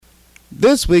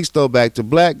This week's Throwback to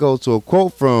Black goes to a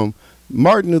quote from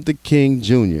Martin Luther King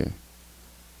Jr.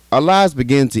 Our lives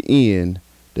begin to end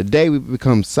the day we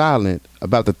become silent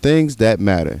about the things that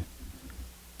matter.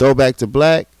 Throwback to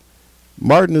Black,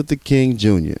 Martin Luther King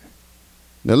Jr.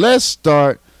 Now let's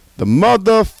start the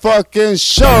motherfucking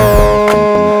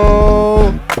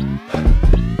show.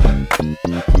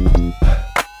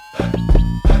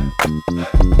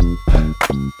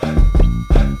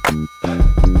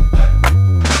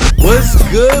 What's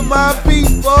good, my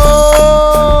people?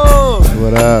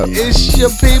 What up? It's your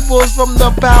peoples from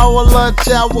the Power Lunch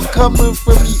Hour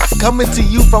coming to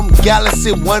you from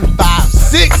Galaxy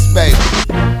 156, baby.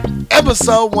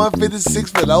 Episode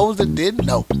 156 for those that didn't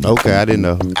know. Okay, I didn't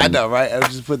know. I know, right? I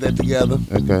just put that together.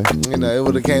 Okay. You know, it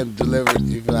would have came delivered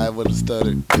if I would have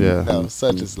stuttered. Yeah. You know,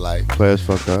 such is life. Players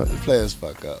fuck up. Players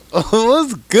fuck up.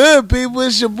 What's good, people?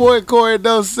 It's your boy Corey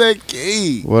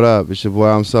Dosecki. What up? It's your boy,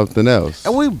 I'm something else.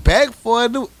 And we back for a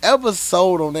new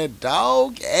episode on that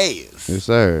dog ass. Yes,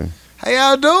 sir. How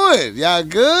y'all doing? Y'all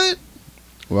good?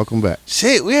 Welcome back.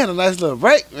 Shit, we had a nice little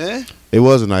break, man. It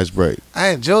was a nice break. I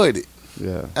enjoyed it.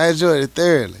 Yeah. I enjoyed it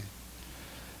thoroughly.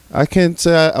 I can't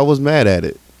say I was mad at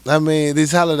it. I mean,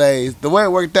 these holidays, the way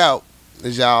it worked out,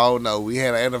 as y'all all know, we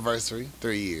had an anniversary,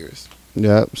 3 years.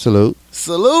 Yeah, salute.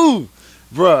 Salute!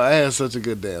 Bruh, I had such a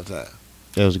good damn time.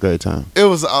 It was a great time. It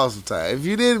was an awesome time.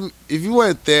 If you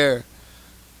weren't there,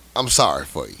 I'm sorry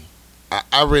for you.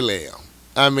 I really am.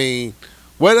 I mean,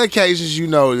 what occasions you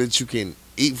know that you can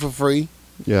eat for free,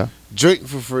 Yeah. drink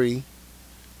for free,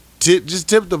 just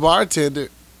tip the bartender,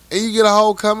 and you get a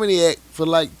whole comedy act for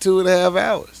like 2.5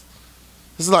 hours.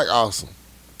 It's like awesome.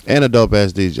 And a dope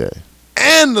ass DJ.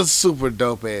 And the super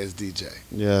dope ass DJ.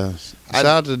 Yeah. Shout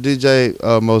out to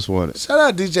DJ Most Wanted. Shout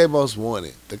out DJ Most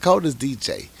Wanted, the coldest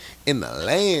DJ in the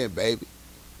land, baby.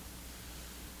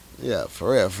 Yeah,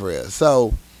 for real, for real.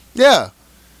 So, yeah.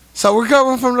 So we're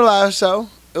coming from the live show.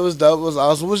 It was dope. It was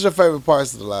awesome. What's your favorite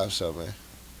parts of the live show,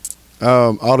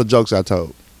 man? All the jokes I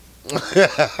told.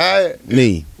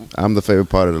 Me. I'm the favorite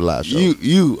part of the live show.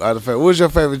 You are the favorite. What's your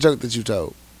favorite joke that you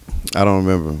told? I don't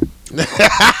remember.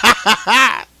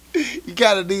 You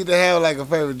kind of need to have like a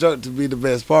favorite joke to be the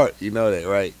best part. You know that,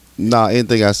 right? Nah,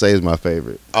 anything I say is my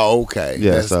favorite. Oh, okay.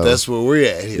 Yeah, that's where we're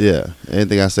at here. Yeah,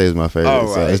 anything I say is my favorite.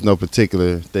 All So right. it's no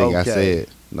particular thing I Okay. said.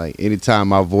 Like anytime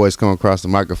my voice come across the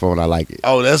microphone, I like it.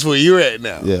 Oh, that's where you're at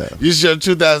now. Yeah. You should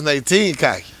 2018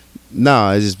 cocky.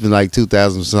 Nah, it's just been like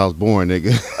 2000 since I was born,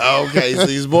 nigga. Okay, so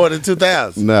you was born in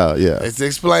 2000. No, yeah, This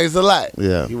explains a lot.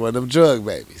 yeah, You one of them drug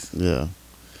babies. yeah.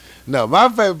 No, my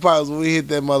favorite part was when we hit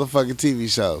that motherfucking TV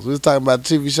shows. We was talking about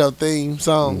TV show theme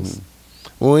songs.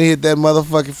 When we hit that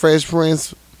motherfucking Fresh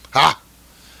Prince, that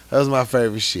was my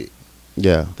favorite shit.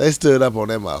 Yeah, They stood up on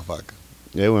that motherfucker.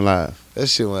 it went live. That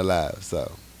shit went live.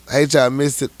 So, I hate y'all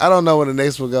missed it. I don't know when the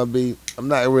next one gonna be. I'm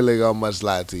not really gonna much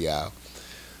lie to y'all.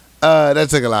 That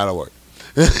took a lot of work.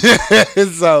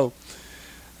 So,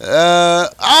 I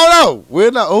don't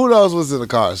know. Who knows what's in the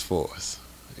cards for us?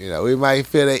 You know, we might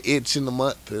feel that itch in the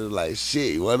month. And like,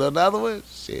 shit, you want another one?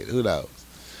 Shit, who knows?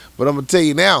 But I'm gonna tell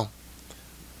you now,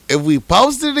 if we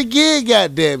post it again,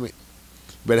 goddammit,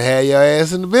 better have your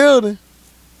ass in the building.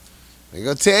 They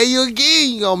gonna tell you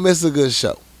again, you gonna miss a good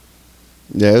show.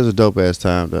 Yeah, it was a dope ass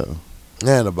time though.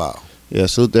 And a ball. Yeah,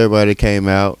 salute to everybody that came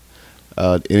out.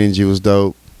 The energy was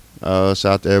dope. Shout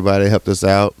out to everybody that helped us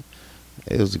out.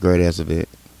 It was a great ass event.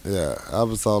 Yeah, I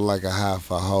was on like a high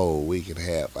for a whole week and a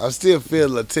half. I still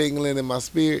feel a tingling in my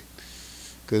spirit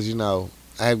because, you know,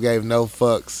 I gave no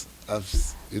fucks.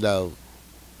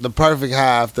 The perfect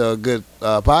high after a good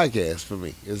podcast for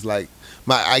me. It's like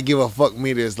my I give a fuck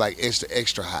meter is like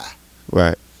extra high.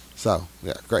 Right. So,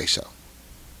 yeah, great show.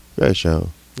 Great show.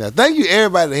 Now, thank you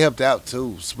everybody that helped out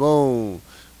too. Spoon,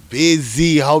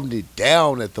 Busy holding it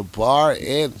down at the bar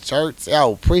and church. I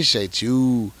appreciate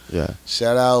you. Yeah.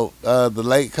 Shout out the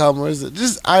latecomers.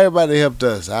 Just everybody that helped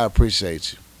us. I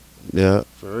appreciate you. Yeah.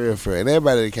 For real, for real. And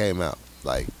everybody that came out.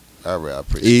 Like, I really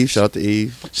appreciate Eve, you. shout out to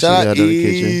Eve. Shout She out in the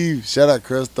kitchen. Eve. Shout out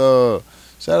Crystal.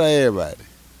 Shout out everybody.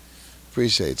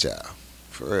 Appreciate y'all.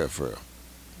 For real, for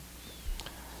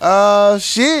real.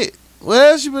 Shit. What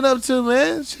else you been up to,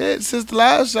 man? Shit, since the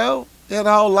last show. You had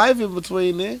a whole life in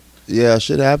between then. Yeah,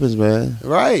 shit happens, man.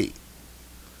 Right.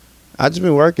 I just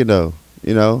been working though,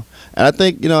 you know. And I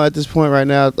think, you know, at this point right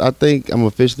now, I think I'm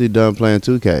officially done playing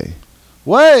 2K.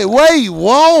 Wait,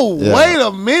 whoa, Yeah. wait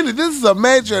a minute. This is a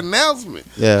major announcement.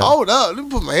 Yeah. Hold up. Let me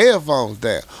put my headphones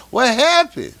down. What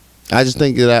happened? I just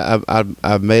think that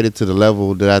I've made it to the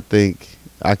level that I think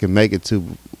I can make it to.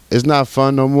 It's not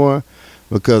fun no more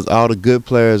because all the good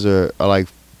players are like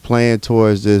playing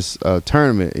towards this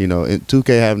tournament. In 2K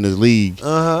having this league,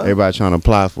 everybody trying to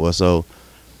apply for. So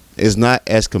it's not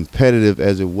as competitive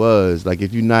as it was. Like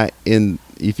if you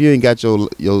ain't got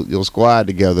your squad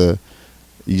together,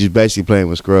 you just basically playing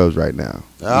with scrubs right now.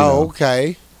 Oh,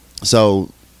 okay. So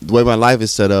the way my life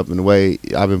is set up and the way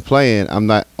I've been playing, I'm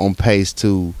not on pace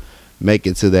to make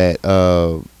it to that.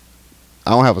 I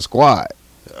don't have a squad.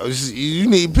 You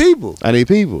need people. I need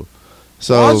people.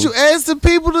 So why don't you ask the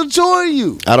people to join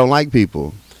you? I don't like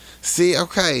people. See,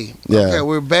 okay. Yeah. Okay,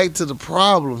 we're back to the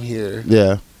problem here.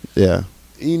 Yeah.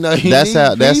 You need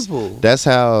people. That's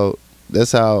how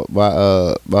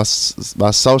my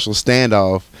social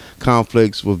standoff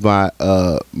conflicts with my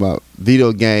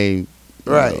video game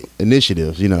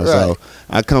initiatives. Right. So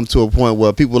I come to a point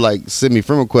where people like send me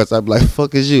friend requests. I be like,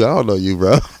 "Fuck is you? I don't know you,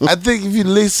 bro." I think if you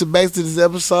listen back to this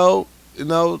episode,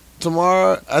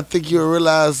 tomorrow, I think you'll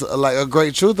realize like a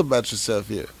great truth about yourself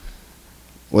here.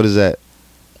 What is that?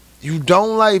 You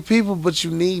don't like people, but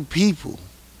you need people.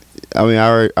 I mean, I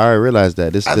already realized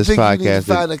that. This think podcast. You need to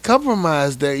find a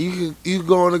compromise there. You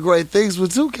go on to great things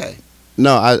with 2K.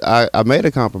 No, I made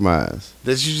a compromise.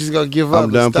 That you just gonna give up.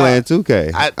 I'm done playing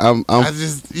 2K.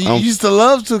 You used to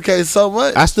love 2K so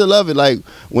much. I still love it. Like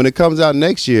when it comes out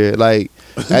next year, like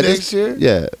next year.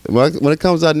 Yeah, when it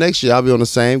comes out next year, I'll be on the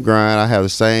same grind. I have the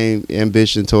same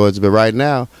ambition towards it. But right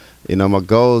now, my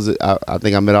goals. I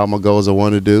think I met all my goals I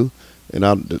want to do.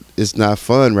 It's not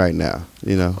fun right now.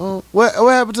 What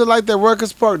happened to like that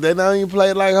Workers Park? They don't even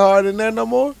play like hard in there no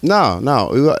more.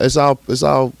 No. It's all.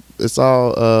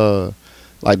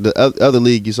 Like the other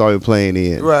league you saw him playing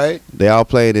in. Right. They all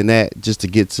played in that just to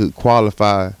get to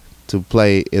qualify to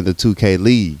play in the 2K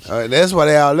league. All right, that's why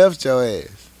they all left your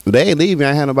ass. They ain't leave me.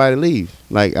 I had nobody leave.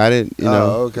 Like I didn't,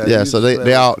 okay. Yeah, so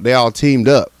they all teamed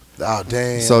up. Oh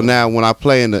damn. So now when I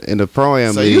play in the pro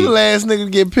am league, you the last nigga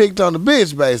to get picked on the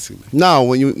bench basically. No,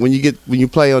 when you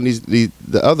play on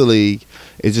the other league,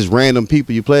 it's just random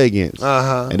people you play against.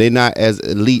 And they're not as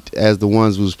elite as the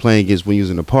ones who was playing against when you was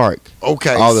in the park.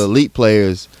 Okay. All the elite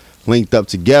players linked up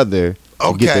together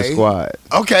to get their squad.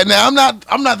 Okay, now I'm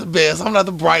not the best. I'm not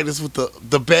the brightest with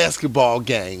the basketball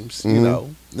games, Now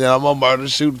I'm on murder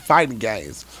shooting fighting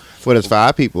games. Well, there's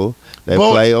 5 people that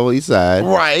play on each side.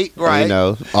 Right.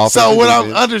 So what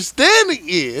I'm understanding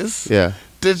is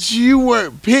that you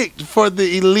weren't picked for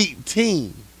the elite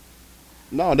team.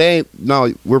 No, they ain't.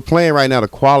 No, we're playing right now to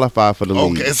qualify for the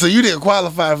league. Okay, so you didn't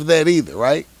qualify for that either,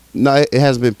 right? No, it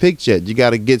hasn't been picked yet. You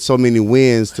got to get so many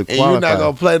wins to qualify. And you're not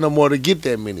going to play no more to get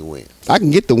that many wins. I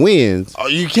can get the wins. Oh,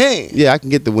 you can? Yeah, I can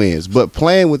get the wins. But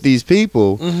playing with these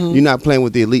people, you're not playing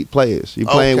with the elite players. You're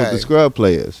playing with the scrub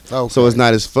players. Okay. So it's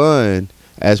not as fun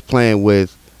as playing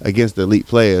against the elite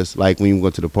players like when you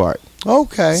go to the park.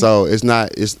 Okay. So it's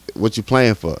what you're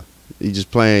playing for. You're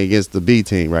just playing against the B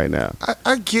team right now.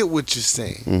 I get what you're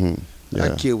saying. I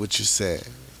get what you're saying.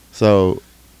 So,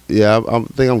 yeah, I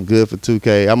think I'm good for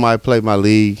 2K. I might play my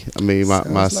league. I mean,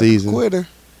 my season. A quitter.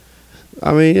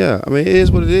 I mean, yeah. I mean, it is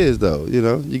what it is, though.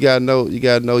 You gotta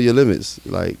know your limits.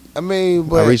 Like, I mean,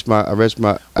 but I reached my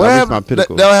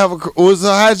pinnacle. They'll have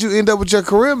so how'd you end up with your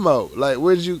career mode? Like,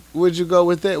 where'd you go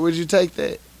with that? Where'd you take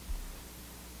that?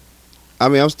 I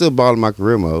mean, I'm still balling my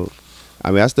career mode.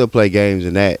 I mean, I still play games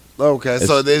in that. Okay,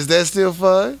 so is that still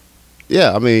fun?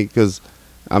 Yeah, I mean, because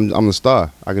I'm the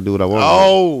star. I can do what I want.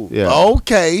 Oh, yeah.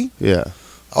 Okay. Yeah.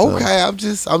 Okay, I'm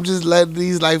just letting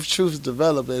these life truths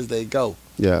develop as they go.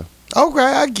 Yeah. Okay,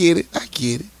 I get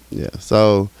it. Yeah.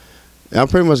 So I'm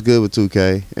pretty much good with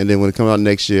 2K, and then when it comes out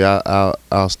next year,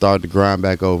 I'll start to grind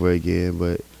back over again.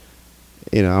 But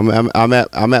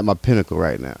I'm at my pinnacle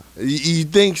right now. You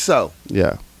think so?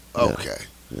 Yeah. Okay.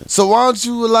 Yeah. So why don't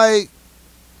you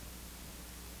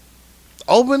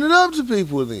open it up to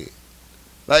people then?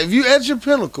 Like if you at your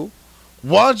pinnacle,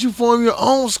 why don't you form your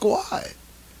own squad?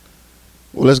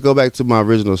 Well, let's go back to my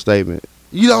original statement.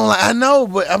 You don't like? I know,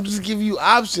 but I'm just giving you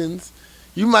options.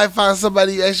 You might find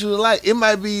somebody you actually like. It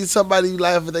might be somebody you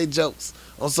laugh at their jokes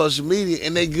on social media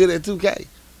and they good at 2K.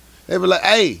 They be like,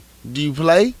 "Hey, do you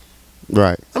play?"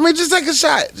 Right. I mean, just take a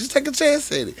shot. Just take a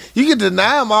chance at it. You can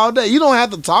deny them all day. You don't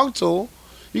have to talk to them.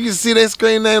 You can see their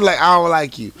screen name like, "I don't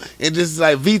like you," and just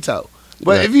like veto.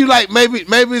 But if you like, maybe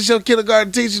it's your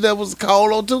kindergarten teacher that was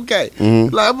cold on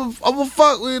 2K. Like I'm a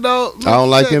fuck, I don't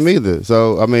like him either.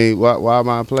 So I mean, why am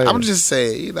I playing? I'm just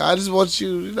saying, I just want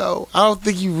you, I don't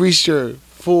think you reached your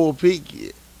full peak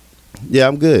yet. Yeah,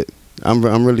 I'm good.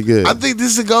 I'm really good. I think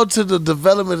this should go to the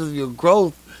development of your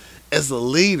growth as a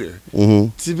leader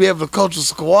to be able to coach a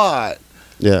squad.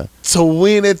 Yeah. To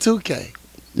win at 2K.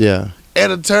 Yeah.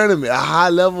 At a tournament, a high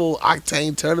level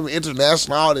octane tournament,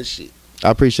 international, all this shit. I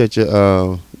appreciate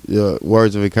your your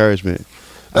words of encouragement.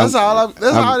 That's all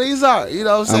these are. You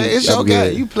know what I'm saying? It's I'm okay.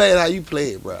 good. You play it how you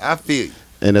play it, bro. I feel you.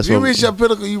 And that's If you what. reach your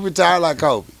pinnacle, you retire like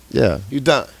Kobe. Yeah, You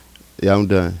done. yeah, I'm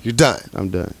done. You done. I'm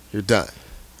done. You're done.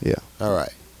 Yeah. All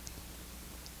right.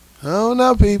 I don't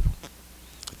know, people.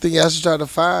 I think y'all should try to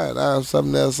find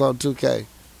something else on 2K.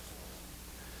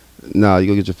 Nah, you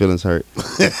gonna get your feelings hurt.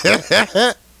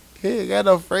 He ain't got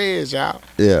no friends, y'all.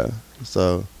 Yeah.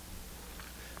 So,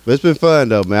 but it's been fun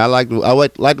though, man. I like the way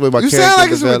my You character sound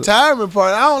like it's a developed. retirement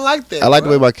party. I don't like that. I like the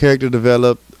bro. way my character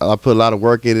developed. I put a lot of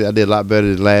work in it. I did a lot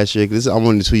better than last year. Cause I'm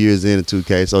only 2 years into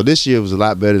 2K, so this year was a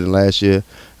lot better than last year.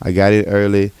 I got in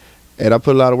early, and I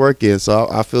put a lot of work in, so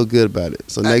I feel good about it.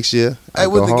 So next year, Hey, I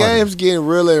with go the harder. games getting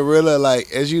realer and realer,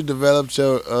 like as you developed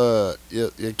your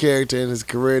character in his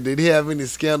career, did he have any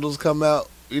scandals come out?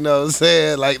 You know what I'm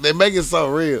saying? Like they make it so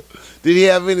real. Did he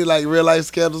have any like real life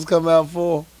scandals come out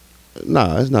for him?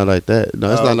 No, it's not like that.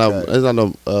 No, it's Oh, not. No, okay. it's not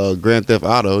no Grand Theft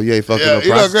Auto. You ain't fucking Yeah, no you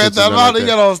know, Grand prostitutes Theft or nothing Auto, you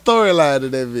like got on storyline to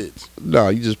that bitch. that. No,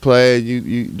 you just play. And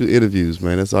you do interviews,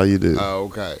 man. That's all you do. Oh,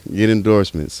 okay. You get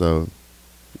endorsements. So,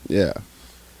 yeah.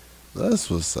 That's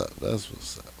what's up. That's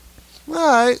what's up. All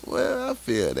right. Well, I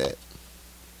feel that.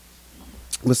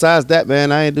 Besides that,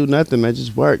 man, I ain't do nothing, man.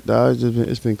 Just work, dog.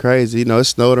 It's been crazy. You know, it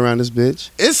snowed around this bitch.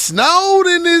 It snowed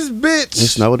in this bitch. It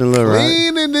snowed in Little Rock.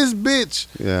 Lean in this bitch.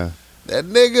 Yeah. That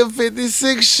nigga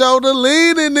 56 showed the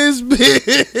lead in this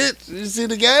bitch. You see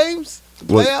the games?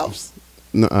 The What? playoffs?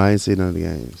 No, I ain't seen none of the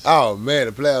games. Oh, man,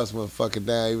 the playoffs went fucking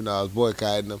down even though I was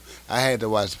boycotting them. I had to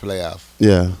watch the playoff.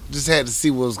 Yeah. Just had to see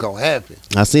what was going to happen.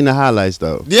 I seen the highlights,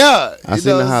 though. Yeah. I you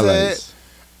seen know the what I'm saying? highlights.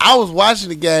 I was watching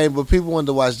the game, but people wanted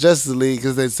to watch Justice League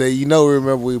because they say,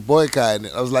 remember we boycotting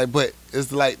it. I was like, but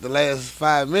it's like the last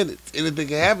 5 minutes. Anything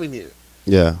can happen here.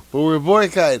 Yeah. But we're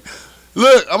boycotting.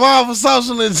 Look, I'm all for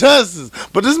social injustice,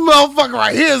 but this motherfucker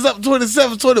right here is up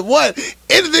 27-21.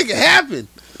 Anything can happen.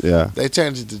 Yeah. They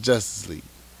changed it to Justice League.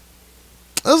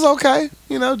 It was okay.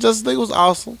 Justice League was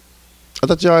awesome. I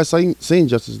thought you already seen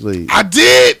Justice League. I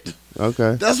did.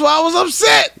 Okay. That's why I was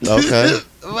upset. Okay.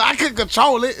 I couldn't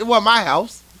control it. It wasn't my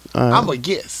house. All right. I'm a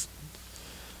guest.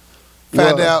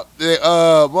 Found Well- out that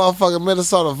motherfucking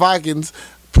Minnesota Vikings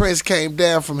Prince came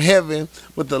down from heaven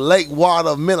with the lake water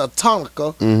of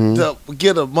Minnetonka Mhm. to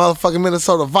get a motherfucking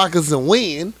Minnesota Vikings and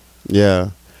win. Yeah.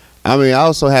 I mean, I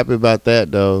was so happy about that,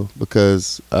 though,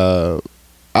 because I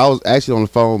was actually on the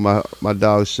phone with my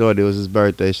dog, Shorty. It was his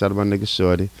birthday. Shout out my nigga,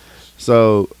 Shorty.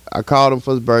 So I called him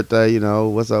for his birthday,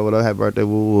 what's up, what up, happy birthday,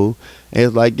 woo woo. And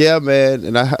he's like, yeah, man.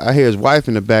 And I hear his wife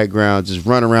in the background just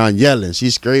running around yelling.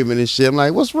 She's screaming and shit. I'm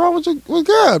like, what's wrong with your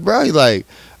God, bro? He's like,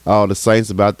 oh, the Saints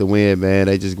about to win, man.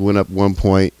 They just went up 1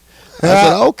 point. I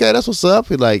said, okay, that's what's up.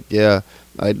 He's like, yeah.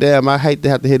 Like, damn, I hate to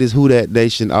have to hear this Who Dat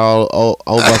Nation all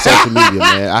over social media,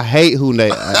 man. I hate Who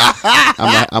Dat.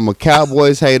 I'm a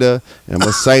Cowboys hater and I'm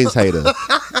a Saints hater.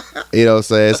 You know what I'm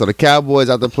saying? So the Cowboys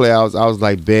out the playoffs, I was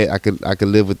like, bet I could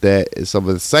live with that. And so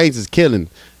the Saints is killing.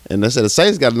 And I said the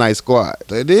Saints got a nice squad.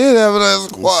 They did have a nice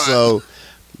squad. So,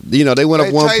 they went they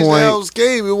up 1 changed the whole point.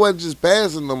 scheme. It wasn't just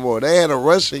passing no more. They had a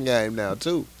rushing game now,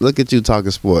 too. Look at you talking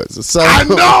sports. So I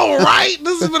know, right?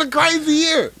 This has been a crazy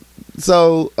year.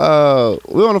 So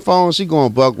we're on the phone. She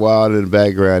going buck wild in the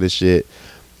background and shit.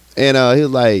 And he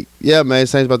was like, "Yeah, man,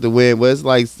 Saints about to win." Well, it's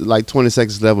like 20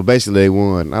 seconds left, but basically they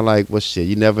won. I like, well, shit,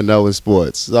 you never know in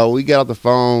sports. So we get off the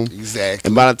phone, Exactly.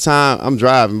 and by the time I'm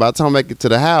driving, by the time I make it to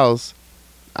the house,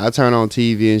 I turn on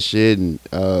TV and shit, and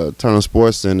turn on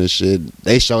Sports Center and shit.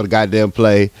 They show the goddamn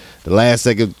play, the last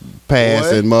second pass,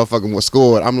 What? and motherfucking was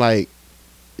scored. I'm like,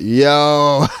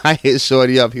 yo, I hit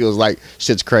Shorty up. He was like,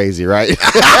 shit's crazy, right?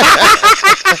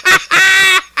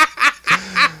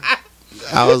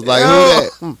 I was like, who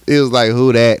that? He was like,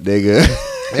 who that, nigga?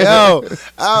 Yo,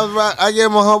 I gave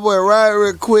my homeboy a ride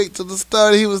real quick to the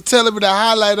study. He was telling me the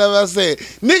highlight of it. I said,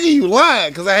 nigga, you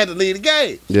lying, because I had to leave the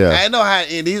game. Yeah. I didn't know how it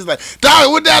ended. He's like, dog,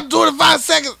 it went down 25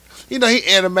 seconds. He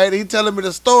animated. He telling me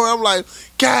the story. I'm like,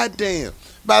 God damn.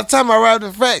 By the time I arrived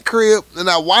at Fat Crib and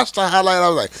I watched the highlight, I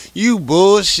was like, you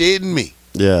bullshitting me.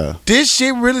 Yeah. This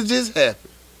shit really just happened.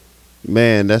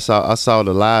 Man, that's all. I saw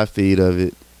the live feed of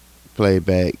it played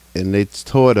back, and they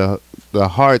tore the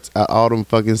hearts out all them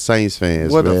fucking Saints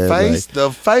fans. Well, man.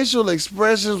 the facial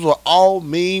expressions were all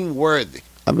meme worthy.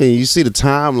 I mean, you see the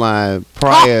timeline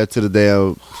prior to the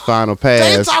damn final They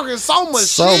pass. talking so much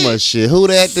So shit. much shit. Who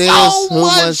that So this? Who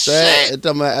much much that? shit. And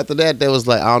talking about after that, they was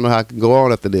like, I don't know how I can go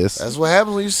on after this. That's what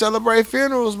happens when you celebrate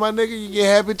funerals, my nigga. You get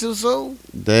happy too soon.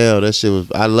 Damn, that shit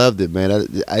was. I loved it, man.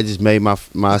 I just made my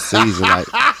season. Like,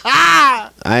 I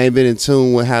I ain't been in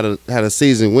tune with how the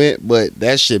season went, but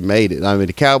that shit made it. I mean,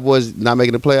 the Cowboys not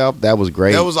making the playoff, that was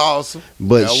great. That was awesome.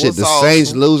 But That shit, was the awesome.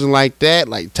 Saints losing like that,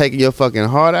 like taking your fucking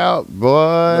heart out,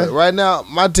 boy. But right now,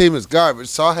 my team is garbage,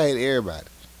 so I hate everybody.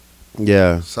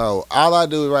 Yeah, So all I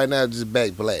do right now is just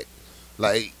back black.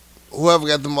 Like whoever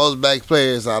got the most black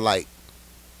players, I like.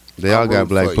 they all I'm got rooting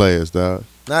black for you. players, dog.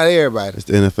 Not everybody. It's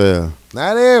the NFL.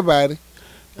 Not everybody.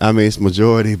 I mean, it's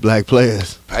majority black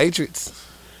players. Patriots.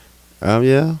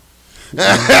 Yeah.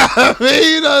 I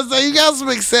mean, you know what I'm saying? You got some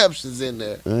exceptions in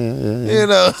there. Yeah. You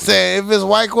know what I'm saying? If it's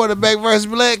white quarterback versus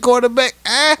black quarterback,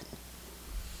 I'm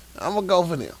going to go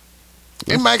for them.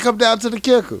 It might come down to the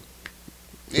kicker.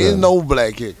 There's Yeah. no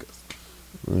black kickers.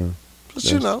 Yeah. But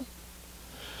you know,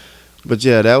 But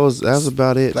yeah, that was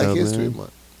about it. Black though, History man.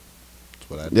 Month. That's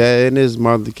what I do. Yeah, and it's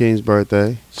Martin Luther King's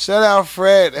birthday. Shout out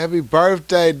Fred. Happy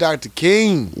birthday, Dr.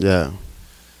 King. Yeah.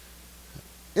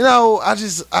 You know, I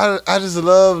just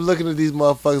love looking at these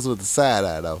motherfuckers with the side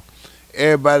eye though.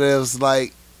 Everybody else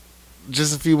like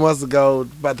just a few months ago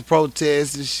about the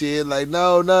protests and shit, like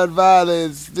no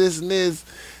violence, this and this.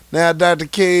 Now Dr.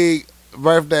 King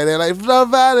birthday, they're like no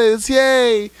violence,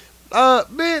 yay.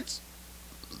 Bitch,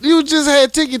 you just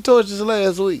had ticket torches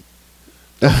last week.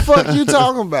 The fuck you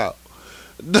talking about?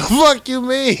 The fuck you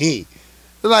mean?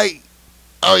 Like,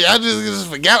 oh yeah, I just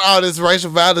forgot all this racial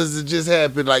violence that just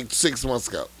happened like 6 months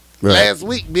ago. Right. Last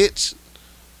week, bitch.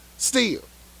 Still.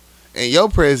 And your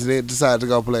president decided to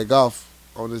go play golf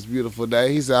on this beautiful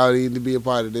day. He said, I need to be a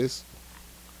part of this.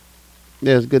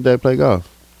 Yeah, it's a good day to play golf.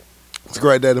 It's a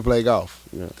great day to play golf.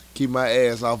 Yeah. Keep my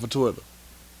ass off of Twitter.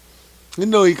 You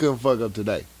know he couldn't fuck up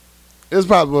today. It was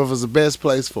probably one of the best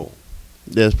place for him.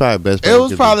 Yeah, it's probably best. It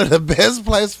was probably the best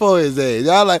place for his ass.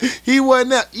 Y'all like, he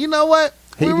wasn't out. You know what?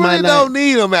 He We might really not- don't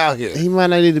need him out here. He might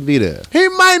not need to be there. He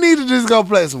might need to just go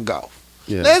play some golf.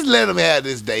 Yeah. Let's let him have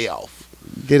this day off.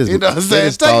 Get his, You know what I'm get saying?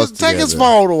 his thoughts Take his together.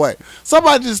 phone away.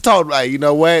 Somebody just told him, like, you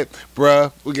know what,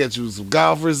 bruh, we got you some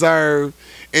golf reserve.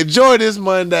 Enjoy this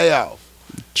Monday off.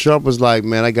 Trump was like,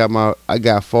 man, I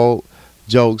got 4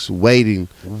 jokes waiting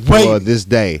for this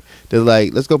day. They're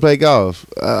like, let's go play golf.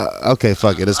 Okay,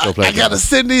 fuck it, let's go play I gotta golf.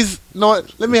 send these. No,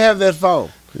 let me have that phone.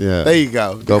 Yeah. There you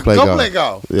go. Go play golf. play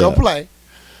golf. Yeah. Go play.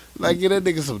 Like, get that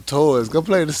nigga some toys. Go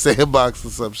play in the sandbox or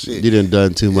some shit. You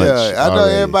done too much. Yeah, I know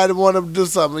already. everybody want him to do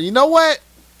something. You know what?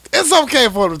 It's okay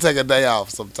for him to take a day off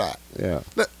sometime. Yeah.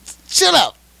 Chill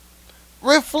out.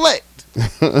 Reflect.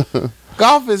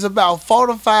 Golf is about 4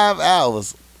 to 5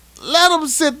 hours. Let him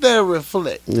sit there and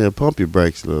reflect. Yeah, pump your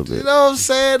brakes a little You bit. know what I'm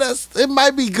saying? It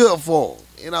might be good for him.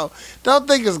 You know, don't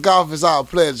think it's golf is all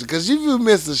pleasure. Because if you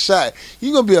miss a shot,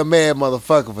 you're going to be a mad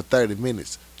motherfucker for 30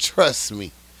 minutes. Trust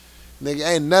me. Nigga,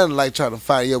 ain't nothing like trying to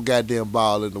find your goddamn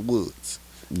ball in the woods.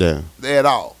 Yeah. At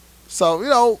all. So, you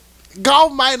know,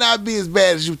 golf might not be as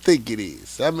bad as you think it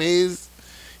is. I mean,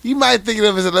 you might think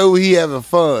of it as, oh, he having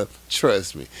fun.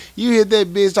 Trust me. You hit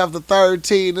that bitch off the 3rd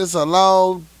tee, and it's a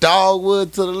long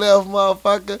dogwood to the left,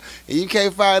 motherfucker, and you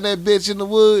can't find that bitch in the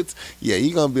woods, yeah,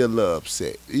 you're going to be a little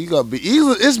upset.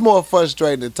 It's more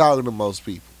frustrating than talking to most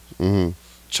people. Mm-hmm.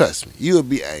 Trust me. You'll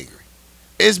be angry.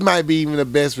 It might be even the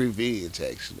best revenge,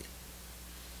 actually.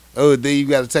 Oh, then you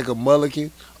got to take a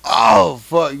mulligan. Oh,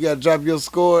 fuck. You got to drop your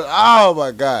score. Oh,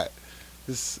 my God.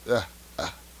 It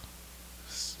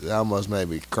almost made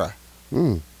me cry.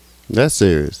 That's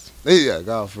serious. Yeah,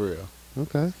 golf for real.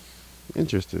 Okay.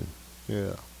 Interesting.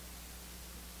 Yeah.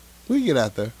 We get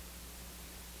out there.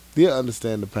 You'll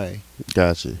understand the pain.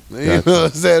 Gotcha. You know what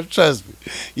I'm saying? Trust me.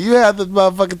 You have to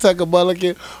motherfucking take a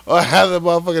mulligan or have the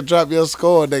motherfucker drop your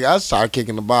score, nigga. I start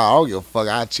kicking the ball. I don't give a fuck.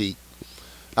 I cheat.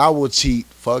 I will cheat.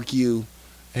 Fuck you.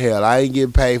 Hell, I ain't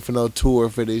getting paid for no tour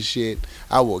for this shit.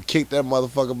 I will kick that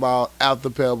motherfucking ball out the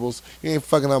pebbles. You ain't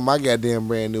fucking up my goddamn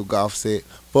brand new golf set.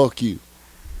 Fuck you.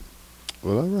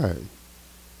 Well, all right.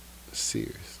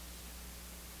 Serious.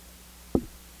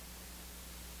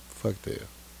 Fuck that.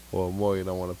 Or more you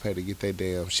don't want to pay to get that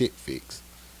damn shit fixed.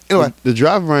 Anyway. The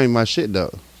driver ain't my shit,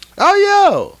 though. Oh,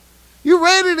 yo. You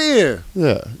rated in.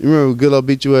 Yeah. You remember Goodlow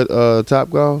beat you at Top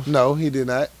Golf? No, he did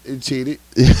not. He cheated.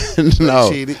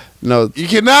 No. He cheated. No. You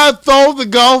cannot throw the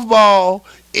golf ball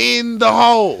in the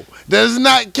hole. Does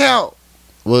not count.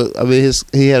 Well, I mean,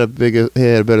 he had a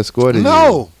better score than you.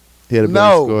 No. He had a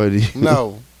better score than you.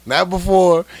 No. Not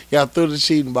before y'all threw the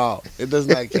cheating ball. It does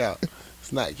not count.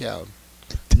 It's not counting.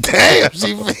 Damn,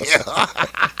 she fell.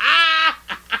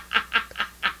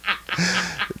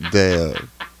 Damn.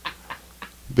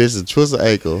 Bitch, a twist of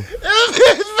ankle.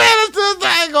 It's better to the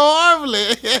ankle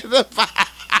horribly.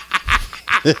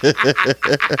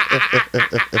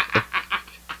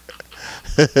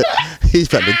 He's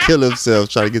about to kill himself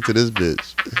trying to get to this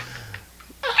bitch.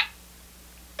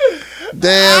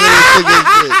 Damn,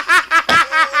 nigga shit.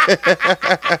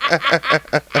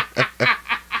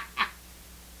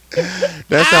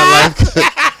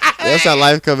 That's how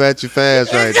life come at you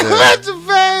fast right Come there. at you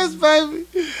fast, baby.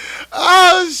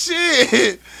 Oh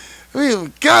shit. We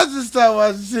got to start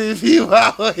watching TV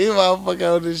while he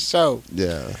motherfucker on this show.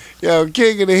 Yeah. Yo,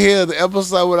 King of the Hill, the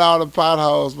episode with all the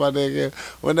potholes, my nigga.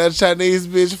 When that Chinese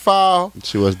bitch fall,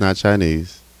 She was not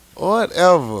Chinese.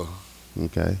 whatever.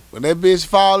 Okay. When that bitch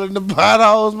fall in the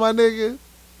potholes, my nigga,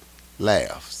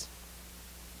 laughs.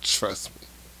 Trust me.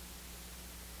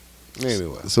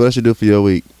 Anyway. So what you do for your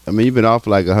week? I mean, you've been off for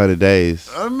like 100 days.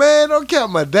 Man, don't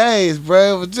count my days,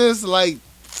 bro. It was just like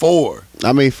 4.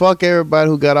 I mean, fuck everybody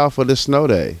who got off for this snow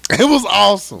day. It was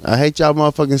awesome. I hate y'all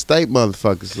motherfucking state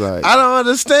motherfuckers. Like, I don't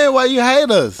understand why you hate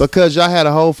us. because y'all had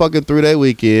a whole fucking 3-day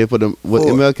weekend with 4.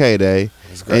 MLK Day,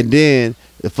 That's great. and then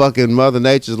the fucking Mother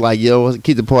Nature's like, yo,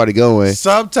 keep the party going.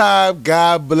 Sometimes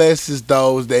God blesses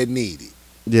those that need it.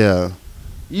 Yeah.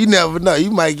 You never know.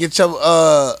 You might get your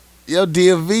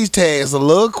DMV tags a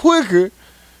little quicker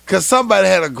because somebody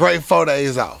had a great 4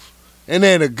 days off and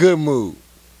they're in a good mood.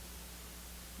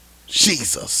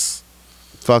 Jesus.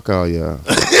 Fuck all y'all.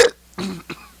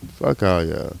 Fuck all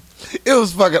y'all. It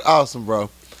was fucking awesome, bro.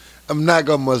 I'm not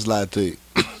gonna much lie to you.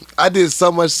 I did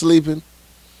so much sleeping.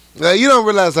 Now, you don't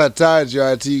realize how tired you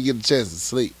are until you get a chance to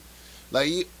sleep.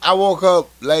 Like, I woke up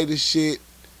late as shit,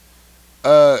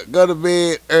 go to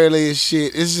bed early as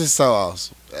shit. It's just so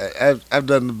awesome. I've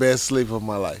done the best sleep of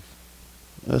my life.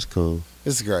 That's cool.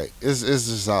 It's great. It's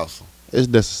just awesome. It's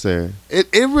necessary. It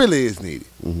really is needed.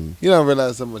 Hmm. You don't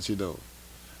realize how much you're doing.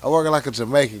 I'm working like a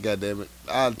Jamaican, goddammit.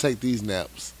 I'll take these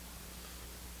naps.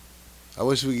 I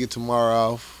wish we could get tomorrow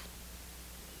off.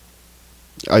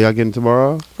 Are y'all getting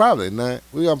tomorrow off? Probably not.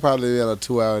 We're gonna probably be on a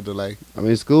 2-hour delay. I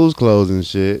mean, school's closed and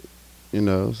shit. You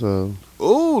know, so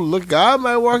Ooh, look, God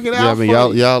might work it out. yeah. I mean,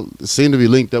 for you. y'all seem to be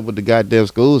linked up with the goddamn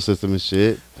school system and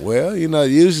shit. Well, you know,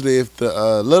 usually if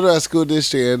the Little Rock School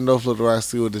District and North Little Rock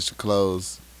School District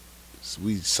close,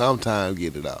 we sometimes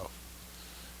get it off.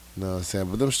 You know what I'm saying?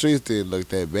 But them streets didn't look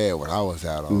that bad when I was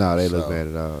out on No, they them, look so bad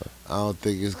at all. I don't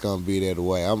think it's gonna be that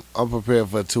way. I'm prepared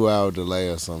for a 2-hour delay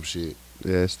or some shit.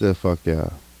 Yeah, still fuck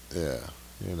y'all. Yeah,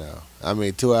 you know. I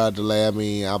mean, 2-hour delay. I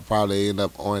mean, I'll probably end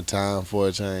up on time for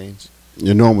a change.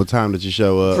 Your normal time that you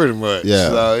show up. Pretty much. yeah.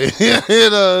 So, you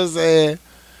know what I'm saying?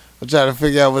 I'm trying to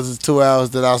figure out what's the 2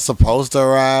 hours that I'm supposed to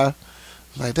arrive.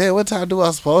 I'm like, damn, what time do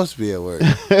I supposed to be at work?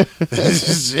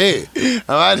 Shit.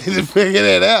 I need to figure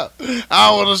that out. I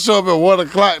don't want to show up at 1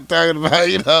 o'clock talking about,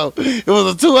 you know, it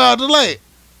was a 2-hour delay.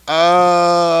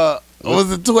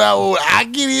 Was it 2 hours when I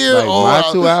get here? Like or my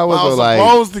 2 hours I was or like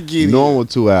supposed to get normal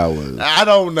 2 hours. here? I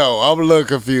don't know. I'm a little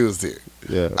confused here.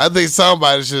 Yeah. I think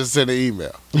somebody should have sent an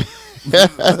email.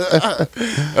 Mr.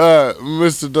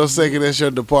 Dosecki, that's your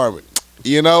department.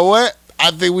 You know what? I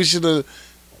think we should have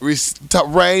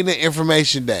rained the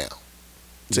information down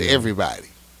to everybody.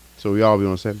 So we all be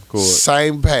on the same accord.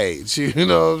 Same page. You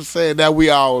know what I'm saying? Now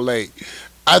we all late.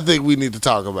 I think we need to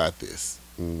talk about this.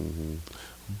 Hmm.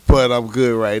 But I'm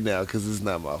good right now because it's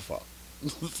not my fault.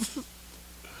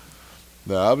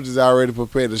 No, I'm just already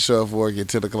prepared to show up for work at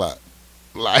 10 o'clock.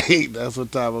 Like, that's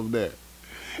what time I'm there.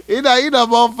 You know,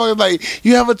 motherfuckers, like,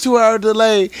 you have a 2-hour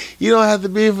delay. You don't have to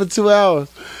be here for 2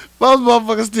 hours. Most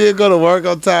motherfuckers still go to work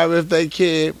on time if they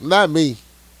can. Not me.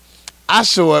 I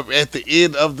show up at the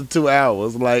end of the 2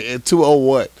 hours, like at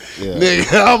 2:01. Yeah.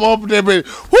 Nigga, I'm open there, bitch.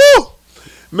 Woo!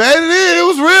 Made it in. It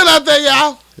was real out there,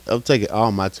 y'all. I'm taking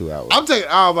all my 2 hours. I'm taking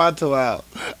all my 2 hours.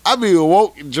 I be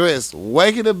woke and dressed,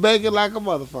 waking and baking like a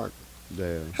motherfucker.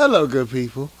 Damn. Hello, good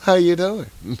people. How you doing?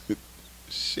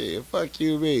 Shit, fuck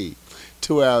you, me.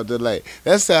 2-hour delay.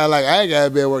 That sound like I ain't got to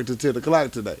be at work till 10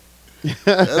 o'clock today.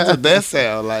 That's what that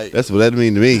sound like. That's what that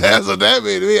mean to me. That's what that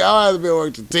mean to me. I don't have to be at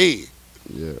work till 10.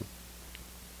 Yeah.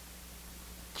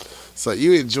 So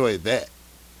you enjoyed that.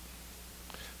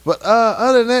 But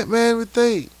other than that, man, we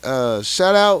think.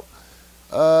 Shout out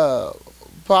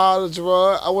Paul and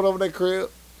Gerard. I went over their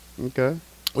crib. Okay.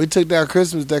 We took down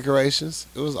Christmas decorations.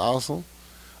 It was awesome.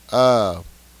 I'm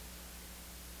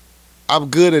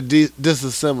good at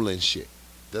disassembling shit.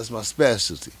 That's my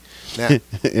specialty. Now,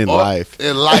 In life.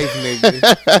 In life,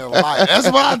 nigga. In life.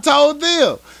 That's what I told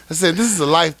them. I said, this is a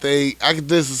life thing. I can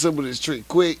disassemble this tree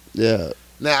quick. Yeah.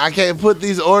 Now, I can't put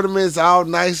these ornaments all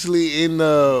nicely in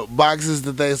the boxes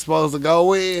that they're supposed to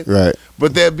go in. Right.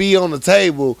 But they'll be on the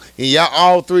table, and y'all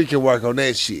all three can work on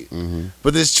that shit. Mm-hmm.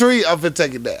 But this tree, I'm finna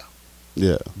take it down.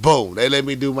 Yeah. Boom. They let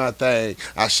me do my thing.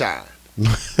 I shine. You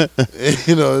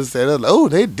know what I'm saying? Like, oh,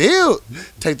 they did.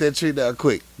 Take that tree down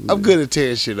quick. I'm good at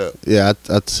tearing shit up. Yeah,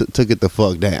 I took it the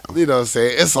fuck down. You know what I'm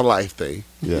saying? It's a life thing.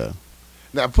 Yeah.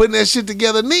 Now putting that shit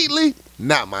together neatly,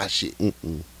 not my shit.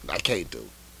 Mm-mm. I can't do.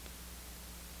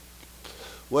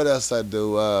 What else I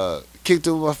do? Kicked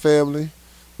it with my family.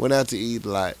 Went out to eat a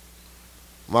lot.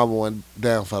 Mama went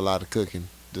down for a lot of cooking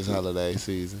this holiday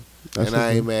season. That's and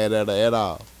I ain't okay. mad at her at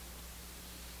all.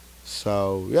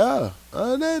 So yeah,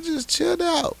 they just chilled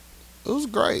out. It was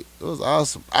great. It was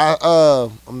awesome.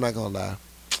 I'm not gonna lie.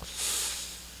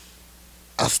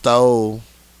 I stole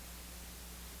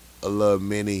a little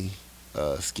mini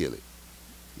skillet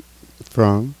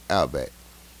From Outback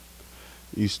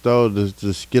you stole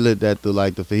the skillet that the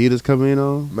fajitas come in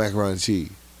on. macaroni and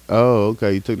cheese. Oh,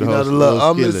 okay. You took the You whole know the little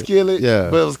omelet skillet. skillet, Yeah.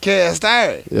 but it was cast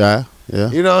iron. Yeah. Yeah.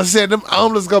 You know what I'm saying? Them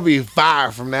omelets gonna be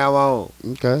fire from now on.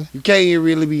 Okay. You can't even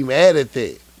really be mad at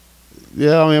that.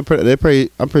 Yeah. I mean, I'm pretty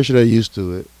sure they're used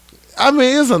to it. I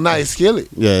mean, it's a nice skillet.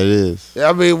 Yeah, it is.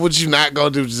 I mean, what you not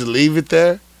gonna do? Just leave it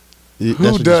there? That's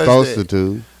Who what does you're supposed that?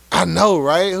 to do. I know,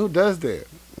 right? Who does that?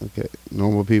 Okay.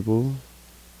 Normal people.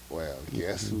 Well,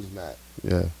 guess who's not?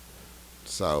 Yeah.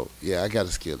 So yeah, I got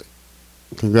a skillet.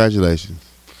 Congratulations.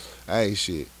 I ain't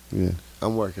shit. Yeah.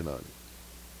 I'm working on it.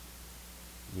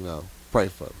 You know, pray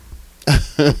for me.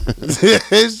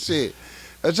 Shit.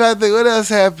 I'm trying to think what else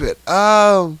happened.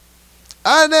 Other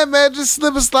than that, man, just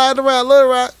slip and slide around Little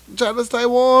Rock, trying to stay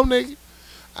warm, nigga.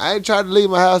 I ain't trying to leave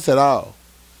my house at all.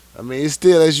 I mean, it's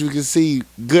still, as you can see,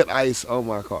 good ice on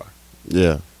my car.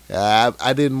 Yeah.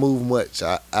 I didn't move much.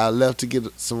 I left to get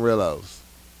some Rillos.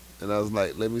 And I was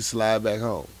like, let me slide back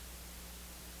home.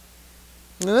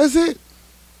 And that's it.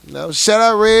 You know, shout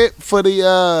out Red for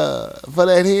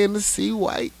that Hennessy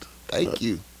White. Thank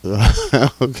you.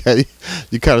 Okay.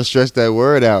 You kind of stretched that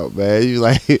word out, man. You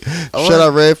like, Oh, shut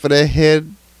up, Red, for that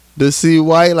head to see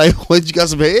white. Like, what, you got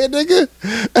some head, nigga?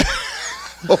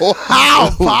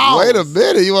 How? Wait a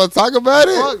minute. You want to talk about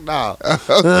it? Fuck no.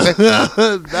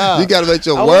 Okay. Nah. You got to make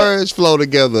your I words flow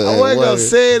together. I wasn't Wait. gonna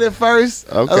say it at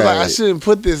first. I was Okay. like, I shouldn't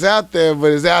put this out there,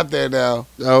 but it's out there now.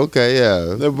 Okay,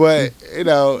 yeah. But you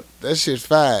know, that shit's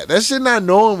fine. That shit not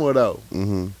normal though.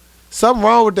 Mm-hmm. Something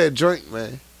wrong with that drink,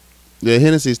 man. Yeah,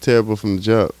 Hennessy's terrible from the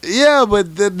jump. Yeah,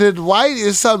 but the white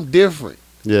is something different.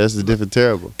 Yeah, it's a different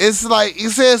terrible. It's like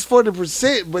it says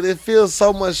 40%, but it feels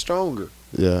so much stronger.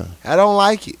 Yeah. I don't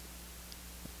like it.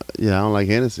 Yeah, I don't like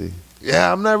Hennessy.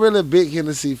 Yeah, I'm not really a big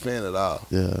Hennessy fan at all.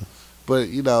 Yeah. But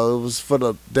you know, it was for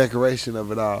the decoration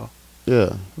of it all.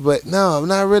 Yeah. But no, I'm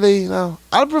not really. No,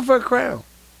 I prefer Crown.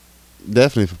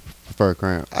 Definitely prefer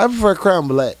Crown. I prefer Crown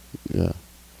Black. Yeah.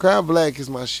 Crown Black is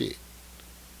my shit.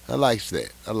 I likes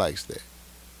that.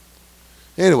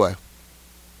 Anyway,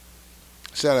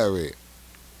 shout out Red.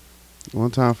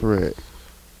 One time for Red.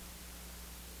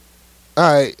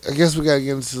 All right, I guess we gotta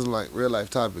get into some like real life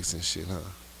topics and shit, huh?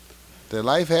 Did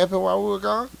life happen while we were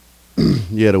gone?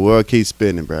 Yeah, the world keeps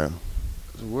spinning, bro.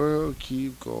 The world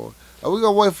keep going. Are we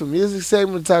gonna wait for music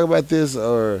segment to talk about this,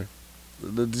 or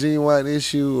the Genuine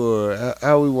issue, or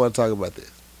how we want to talk about this?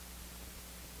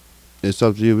 It's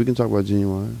up to you. We can talk about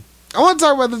Genuine. I want to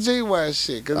talk about the Genuine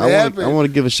shit because it I happened. want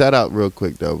to give a shout out real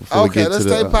quick though. Before we Okay, get let's to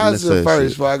the, stay positive unnecessary first shit.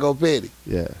 before I go petty.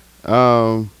 Yeah.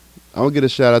 I want to get a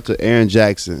shout out to Erin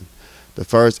Jackson, the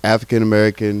first African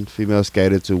American female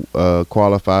skater to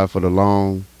qualify for the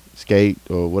long skate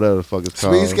or whatever the fuck it's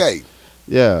called. Speed skate,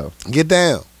 Yeah. get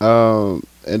down.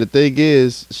 And the thing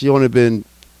is, she only been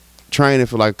training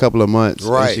for like a couple of months,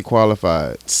 Right. and she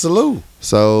qualified. Salute.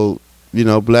 So, you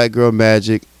know, Black Girl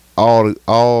Magic,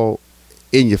 all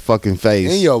in your fucking face.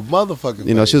 In your motherfucking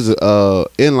You know, face. she was a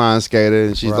inline skater,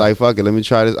 and she's Right. like, "Fuck it, let me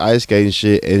try this ice skating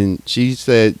shit." And she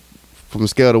said, from a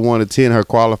scale of 1 to 10, her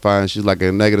qualifying, she's like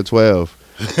a -12,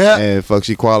 and fuck,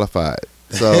 she qualified.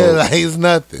 So like it's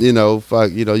nothing. you know,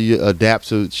 fuck, you know, you adapt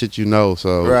to shit you know.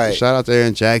 So Right. shout out to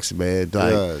Erin Jackson, man.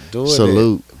 Like, Yeah, doing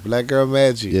salute. that. Black Girl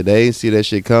Magic. Yeah, they ain't see that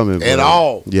shit coming At bro.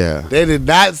 all. Yeah, They did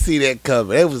not see that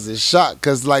coming. It was a shock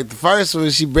because, like, the first one,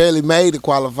 she barely made the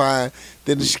qualifying.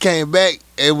 Then she came back,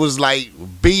 it was like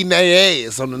beating their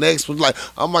ass. On the next one, like,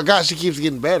 oh my God, she keeps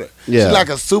getting better. Yeah. She's like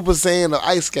a Super Saiyan of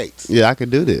ice skates. yeah, I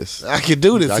could do this. I can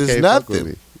do this. I It's can't fuck with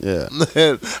nothing. me.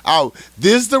 Yeah, Oh,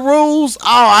 this the rules? Oh,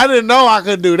 I didn't know I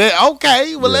could do that.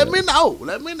 Okay, well, let Yeah. me know.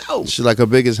 Let me know. she like her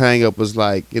biggest hang up was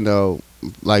like, you know,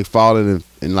 like falling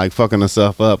and like fucking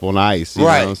herself up on ice. You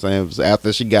Right. know what I'm saying? It was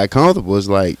after she got comfortable, it's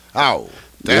like, Oh,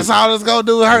 that's all it's going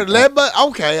to do with her. But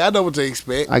okay, I know what to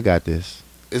expect. I got this.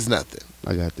 It's nothing.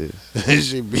 I got this.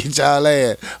 She beat y'all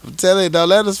ass. I'm telling you, don't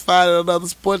let us find another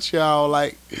sport y'all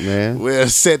like. Man. We'll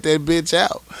set that bitch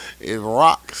out. It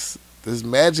rocks. This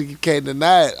magic, you can't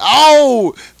deny it.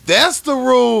 Oh, that's the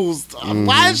rules.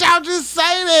 Why did y'all just say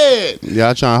that?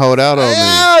 Y'all trying to hold out on me.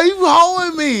 Yeah, you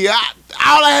holding me.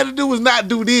 All I had to do was not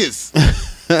do this.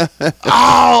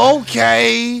 Oh,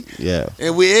 okay. Yeah.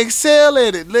 And we excel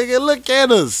at it. Look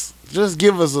at us. Just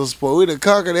give us a sport. We done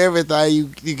conquered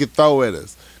everything you could throw at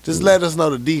us. Just let us know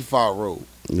the default rule.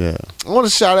 Yeah. I want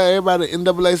to shout out everybody at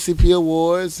NAACP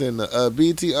Awards and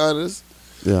BT Honors.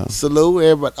 Yeah. Salute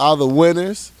everybody, all the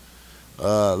winners.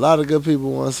 A lot of good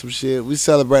people won some shit. We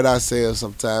celebrate ourselves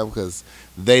sometimes because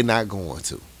they not going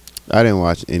to. I didn't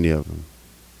watch any of them.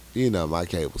 You know my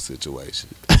cable situation.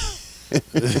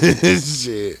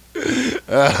 Shit.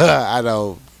 I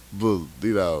don't,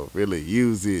 really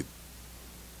use it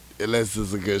unless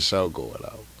there's a good show going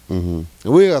on. Mm-hmm.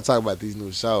 And we're going to talk about these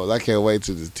new shows. I can't wait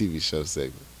till this TV show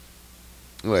segment.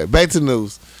 Anyway, back to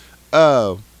news.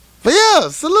 But yeah,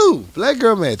 salute. Black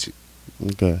Girl Magic.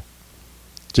 Okay.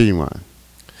 Genuine.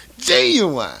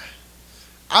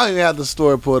 I don't even have the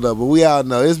story pulled up, but we all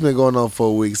know it's been going on for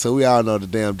a week, so we all know the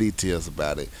damn details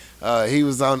about it. He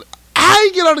was on. How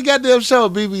you get on the goddamn show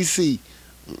at BBC?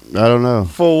 I don't know.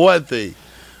 For one thing,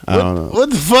 I don't know.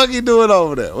 What the fuck he doing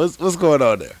over there? What's going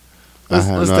on there? What's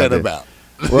that idea. about?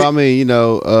 Well, I mean,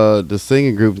 the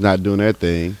singing group's not doing their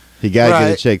thing. He got to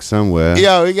get a check somewhere.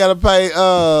 Yo, he got to pay.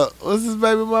 What's his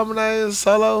baby mama name?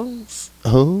 Solo.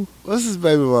 Who? What's his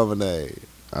baby mama name?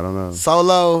 I don't know.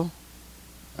 Solo.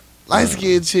 Light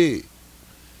skinned chick.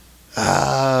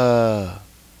 I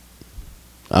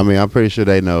mean, I'm pretty sure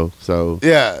they know. So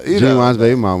Yeah, Genuine's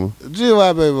baby mama.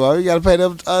 Genuine baby mama. You got to pay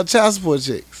them child support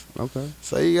checks. Okay.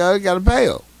 So you got to pay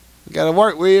them. You got to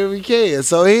work wherever you can.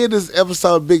 So he in this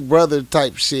episode Big Brother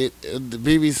type shit, the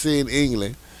BBC in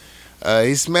England.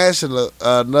 He's smashing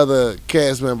another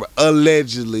cast member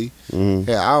allegedly. Mm-hmm.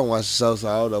 Yeah, I don't watch the show, so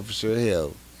I don't know for sure.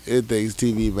 Hell, everything's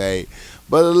TV made.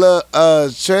 But a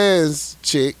little trans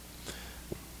chick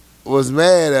was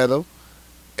mad at him,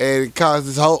 and it caused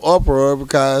this whole uproar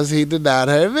because he denied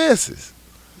her advances.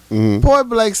 Mm-hmm. Point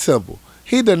blank simple.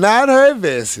 He denied her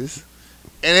advances,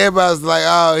 and everybody's like,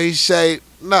 oh, he's shade.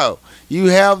 No. You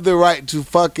have the right to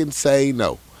fucking say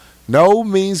no. No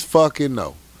means fucking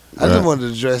no. I just wanted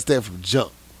to address that from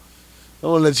jump. I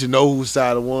want to let you know whose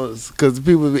side it was, because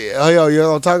people be, oh, yo, you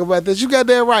don't talk about this. You got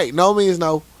that right. No means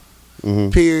no.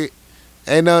 Mm-hmm. Period.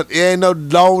 Ain't no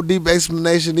long, deep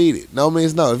explanation needed. No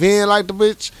means no. If he ain't like the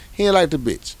bitch, he ain't like the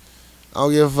bitch. I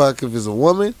don't give a fuck if it's a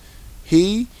woman,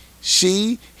 he,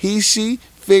 she,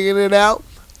 figuring it out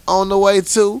on the way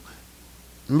to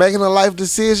making a life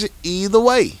decision. Either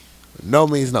way, no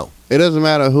means no. It doesn't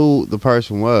matter who the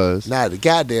person was. Not the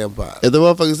goddamn part. If the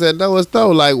motherfucker said no, it's no.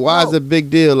 Like, why is it a big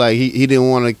deal? Like, he didn't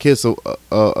want to kiss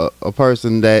a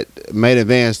person that made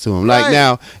advance to him. Like,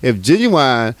 now, if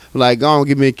Genuine, like, go on,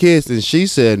 give me a kiss, and she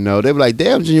said no, they be like,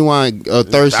 damn, Genuine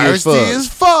thirsty as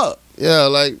fuck. Yeah,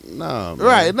 like, no. Man.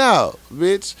 Right, no,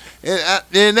 bitch.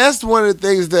 And that's one of the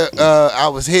things that I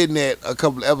was hitting at a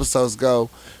couple of episodes ago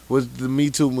was the Me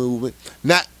Too movement.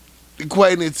 Not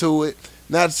equating it to it.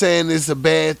 Not saying it's a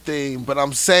bad thing, but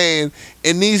I'm saying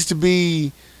it needs to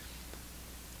be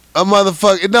a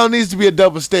motherfucker. It don't needs to be a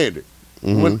double standard.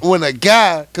 Mm-hmm. When a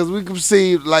guy, because we can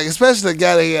see, like, especially a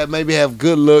guy that maybe have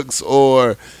good looks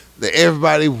or that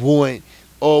everybody want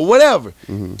or whatever,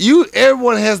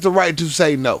 everyone has the right to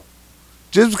say no.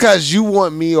 Just because you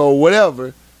want me or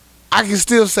whatever, I can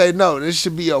still say no. This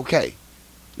should be okay.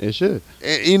 It should.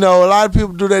 And, a lot of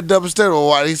people do that double standard. Well,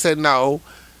 why they say no?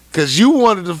 Because you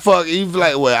wanted to fuck. You be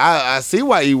like, well, I see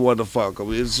why you want to fuck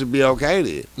him. It should be okay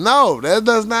then. No, that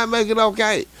does not make it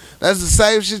okay. That's the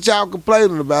same shit y'all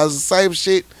complaining about. It's the same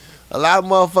shit a lot of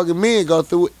motherfucking men go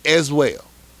through as well.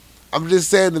 I'm just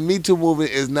saying the Me Too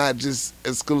movement is not just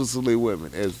exclusively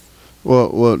women.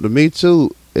 Well, the Me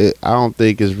Too, I don't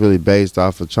think is really based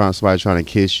off of somebody trying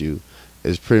to kiss you.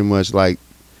 It's pretty much like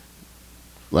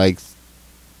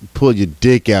pull your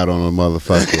dick out on a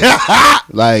motherfucker.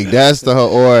 Like, that's the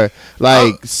whole, or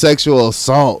like sexual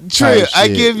assault. True, I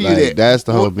give you that. That's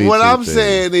the whole. What I'm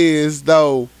saying is,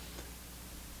 though,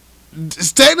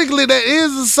 technically that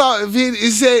is assault.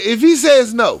 If he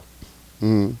says no,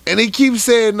 and he keeps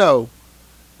saying no,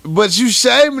 but you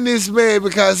shaming this man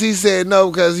because he said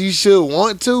no because he should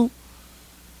want to,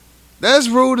 that's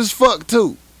rude as fuck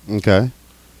too. Okay.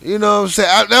 You know what I'm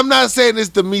saying? I'm not saying it's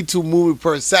the Me Too movie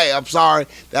per se. I'm sorry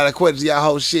that I quit y'all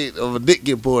whole shit of a dick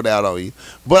getting pulled out on you.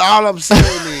 But all I'm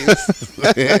saying is,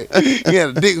 you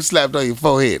had a dick slapped on your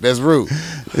forehead. That's rude.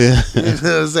 Yeah. You know what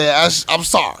I'm saying? I'm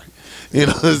sorry. You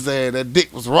know what I'm saying? That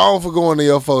dick was wrong for going to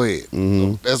your forehead.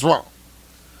 Mm-hmm. That's wrong.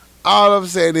 All I'm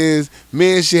saying is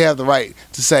men should have the right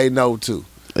to say no to.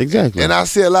 Exactly. And I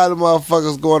see a lot of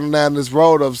motherfuckers going down this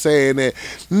road of saying that,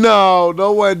 no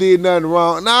one did nothing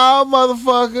wrong. No,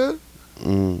 motherfucker.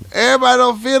 Everybody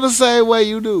don't feel the same way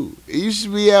you do. You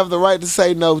should have the right to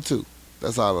say no to.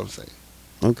 That's all I'm saying.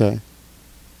 Okay.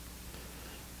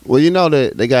 Well, you know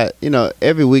that they got,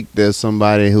 every week there's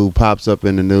somebody who pops up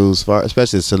in the news,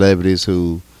 especially celebrities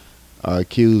who are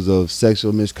accused of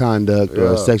sexual misconduct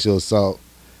or Yeah. sexual assault.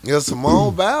 Yeah,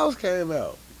 Simone Biles came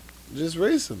out just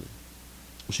recently.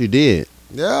 She did.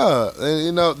 Yeah,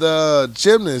 and the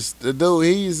gymnast, the dude,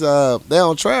 he's they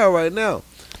on trial right now.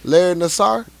 Larry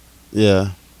Nassar.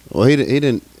 Yeah. Well, he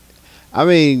didn't. I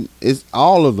mean, it's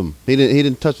all of them. He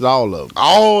didn't touch all of them.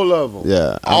 All of them.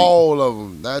 Yeah. All of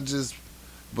them. Not just,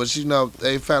 but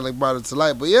they finally brought it to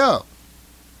light. But yeah,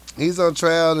 he's on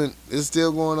trial and it's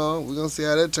still going on. We're gonna see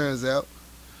how that turns out.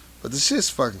 But the shit's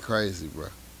fucking crazy, bro.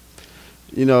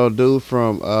 Dude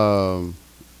from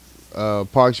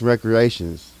Parks and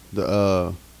Recreations,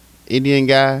 the Indian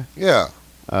guy, Yeah,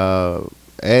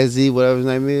 Azzy, whatever his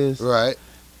name is. right.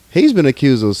 He's been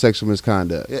accused of sexual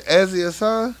misconduct. Yeah, Ezzy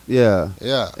Hassan. Yeah.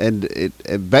 Yeah, And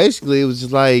it basically it was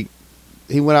just like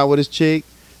he went out with his chick.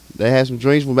 They had some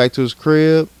drinks, went back to his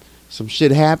crib. Some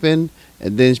shit happened,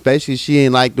 and then basically she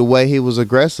ain't like the way he was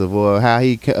aggressive or how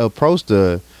he approached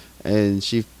her, and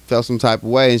she felt some type of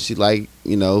way, and she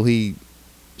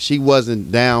she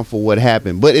wasn't down for what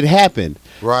happened, but it happened.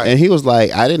 right. And he was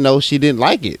like, I didn't know she didn't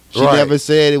like it. She Right. never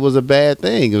said it was a bad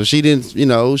thing, or she didn't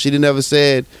never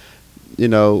said,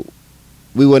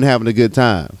 we wasn't having a good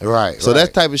time. right. So right.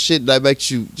 that type of shit that makes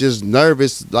you just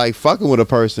nervous, like fucking with a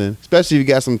person, especially if you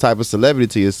got some type of celebrity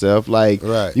to yourself. Like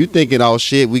Right. you thinking, oh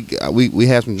shit, we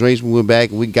had some drinks, we went back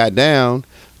and we got down.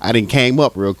 I didn't came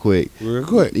up real quick. real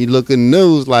quick. You look in the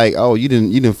news like, oh, you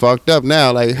didn't fucked up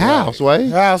now. Like how, Right. Sway?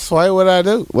 How, Sway? What I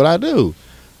do? What I do?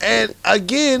 And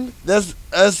again, that's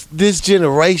us. This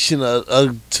generation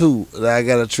of two that I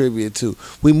got to attribute to.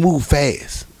 We move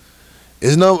fast.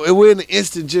 We're in the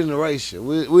instant generation.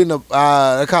 We're in the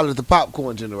I call it the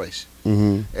popcorn generation.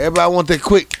 Mm-hmm. Everybody want that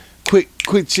quick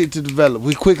shit to develop.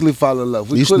 We quickly fall in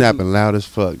love. You snapping loud as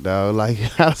fuck, dog. Like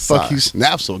how the fuck Sorry. you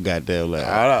snap so goddamn loud?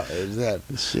 I don't know.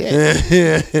 Exactly.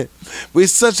 Shit. We're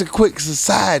such a quick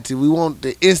society. We want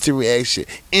the instant reaction,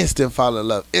 instant fall in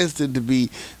love, instant to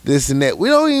be this and that. We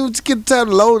don't even get the time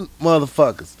to load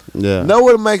motherfuckers. Yeah. Know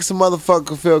what makes a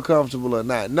motherfucker feel comfortable or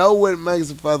not. Know what makes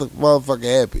a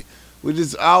motherfucker happy. We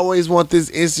just always want this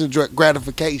instant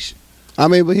gratification. I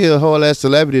mean, but he a whole ass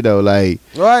celebrity though. Like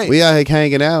Right. we out here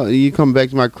hanging out, and you come back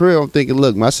to my crib. I'm thinking,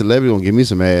 look, my celebrity gonna give me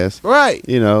some ass. Right.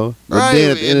 But Right. then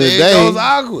at the end of the It day, goes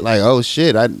awkward. like, oh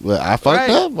shit, I fucked Right.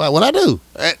 up. What I do?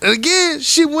 And again,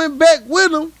 she went back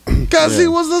with him because Yeah. he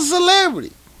was a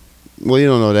celebrity. Well, you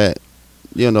don't know that.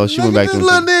 You don't know she Look went back at to this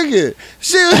little nigga.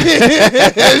 Shit.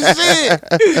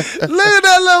 Look at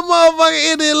that little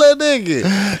motherfucking Indian little nigga.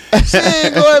 She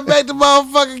ain't going back to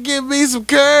motherfucking get me some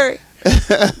curry.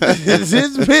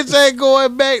 This bitch ain't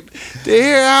going back to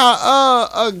hear how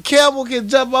a camel can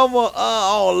jump over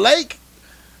on a lake.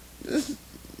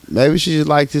 Maybe she just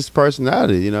liked his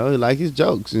personality. Like his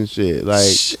jokes and shit. Like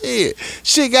Shit.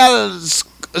 She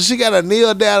gotta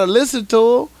kneel down and listen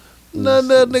to him. None of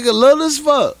that nigga little as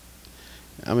fuck.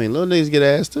 I mean, little niggas get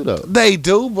ass too though. They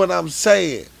do, but I'm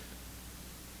saying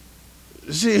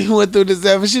she went through this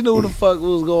effort. She knew what the fuck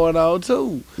was going on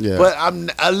too. Yeah. But I'm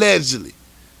allegedly,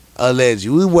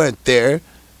 we weren't there.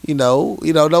 You know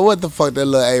what the fuck that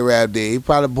little Arab did? He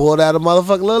probably pulled out a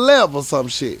motherfucking little lamp or some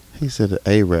shit. He said the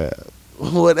Arab.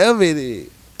 Whatever it is.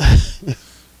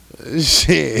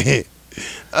 Shit.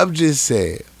 I'm just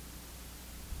saying.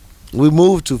 We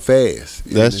move too fast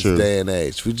in That's this true. day and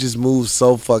age. We just move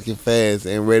so fucking fast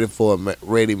and ready for a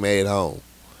ready-made home.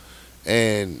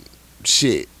 And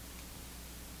shit.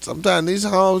 Sometimes these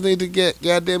homes need to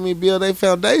build their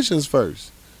foundations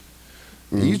first.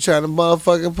 Mhm. You trying to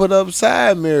motherfucking put up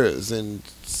side mirrors and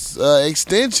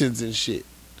extensions and shit.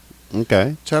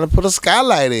 Okay. Trying to put a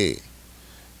skylight in.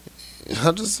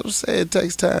 I'm saying it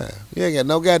takes time. You ain't got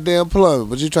no goddamn plumbing,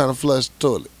 but you trying to flush the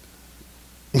toilet.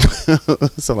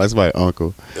 So like somebody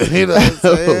uncle. You know what I'm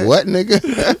saying? What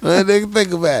nigga? Man, nigga,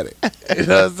 think about it. You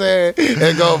know what I'm saying?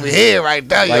 It go over here right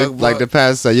there, young like the buck.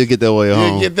 pastor said, you get that way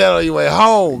home. You get that on your way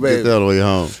home, Get baby. that on the way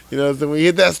home. You know what I'm saying? When you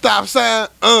hit that stop sign,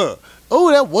 oh,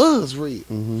 that was real.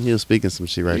 He was speaking some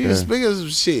shit right You there. speaking of some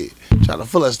shit, trying to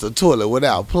flush the toilet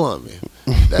without plumbing.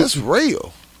 That's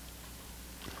real.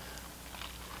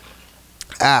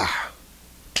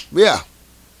 Yeah.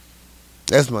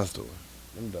 That's my story.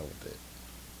 I'm done with that.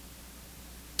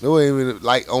 It wasn't even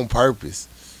like on purpose.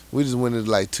 We just went into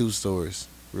like two stories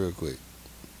real quick.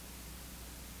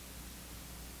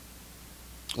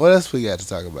 What else we got to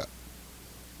talk about?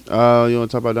 You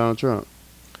want to talk about Donald Trump?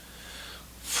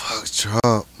 Fuck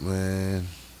Trump, man.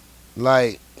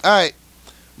 Like, all right,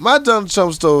 My Donald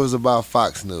Trump story was about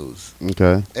Fox News.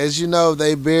 Okay. As you know,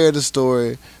 they buried a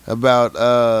story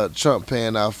about Trump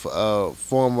paying off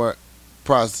former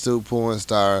prostitute porn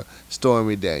star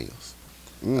Stormy Daniels.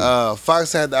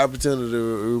 Fox had the opportunity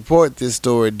to report this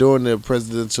story during the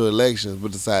presidential elections,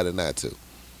 but decided not to.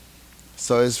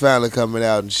 So it's finally coming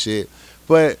out and shit.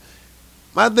 But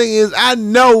my thing is, I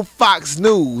know Fox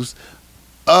News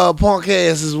punk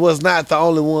asses was not the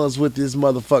only ones with this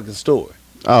motherfucking story.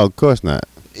 Oh, of course not.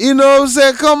 You know what I'm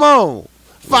saying? Come on.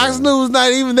 Fox News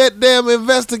not even that damn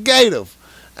investigative.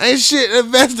 Ain't shit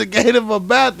investigative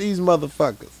about these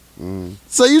motherfuckers.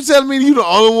 So you telling me you the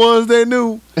only ones that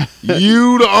knew?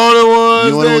 You the only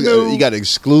ones that knew? You got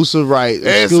exclusive right.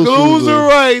 Exclusive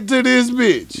right to this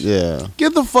bitch. Yeah.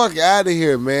 Get the fuck out of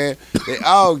here, man. They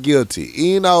all guilty.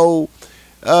 You know,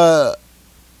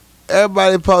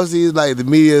 everybody posts these, like, the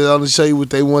media only show you what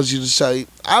they want you to show you.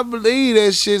 I believe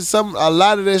that shit, a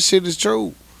lot of that shit is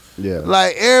true. Yeah.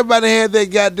 Like, everybody had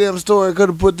that goddamn story, could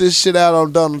have put this shit out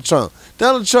on Donald Trump.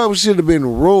 Donald Trump should have been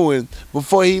ruined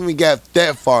before he even got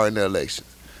that far in the election.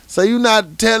 So you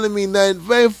not telling me nothing,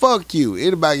 man, fuck you.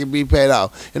 Anybody can be paid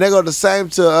off. And they go the same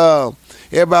to,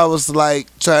 everybody was like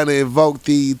trying to invoke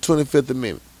the 25th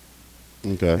Amendment.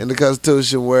 Okay. In the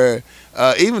Constitution, where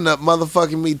even the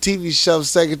motherfucking TV show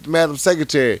Madam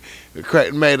Secretary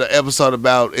made an episode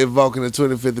about invoking the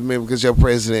 25th Amendment because your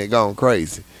president gone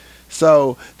crazy.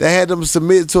 So they had them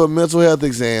submit to a mental health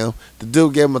exam. The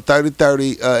dude gave him a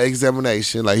 30-30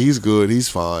 examination. Like, he's good, he's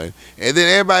fine. And then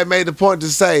everybody made the point to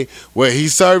say, well, he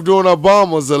served during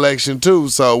Obama's election too,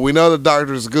 so we know the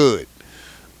doctor's good.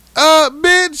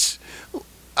 Bitch.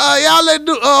 Y'all let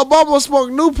Obama smoke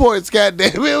Newports,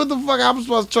 goddamn it. What the fuck I'm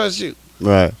supposed to trust you?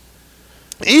 Right.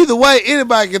 Either way,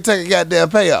 anybody can take a goddamn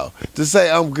payoff to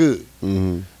say I'm good.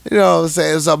 Mm-hmm. You know what I'm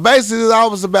saying? So basically, it's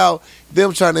always about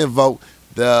them trying to invoke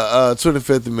the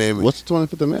 25th Amendment. What's the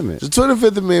 25th Amendment? The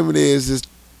 25th Amendment is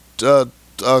a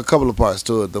couple of parts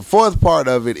to it. The fourth part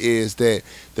of it is that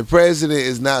the president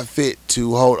is not fit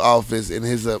to hold office, and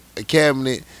his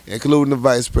cabinet, including the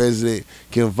vice president,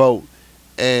 can vote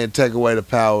and take away the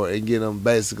power and get them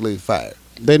basically fired.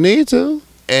 They need to.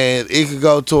 And it could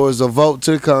go towards a vote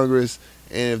to the Congress,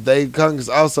 and if Congress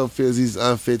also feels he's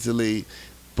unfit to lead,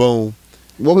 boom.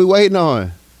 What we waiting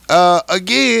on?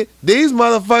 Again, these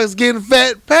motherfuckers getting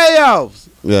fat payoffs.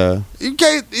 Yeah. You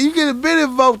can been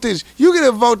invoke this. You can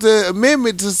invoke the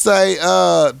amendment to say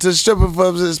to strip him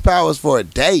from his powers for a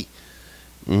day.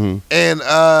 Mm-hmm. And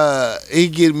he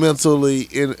get mentally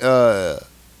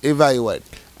evaluated.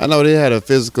 I know they had a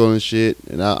physical and shit,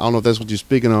 and I don't know if that's what you're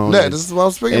speaking on. Yeah, this is what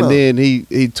I'm speaking on. And then he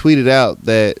tweeted out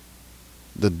that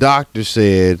the doctor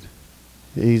said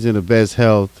he's in the best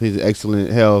health, he's in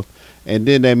excellent health, and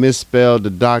then they misspelled the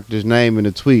doctor's name in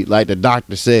the tweet, like the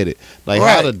doctor said it. Like,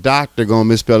 how the doctor gonna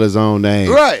misspell his own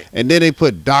name? Right. And then they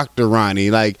put Dr.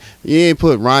 Ronnie. Like, he ain't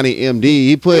put Ronnie MD,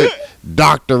 he put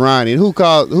Dr. Ronnie. Who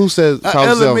calls himself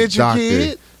doctor?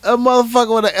 Kid? A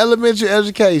motherfucker with an elementary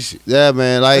education. Yeah,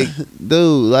 man. Like,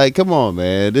 dude, like, come on,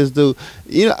 man. This dude,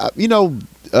 you know,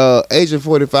 Agent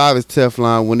 45 is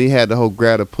Teflon when he had the whole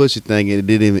grab the pussy thing, and it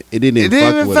didn't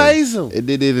even phase him. It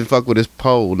didn't even fuck with his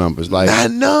poll numbers. Like,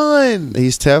 not none.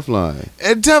 He's Teflon.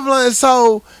 And Teflon is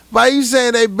so, by you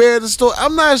saying they buried the story,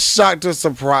 I'm not shocked or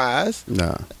surprised.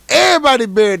 Nah. Everybody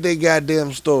buried their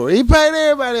goddamn story. He paid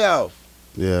everybody off.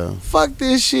 Yeah. Fuck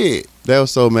this shit. They were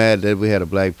so mad that we had a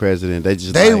black president.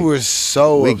 They were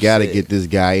so we upset. gotta get this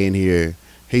guy in here.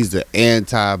 He's the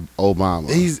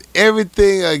anti-Obama. He's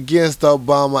everything against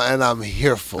Obama, and I'm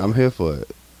here for it. I'm here for it.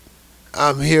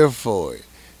 I'm here for it.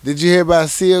 Did you hear about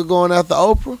Seal going after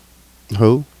Oprah?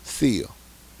 Who? Seal.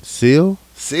 Seal?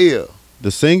 Seal. The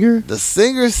singer? The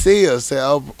singer Seal said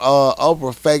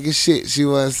Oprah fake as shit. She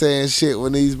wasn't saying shit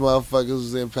when these motherfuckers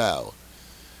was in power.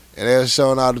 And they were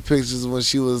showing all the pictures when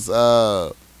she was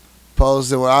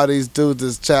posting with all these dudes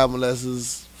as child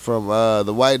molesters from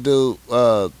the white dude,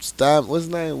 Stein, what's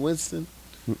his name? Winston?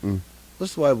 Mm-mm.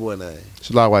 What's the white boy name? It's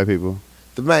a lot of white people.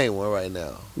 The main one right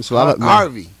now. It's a lot of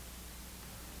Harvey.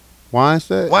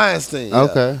 Weinstein? Yeah.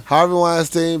 Okay. Harvey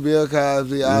Weinstein, Bill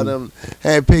Cosby, all them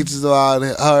had pictures of all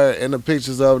her and the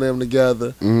pictures of them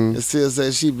together. Mm-hmm. And still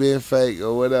said she being fake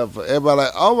or whatever. Everybody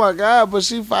like, oh my God, but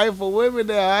she fight for women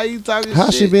now. How you talking How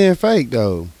shit? she being fake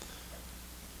though?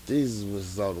 Jesus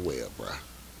was on the web, bro.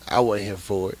 I wasn't here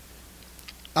for it.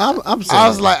 I'm saying, I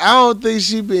was like, I don't think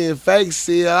she being fake,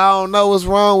 Seal. I don't know what's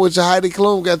wrong with you. Heidi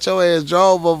Klum got your ass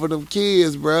drove over them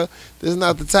kids, bro. This is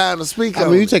not the time to speak on I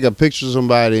mean, you it. take a picture of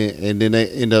somebody and then they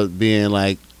end up being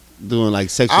like doing like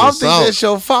sexual I don't assault. think that's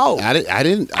your fault. I didn't I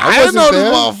didn't know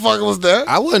there. this motherfucker was there.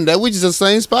 I wasn't there. We just the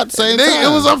same spot, the same time. It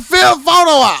was a film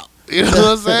photo op. You know what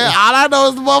I'm saying? All I know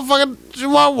is the motherfucker she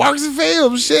works in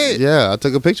film shit. Yeah, I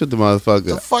took a picture with the motherfucker.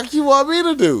 The fuck you want me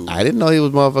to do? I didn't know he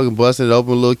was motherfucking busting it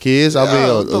open with little kids. Yeah,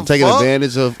 I mean, taking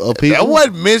advantage of people. That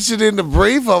wasn't mentioned in the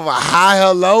brief of a hi,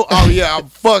 hello. Oh, yeah, I'm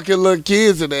fucking little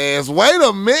kids in the ass. Wait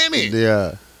a minute.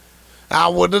 Yeah. I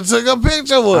wouldn't have took a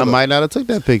picture with I him. might not have took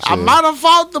that picture. I might have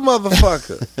fought the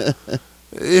motherfucker.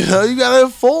 You know, you got to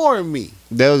inform me.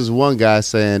 There was one guy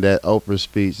saying that Oprah's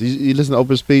speech. You listen to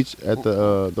Oprah's speech at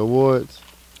the awards?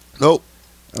 Nope.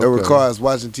 It Okay. requires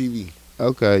watching TV.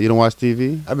 Okay. You don't watch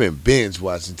TV? I've been binge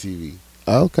watching TV.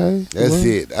 Okay. That's Well,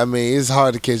 it. I mean, it's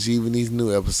hard to catch even these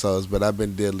new episodes, but I've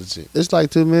been diligent. It's like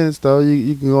 2 minutes though.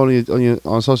 You can go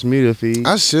on social media feed.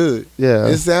 I should. Yeah.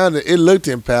 It looked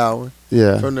empowering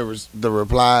Yeah. from the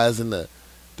replies and the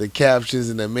captions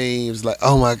and the memes. Like,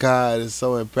 oh my God, it's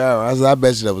so empowering. I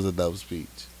bet you that was a dope speech.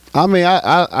 I mean, I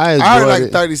enjoyed I heard like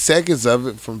it. 30 seconds of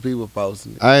it from people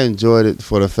posting it. I enjoyed it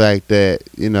for the fact that,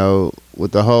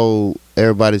 with the whole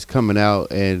everybody's coming out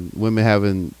and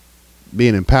women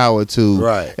being empowered to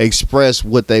Right. express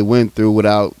what they went through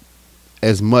without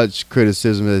as much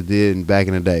criticism as they did back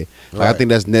in the day. Like, I Right. think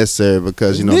that's necessary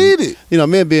because, Needed.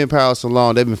 men being empowered so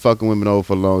long, they've been fucking women over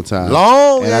for a long time.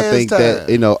 Long And I ass think time.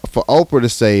 that, for Oprah to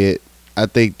say it, I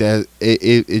think that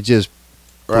it just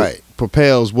Right.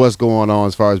 propels what's going on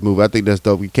as far as movie. I think that's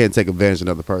dope. You can't take advantage of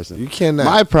another person. You cannot.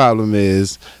 My problem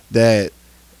is that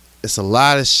it's a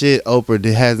lot of shit Oprah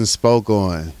hasn't spoke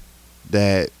on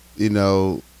that,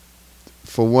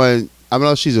 for one, I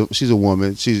know she's a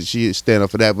woman. She stand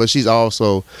up for that, but she's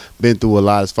also been through a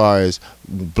lot as far as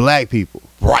black people.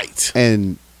 Right.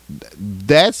 And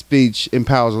that speech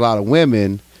empowers a lot of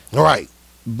women, Right.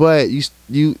 but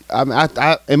in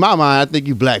my mind, I think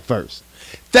you black first.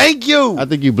 Thank you. I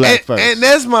think you black first. And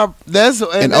that's And that's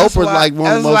Oprah's why- like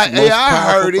one of the that's most I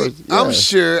powerful heard it. person. Yeah. I'm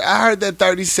sure I heard that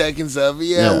 30 seconds of it.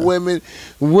 Yeah, Yeah.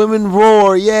 women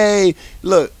roar, yay!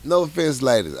 Look, no offense,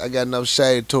 ladies. I got no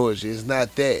shade towards you. It's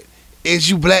not that. It's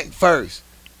you black first.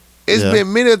 It's Yeah.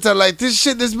 been many times like this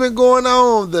shit that's been going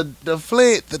on. The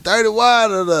Flint, the 30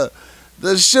 water,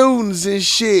 the shootings and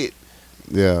shit.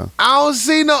 Yeah. I don't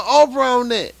see no Oprah on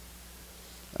that.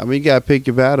 I mean, you gotta pick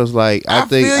your battles. Like I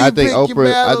think feel you pick your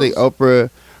Oprah.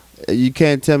 You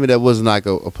can't tell me that wasn't like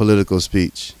a political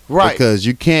speech, Right. Because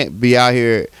you can't be out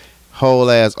here whole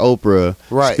ass Oprah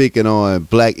Right. speaking on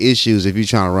black issues if you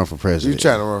trying to run for You president.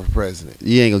 trying to run for president.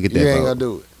 You ain't gonna get that You ain't vote. gonna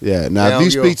do it. Yeah. They Now don't if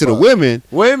you give a speak to the fuck. women,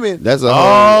 Women. that's a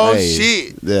whole. Hey,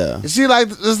 Shit. Yeah. She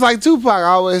it's like Tupac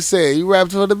always said, you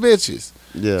rap for the bitches.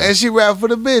 Yeah. And she rap for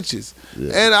the bitches.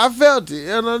 Yeah. And I felt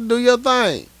it. Do your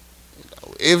thing.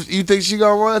 If you think she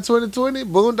gonna run 2020,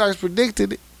 Boondocks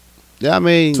predicted it. Yeah. I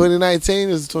mean, 2019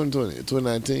 is 2020.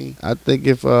 2019. I think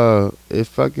if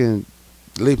fucking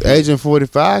Leap Agent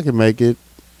 45 can make it,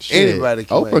 shit, Anybody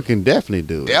can Oprah make it. can definitely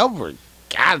do it. Oprah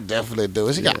gotta definitely do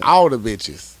it. She got Yeah. all the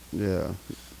bitches. Yeah.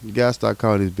 You gotta start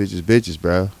calling these bitches,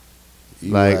 bro.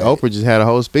 You Like right. Oprah just had a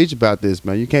whole speech about this,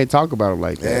 man. You can't talk about them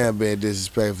like that. Damn, being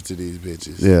disrespectful to these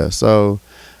bitches. Yeah, so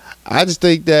I just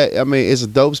think that it's a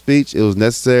dope speech. It was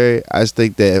necessary. I just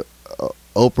think that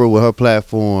Oprah with her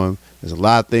platform, there's a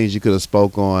lot of things you could have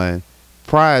spoke on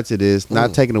prior to this,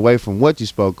 not taking away from what you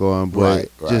spoke on, but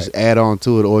Right, just add on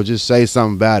to it or just say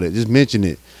something about it. Just mention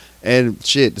it. And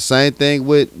shit, the same thing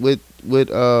with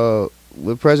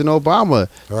President Obama.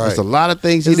 Right. There's a lot of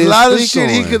things he There's a didn't lot of speak shit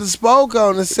he on. could have spoke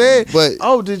on and said. But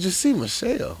Oh, did you see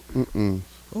Michelle? mm-mm.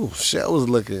 Oh, Michelle was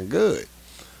looking good.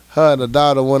 Her and the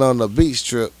daughter went on a beach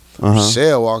trip. Uh-huh.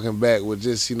 Michelle walking back with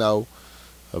just, a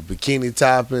bikini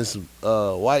top and some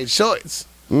white shorts.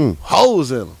 Mm.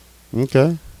 Holes in them.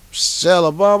 Okay.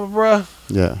 Michelle Obama, bruh.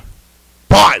 Yeah.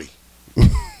 Party.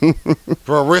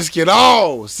 Bro, risk it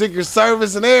all. Secret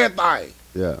Service and everything.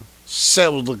 Yeah.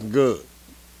 Michelle was looking good.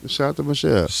 Shout out to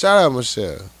Michelle. Shout out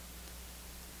Michelle.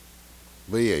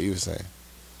 But yeah, you were saying.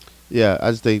 Yeah,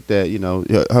 I just think that,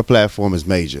 her platform is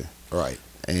major. Right.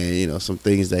 And, some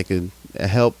things that can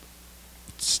help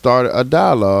start a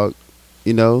dialogue,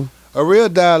 A real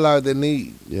dialogue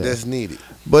Yeah. that's needed.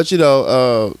 But,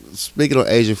 speaking of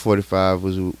Agent 45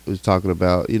 was talking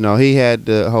about, he had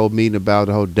the whole meeting about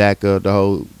the whole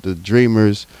DACA, the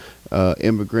Dreamers,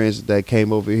 immigrants that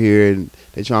came over here and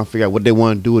they trying to figure out what they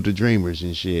want to do with the Dreamers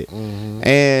and shit. Mm-hmm.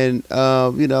 And,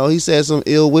 he said some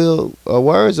ill will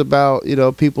words about,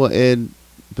 people in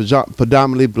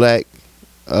predominantly black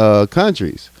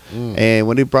countries. Mm. And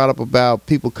when he brought up about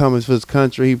people coming to his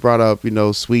country, he brought up,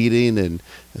 Sweden and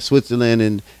Switzerland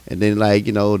and then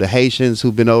the Haitians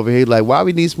who've been over here. Like, why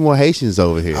we need some more Haitians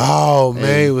over here? Oh man,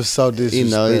 And, it was so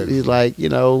disrespectful. He's like,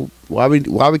 why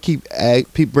we keep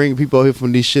bringing people over here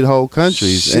from these shithole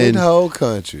countries? Shithole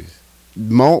countries.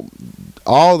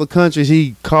 all the countries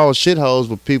he called shitholes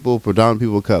were predominant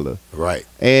people of color. Right.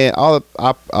 And I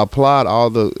applaud all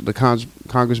the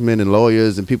congressmen and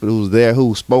lawyers and people who was there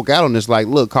who spoke out on this. Like,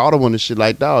 look, call them on this shit.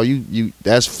 Like, dog, you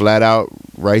that's flat out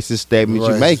racist statement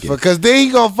you making. Because then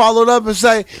he gonna follow it up and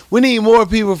say, we need more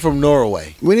people from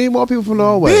Norway. We need more people from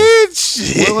Norway.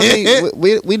 Bitch.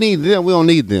 We need them. We don't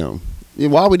need them.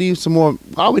 Why we need some more?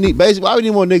 Why we need more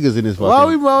niggas in this? Why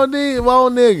we need more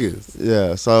niggas?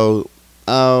 Yeah. So,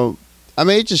 I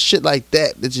mean, it's just shit like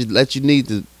that you need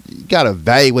to. You gotta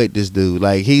evaluate this dude.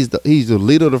 Like he's the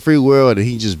leader of the free world, and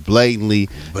he just blatantly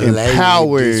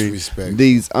empowered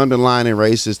these underlying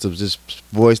racists to just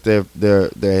voice their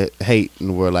hate in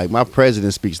the world. Like, my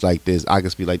president speaks like this, I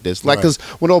can speak like this. Like, because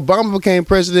when Obama became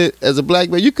president as a black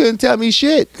man, you couldn't tell me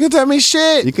shit. You couldn't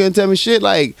tell me shit.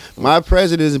 Like, my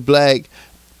president is black.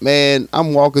 Man,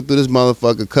 I'm walking through this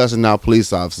motherfucker cussing out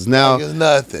police officers. Now,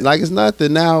 like it's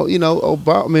nothing. Now,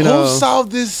 Obama. I mean, who saw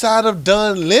this side of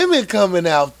Don Lemon coming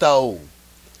out though?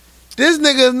 This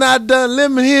nigga is not Don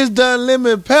Lemon. He's Don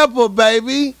Lemon Pepper,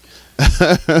 baby.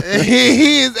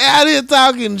 he is out here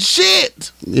talking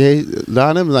shit. Yeah,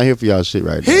 Don Lemon's not here for y'all shit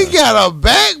right now. He got a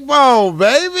backbone,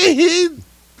 baby. He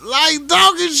like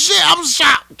talking shit. I'm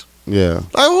shocked. Yeah.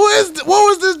 Like, what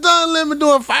was this Don Lemon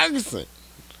doing, Ferguson?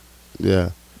 Yeah.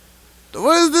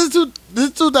 What is this?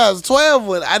 This 2012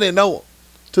 when I didn't know him.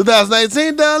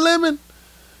 2018 Don Lemon.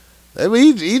 I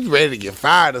mean, he's ready to get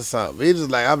fired or something. He's just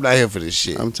like, I'm not here for this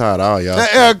shit. I'm tired of all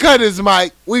y'all. Cut this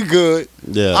mic. We good.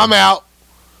 Yeah. I'm out.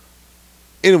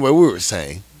 Anyway, we were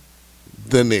saying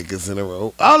the niggas in the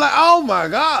room. I was like, oh my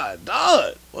God,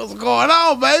 dog, what's going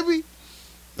on, baby?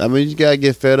 I mean, you gotta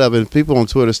get fed up, and people on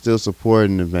Twitter still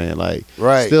supporting the man. Like,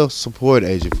 still support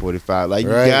Agent 45. Like, you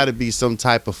gotta be some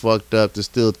type of fucked up to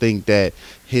still think that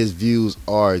his views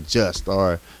are just,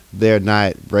 or they're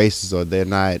not racist, or they're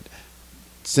not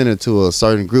centered to a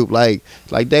certain group. Like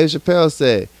Dave Chappelle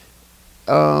said,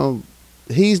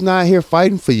 he's not here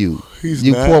fighting for you.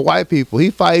 You poor white people. He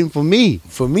fighting for me.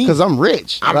 For me, because I'm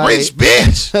rich. I'm rich,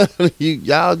 bitch.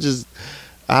 Y'all just.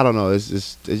 I don't know. It's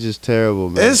just terrible,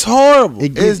 man. It's horrible.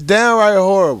 It's downright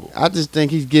horrible. I just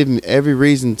think he's giving every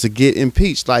reason to get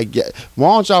impeached. Like,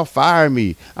 why don't y'all fire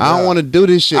me? I don't want to do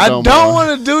this shit no more. I don't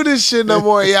want to do this shit no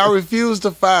more. Y'all refuse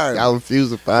to fire me. Y'all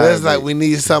refuse to fire me. It's like we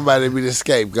need somebody to be the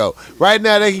scapegoat. Right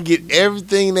now, they can get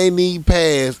everything they need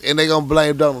passed, and they going to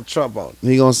blame Donald Trump on it.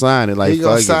 He going to sign it like,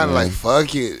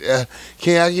 fuck it.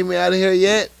 Can y'all get me out of here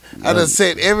yet? I done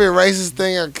said every racist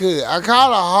thing I could. I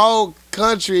called a whole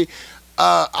country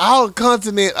a whole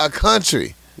continent a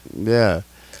country. Yeah.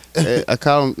 I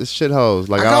call them shitholes.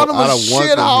 Like, I call them a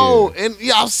shithole, and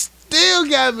y'all still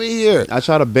got me here. I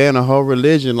try to ban a whole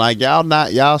religion. Like,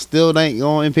 y'all still ain't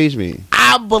gonna impeach me.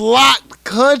 I blocked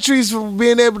countries from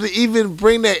being able to even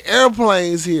bring their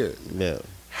airplanes here. Yeah.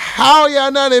 How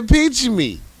y'all not impeaching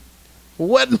me?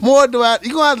 What more do I?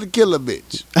 You gonna have to kill a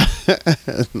bitch.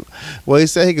 Well, he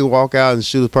said he could walk out and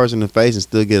shoot a person in the face and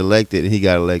still get elected, and he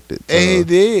got elected. So and he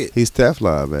did. He's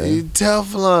Teflon, man. He's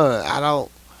Teflon. I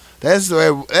don't. That's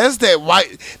that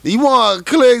white. You want a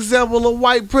clear example of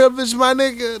white privilege, my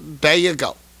nigga? There you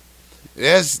go.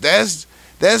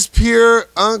 That's pure,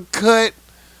 uncut,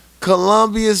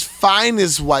 Colombia's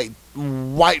finest white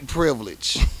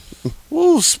privilege.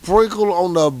 Woo, sprinkled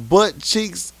on the butt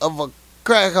cheeks of a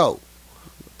crack hoe.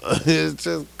 It's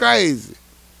just crazy.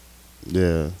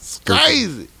 Yeah. It's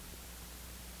crazy.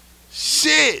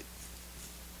 Shit.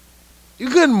 You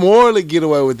couldn't morally get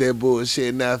away with that bullshit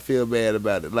and not feel bad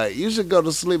about it. Like, you should go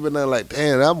to sleep and not like,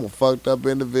 damn, I'm a fucked up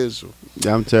individual.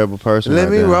 Yeah, I'm a terrible person. Let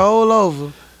me now. roll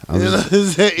over.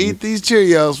 Eat these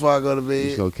Cheerios before I go to bed.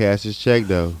 He's gonna cash his check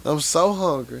though. I'm so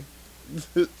hungry.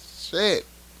 Shit.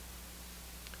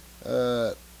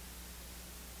 That's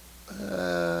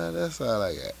all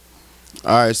I got.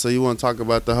 All right, so you want to talk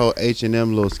about the whole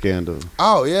H&M little scandal?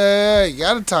 Oh yeah, you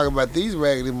got to talk about these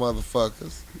raggedy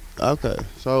motherfuckers. Okay,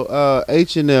 so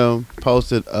H&M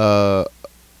posted a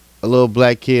little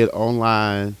black kid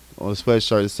online on a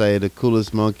sweatshirt to say the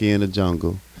coolest monkey in the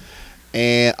jungle,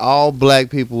 and all black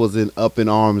people was up in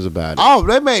arms about it. Oh,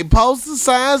 they made poster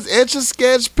signs,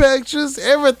 etch-a-sketch pictures,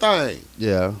 everything.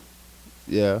 Yeah.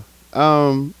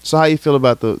 So how you feel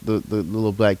about the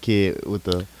little black kid with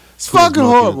the? It's fucking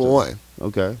horrible one.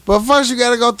 Okay. But first you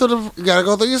gotta go through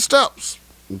your steps.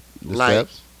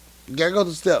 Steps? You gotta go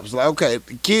through the steps. Like, okay,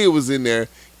 the kid was in there.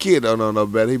 Kid don't know no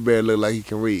better. He barely look like he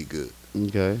can read good.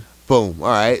 Okay. Boom. All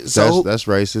right. So that's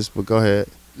racist, but go ahead.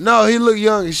 No, he look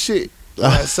young as shit.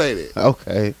 I say that.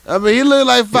 Okay. I mean, he look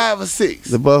like 5 or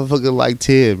 6. The motherfucker like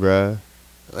 10, bruh.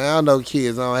 Man, I don't know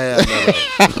kids. I don't have none of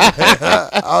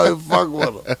them. I don't even fuck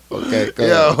with them. Okay, go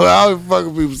Yo, ahead. I don't even fuck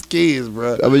with people's kids,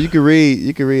 bro. I mean, you can read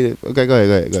it. Okay, go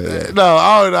ahead. No,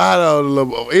 I don't know how to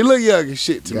little. He look young as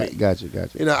shit to me. Gotcha.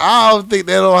 You know, I don't think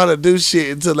they know how to do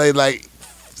shit until they like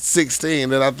 16.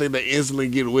 Then I think they instantly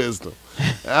get wisdom.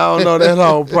 I don't know that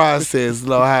whole process,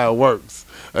 know how it works.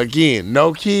 Again,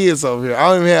 no kids over here. I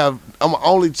don't even have. I'm an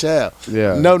only child.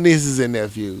 Yeah. No nieces and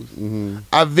nephews. Mm-hmm.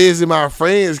 I visit my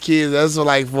friends' kids. That's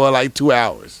for 2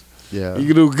 hours. Yeah. You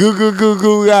can do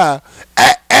goo,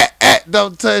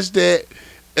 don't touch that.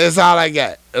 That's all I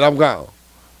got, and I'm gone.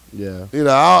 Yeah. You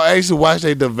know, I'll actually watch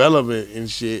their development and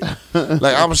shit.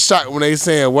 Like, I'm shocked when they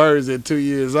saying words at 2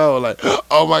 years old. Like,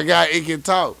 oh my God, it can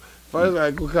talk. First,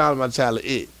 I go call my child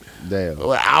it. Damn.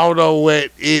 Well, I don't know what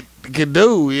it can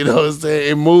do. You know what I'm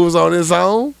saying? It moves on its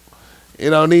own. It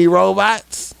don't need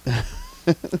robots.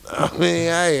 I mean,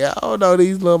 hey, I don't know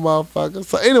these little motherfuckers.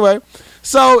 So anyway,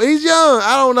 so he's young.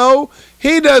 I don't know.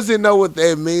 He doesn't know what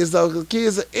that means though, because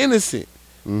kids are innocent.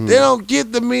 Mhm. They don't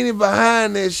get the meaning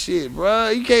behind that shit, bro.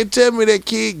 You can't tell me that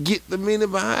kid get the meaning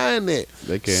behind that.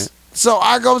 They can't. So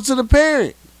I go to the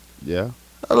parent. Yeah.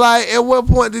 Like, at what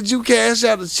point did you cash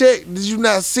out the check? Did you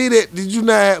not see that? Did you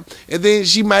not? And then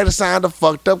she might have signed a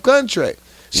fucked up contract.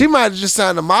 She might have just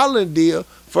signed a modeling deal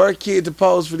for her kid to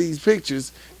pose for these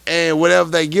pictures, and whatever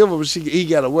they give him, he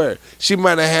got to wear it. She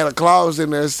might have had a clause in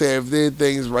there saying if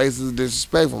anything's racist,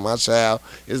 disrespectful, my child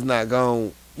is not going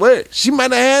to wear it. She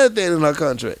might have had that in her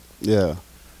contract. Yeah.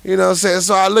 You know what I'm saying?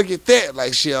 So I look at that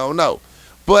like she don't know.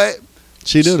 But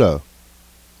She do though.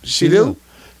 she do?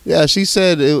 Yeah, she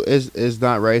said it's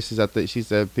not racist. I think she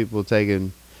said people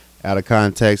taken out of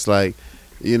context, like,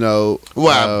 you know.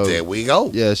 Well, there we go.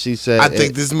 Yeah, she said. I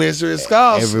think this mystery is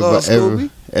called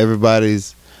Scooby.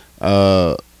 Everybody's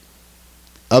up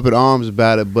in arms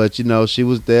about it, but you know, she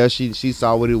was there. She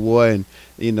saw what it was, and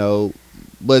you know.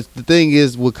 But the thing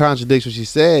is, what contradicts what she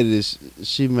said is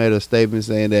she made a statement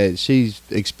saying that she's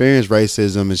experienced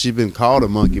racism and she's been called a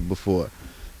monkey before.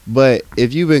 But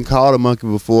if you've been called a monkey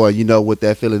before and you know what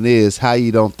that feeling is, how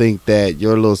you don't think that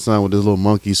your little son with this little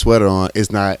monkey sweater on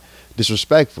is not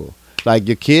disrespectful? Like,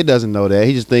 your kid doesn't know that.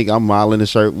 He just think I'm modeling a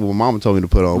shirt what mama told me to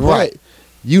put on. Right. But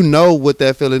you know what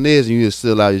that feeling is, and you just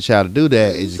still allow your child to do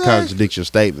that. It just Exactly. contradicts your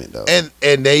statement, though. And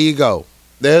there you go.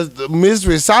 There's the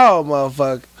mystery solved,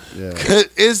 motherfucker. Yeah.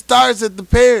 It starts at the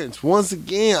parents. Once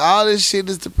again, all this shit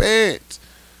is the parents.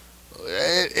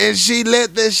 And she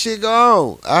let that shit go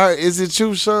on. All right, is it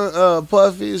true,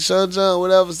 Puffy, Sean John,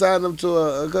 whatever, signed him to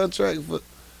a contract for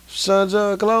Sean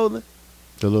John clothing?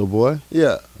 The little boy?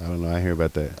 Yeah. I don't know. I didn't hear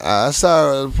about that. I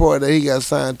saw a report that he got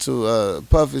signed to,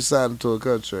 Puffy signed him to a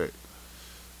contract.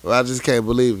 Well, I just can't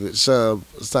believe it. Sean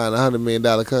signed $100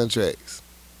 million contracts.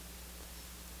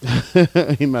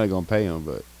 He might have gonna pay him,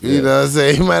 but You know what I'm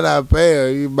saying? He might not pay her.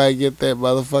 You might get that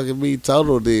motherfucking Me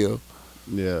Total deal.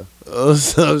 yeah. Or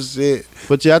some shit.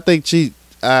 But yeah, I think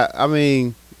I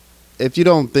mean, if you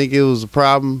don't think it was a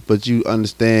problem, but you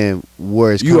understand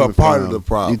where it's You coming are part from, of the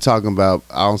problem. You talking about,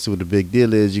 I don't see what the big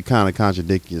deal is. You kind of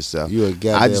contradict yourself. You a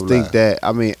goddamn I just think liar. that,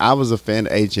 I mean, I was a fan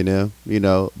of H&M, you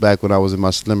know, back when I was in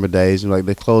my slimmer days. Like,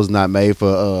 the clothes not made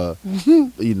for,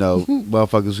 you know,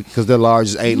 motherfuckers, because their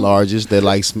largest ain't largest. They're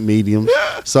like mediums.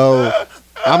 So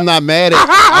I'm not mad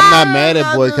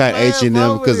at boycott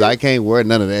H&M because I can't wear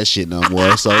none of that shit no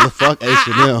more. So fuck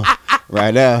H&M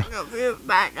right now. It's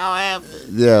not gonna happen.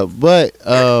 Yeah, but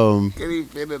Can he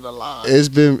fit in the line? it's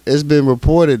been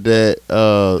reported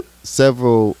that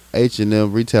several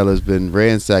H&M retailers been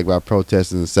ransacked by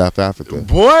protesters in South Africa.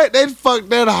 Boy, they fucked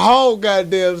that whole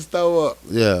goddamn store up.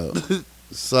 Yeah.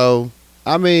 So,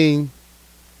 I mean,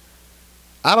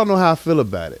 I don't know how I feel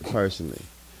about it personally.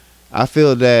 I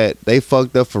feel that they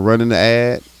fucked up for running the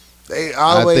ad. They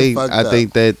always fucked up. I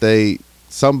think that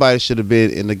somebody should have been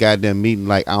in the goddamn meeting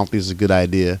like, I don't think it's a good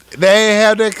idea. They ain't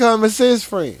have that common sense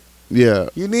friend. Yeah.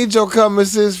 You need your common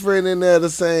sense friend in there to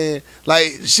saying,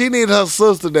 like, she need her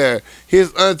sister there.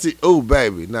 His auntie, ooh,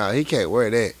 baby, nah, he can't wear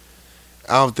that.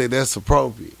 I don't think that's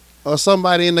appropriate. Or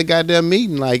somebody in the goddamn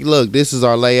meeting like, look, this is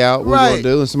our layout. We're Right. gonna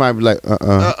do, and somebody be like,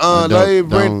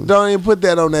 Don't even put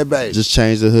that on that baby. just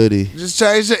change the hoodie. Just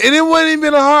change it. And it wouldn't even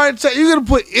been a hard change. You could have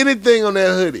put anything on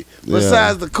that hoodie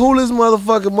besides the coolest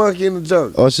motherfucking monkey in the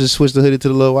jungle. Or just switch the hoodie to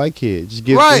the little white kid. Just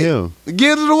give it Right. to him.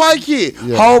 Give it to the white kid.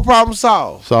 Yeah. Whole problem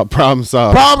solved. So problem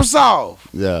solved. Problem solved.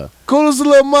 Yeah, Coolest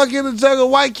little monkey in the jungle,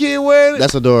 white kid wearing it.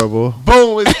 that's adorable.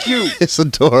 Boom, it's cute. It's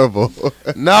adorable.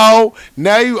 No,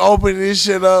 now you open this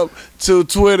shit up to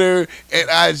Twitter and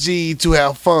IG to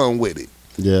have fun with it.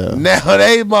 Yeah. Now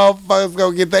they motherfuckers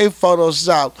gonna get their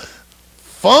Photoshop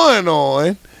fun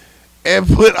on, and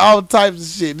put all types of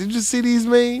shit. Did you see these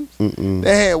memes? Mm-mm.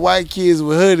 They had white kids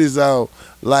with hoodies on,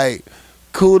 like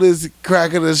coolest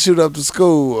cracker to shoot up the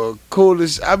school, or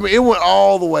coolest. I mean, it went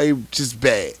all the way just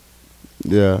bad.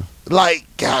 Yeah. Like,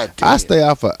 goddamn. I stay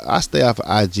off of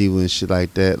IG when shit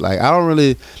like that. Like, I don't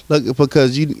really look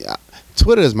because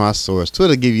Twitter is my source.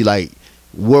 Twitter give you like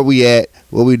where we at,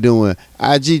 what we doing.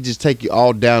 IG just take you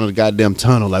all down to the goddamn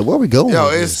tunnel. Like, where we going? Yo,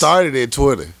 with it this? started at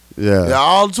Twitter. Yeah.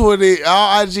 All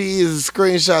IG is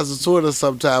screenshots of Twitter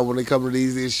sometimes when it come to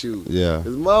these issues. Yeah.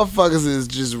 Cause motherfuckers is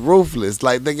just ruthless.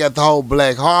 Like, they got the whole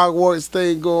Black Hogwarts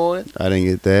thing going. I didn't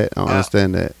get that. I don't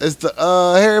understand that. It's the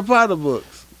Harry Potter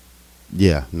books.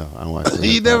 Yeah. No, I don't watch that.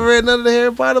 You never read none of the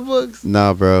Harry Potter books?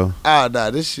 Nah, bro. Oh, nah,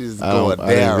 this shit is going down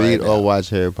I didn't read right or now. watch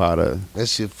Harry Potter. That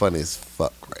shit funny as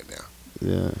fuck right now.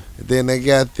 Yeah. And then they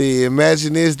got the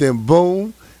Imagine This, then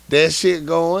boom, that shit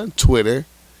going, Twitter.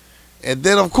 And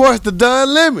then, of course, the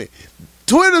Don Lemon.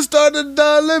 Twitter started the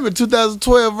Don Lemon,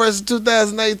 2012 versus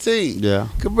 2018. Yeah.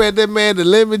 Compared that man to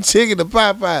Lemon Chicken to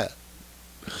Popeye.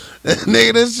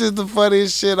 Nigga, this shit's the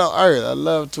funniest shit on earth. I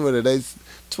love Twitter.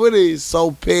 Twitter is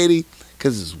so petty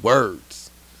because it's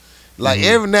words. Like,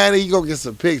 every now and then you go get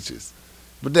some pictures.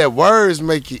 But that words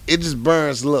make you, it just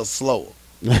burns a little slower.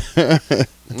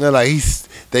 They're like,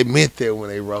 they meant that when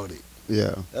they wrote it.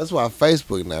 Yeah. That's why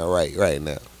Facebook now right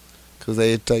now. Because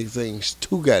they take things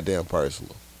too goddamn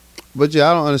personal. But yeah,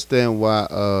 I don't understand why.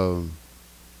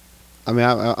 I mean,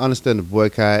 I understand the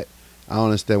boycott. I don't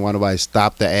understand why nobody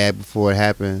stopped the ad before it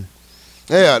happened.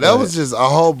 Yeah, that was just a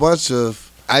whole bunch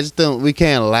of. I just don't. We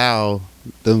can't allow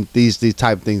these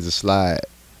type of things to slide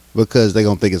because they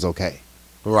gonna think it's okay.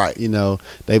 Right. You know,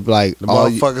 they be like, The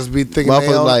motherfuckers be thinking they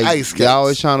on like, ice skates. they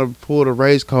always trying to pull the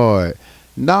race card.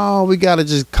 No, we gotta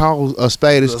just call a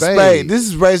spade a spade. This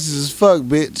is racist as fuck,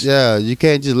 bitch. Yeah, you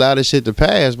can't just allow this shit to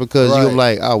pass because Right. you're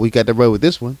like, oh, we got to roll with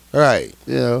this one. Right.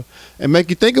 You know, and make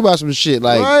you think about some shit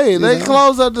like, right. you They know?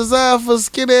 clothes are designed for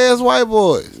skinny ass white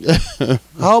boys. A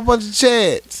whole bunch of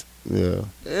chads. Yeah.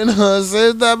 You know what I'm saying?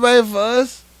 It's not made for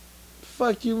us.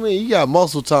 Fuck you mean? You got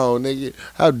muscle tone, nigga.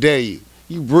 How dare you?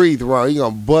 You breathe wrong. You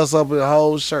gonna bust up your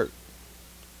whole shirt.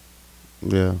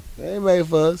 Yeah. They ain't made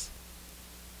for us.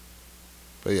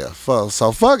 But yeah,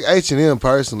 fuck H&M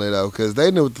personally though, cause they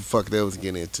knew what the fuck they was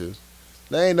getting into.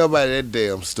 They ain't nobody that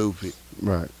damn stupid.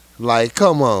 Right. Like,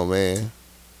 come on, man.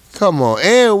 Come on.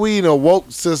 And we in a woke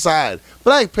society.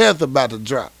 Black Panther about to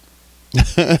drop.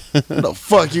 The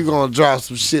fuck you gonna drop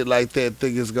some shit like that,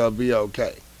 think it's gonna be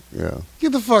okay? Yeah.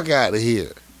 Get the fuck out of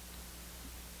here.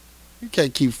 You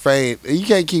can't keep saying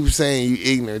you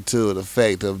ignorant to the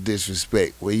fact of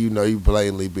disrespect where you know you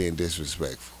blatantly being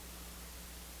disrespectful.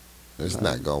 It's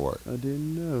not gonna work. I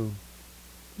didn't know.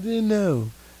 Didn't know.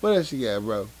 What else you got,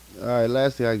 bro? All right,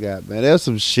 last thing I got, man. There's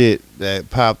some shit that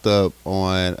popped up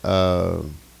on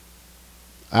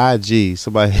IG.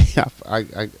 Somebody, I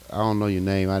don't know your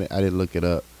name. I didn't look it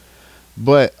up,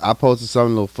 but I posted some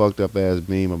little fucked up ass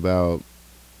meme about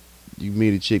you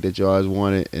meet a chick that you always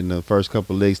wanted, and the first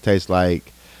couple licks taste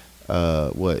like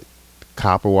what,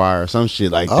 copper wire or some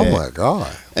shit like that. Oh my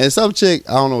god. And some chick,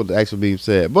 I don't know what the actual meme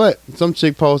said, but some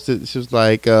chick posted, she was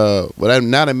like, now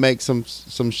they make some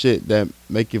shit that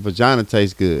make your vagina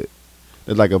taste good.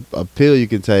 There's like a pill you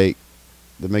can take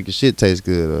to make your shit taste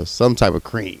good or some type of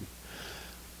cream.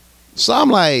 So I'm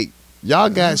like, y'all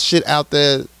got shit out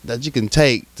there that you can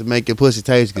take to make your pussy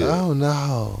taste good. Oh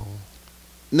no.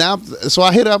 Now, so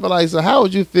I hit up and like, so how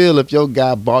would you feel if your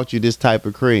guy bought you this type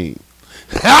of cream?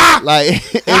 Like,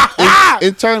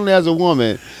 internally as a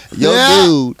woman, your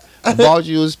dude bought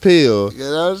you his pill You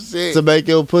know shit. to make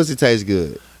your pussy taste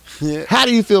good. Yeah. How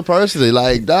do you feel personally?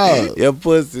 Like, dog, Your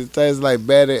pussy tastes like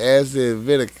battered acid and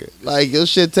vinegar. like your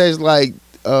shit tastes like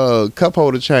cup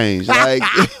holder change. Like,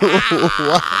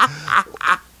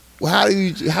 how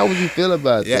would you feel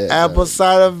about Yeah, that? apple dog?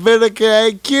 cider vinegar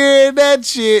ain't curing that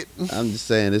shit. I'm just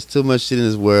saying, there's too much shit in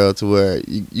this world to where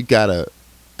you gotta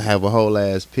have a whole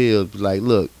ass pill. Like,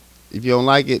 look, if you don't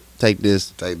like it, take this.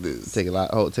 Take this. Take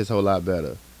tastes a whole lot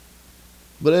better.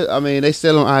 But I mean, they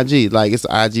sell on IG like it's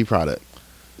an IG product.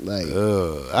 Like,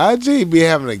 IG be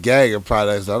having a gang of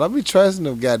products though. Don't be trusting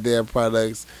them goddamn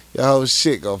products. Your whole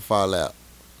shit gonna fall out.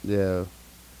 yeah,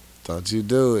 Don't you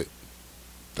do it.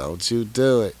 Don't you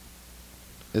do it.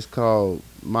 it's called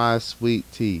My Sweet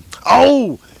Tea.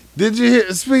 Oh, did you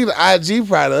hear? Speaking of IG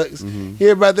products, Mhm.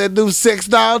 hear about that new Sex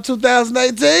Doll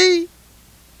 2018?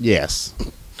 Yes.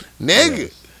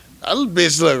 Nigga, that little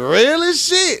bitch look real as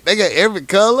shit. They got every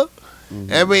color.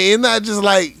 I mean, it's not just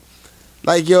like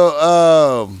your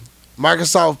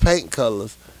Microsoft Paint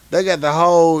colors. They got the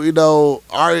whole,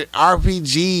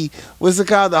 RPG. What's it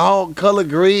called? The whole color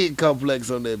grid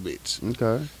complex on that bitch.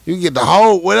 Okay. You can get the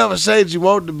whole whatever shade you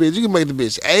want the bitch. You can make the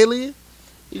bitch alien.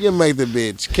 You can make the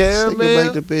bitch caramel. You can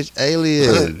make the bitch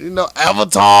alien.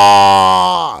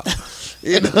 Avatar.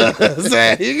 You know what I'm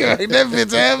saying? You can make that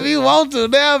bitch however you want to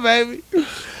now, baby.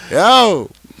 Yo.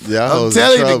 Yeah, I'm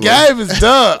telling you, the game is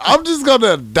done. I'm just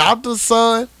gonna adopt a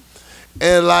son,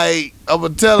 and I'm gonna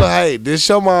tell her, hey, this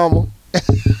your mama.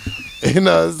 You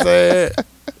know what I'm saying?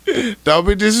 Don't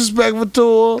be disrespectful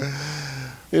to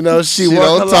her. She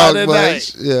work a lot at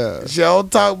night. Yeah. She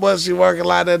don't talk much. She work a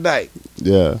lot at night.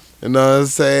 Yeah. You know what I'm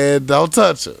saying? Don't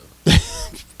touch her.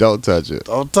 Don't touch it.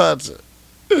 Don't touch her.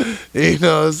 You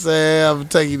know what I'm saying? I'm gonna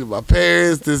take you to my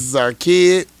parents. This is our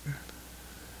kid.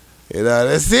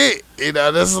 That's it.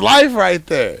 That's life right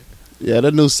there. Yeah,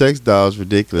 that new sex doll is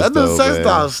ridiculous. That new sex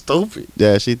doll is stupid.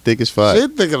 Yeah, she thick as fuck. She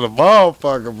thick as a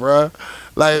motherfucker, bro.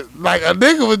 Like a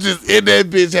nigga was just in that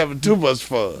bitch having too much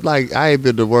fun. Like, I ain't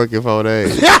been to work in 4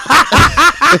 days.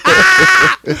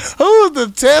 Who was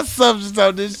the test subject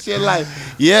on this shit? Like,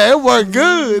 yeah, it worked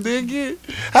good, nigga.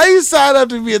 How you sign up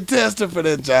to be a tester for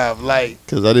that job? Like,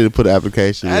 because I need to put an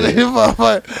application in. I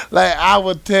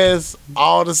would test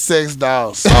all the sex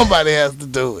dolls. Somebody has to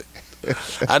do it.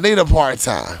 I need a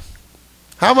part-time.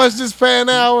 How much this pay an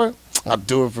hour? I'll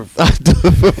do it for free.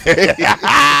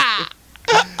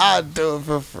 I'll do it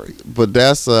for free. But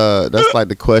that's like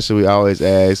the question we always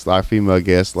ask our female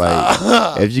guests. Like,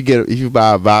 if you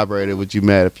buy a vibrator, would you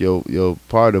mad if your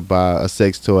partner buy a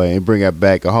sex toy and bring it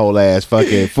back a whole ass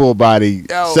fucking full body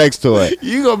sex toy?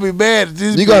 You gonna be mad at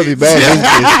this? You gonna be mad at this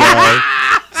bitch, dog.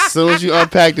 As soon as you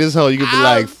unpack this hole, you gonna be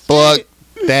like, fuck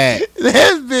that.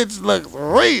 This bitch looks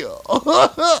real.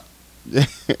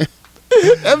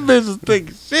 That bitch is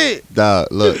thinking shit. Dog,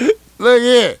 look. Look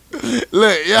here.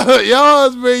 Look, your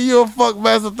husband, you a fuck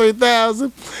master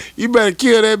 3000. You better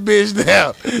kill that bitch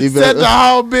now. Set the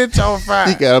whole bitch on fire.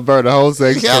 You gotta burn the whole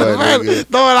sex toy, nigga.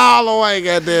 Throw it all away,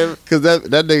 goddamn. Cause that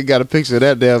nigga got a picture of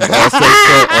that damn sex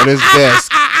toy on his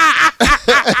desk.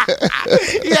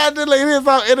 He had to look at his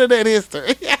on internet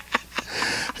history.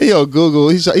 He on Google.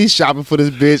 He's shopping for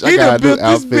this bitch. He I gotta do built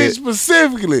outfit. this bitch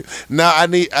specifically. Now I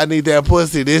need that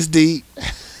pussy this deep.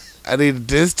 I need it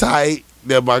this tight.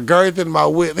 That my girth and my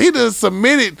width. He just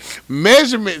submitted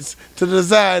measurements to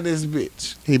design this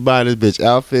bitch. He buying this bitch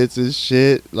outfits and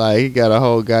shit. Like, he got a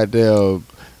whole goddamn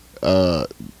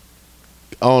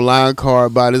online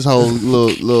card by this whole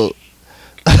little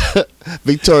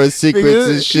Victoria's Secrets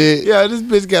and shit. Yeah, this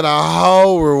bitch got a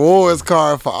whole rewards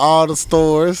card for all the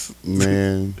stores.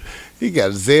 Man. He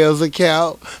got Zell's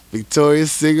account,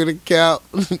 Victoria's Secret account.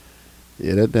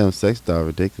 Yeah, that damn sex doll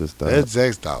ridiculous though. That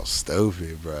sex doll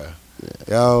stupid, bro.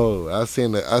 Yo, I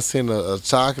seen a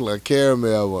chocolate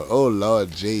caramel one. Oh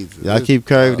Lord Jesus! Y'all keep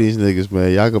curving these niggas,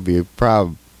 man. Y'all gonna be a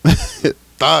problem.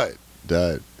 Done.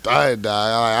 I'm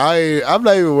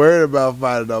not even worried about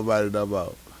finding nobody no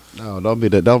more. No, don't be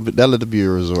that. Don't let it be a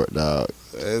resort, dog.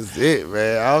 That's it,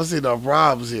 man. I don't see no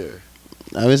problems here.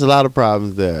 I mean, there's a lot of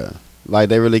problems there. Like,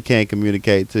 they really can't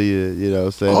communicate to you. You know what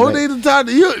I'm saying? Who need to talk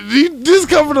to you? You just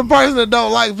come from the person that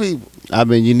don't like people. I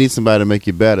mean, you need somebody to make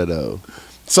you better, though.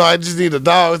 So I just need a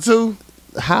dog too?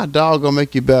 How a dog gonna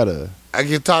make you better? I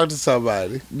can talk to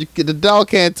somebody. The dog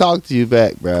can't talk to you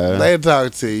back, bro. They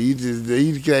talk to you.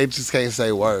 You just can't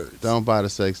say words. Don't buy the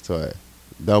sex toy.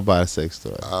 Don't buy a sex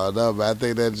toy. Oh no, but I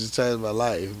think that just changed my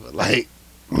life. Like,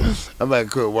 I might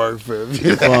quit work for him.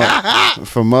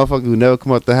 For motherfuckers who never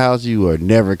come out the house, you are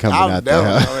never coming out the house.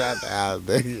 I'm never coming out the house,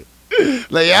 nigga.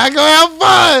 Like, y'all go have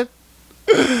fun.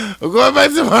 I'm going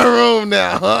back to my room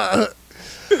now.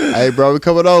 Hey, bro, we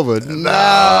coming over. No,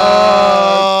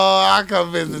 I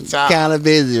come visit y'all. Kind of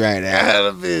busy right now. Kind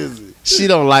of busy. She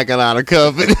don't like a lot of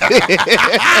company.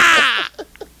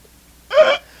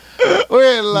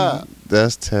 We're in love.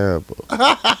 That's terrible.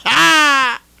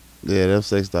 Yeah, them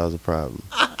sex dolls a problem.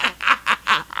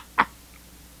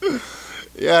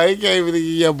 Yeah, he can't even give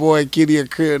your boy Kitty a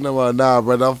crib no more. Nah,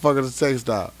 bro, don't fuck with the sex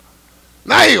doll.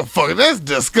 Now you fucking, that's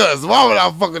disgusting. Why would I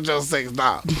fuck with your sex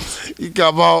doll? You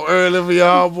come home early for your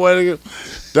homeboy,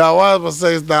 nigga. Dog, why was my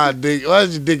sex doll dick? Why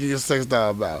did you dick in your sex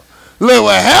doll about? Look,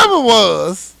 what happened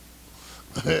was,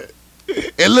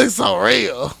 it looks so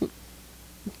real.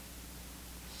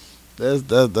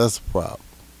 That's a problem.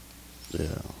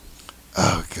 Yeah.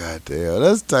 Oh, goddamn.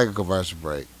 Let's take a commercial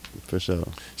break. For sure.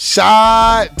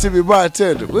 Shot to be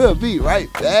bartender. We'll be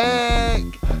right back.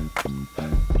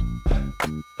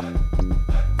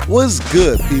 What's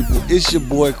good, people? It's your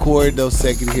boy Corey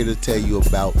Dosecond here to tell you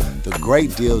about the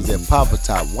great deals at Papa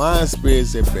Top Wine,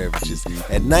 Spirits, and Beverages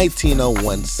at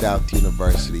 1901 South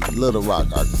University, Little Rock,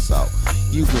 Arkansas.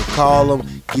 You can call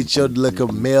them, get your liquor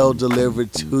mail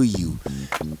delivered to you.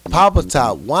 Papa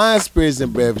Top Wine, Spirits,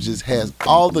 and Beverages has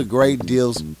all the great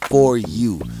deals for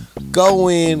you. Go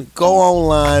in, go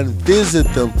online, visit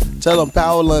them, tell them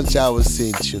Power Lunch Hour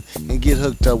sent you, and get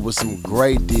hooked up with some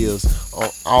great deals on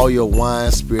all your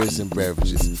wine, spirits, and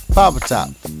beverages. Papa Top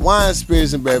Wine,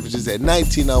 Spirits, and Beverages at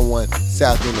 1901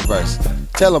 South University.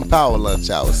 Tell them Power Lunch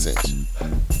Hour sent you.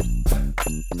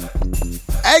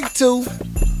 Act 2,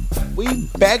 we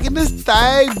back in this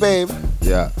thing, baby.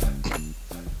 Yeah.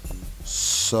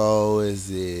 So is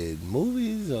it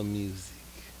movies or music?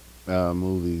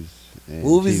 Movies. And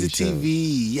Movies TV and shows.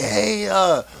 TV,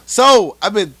 yeah. So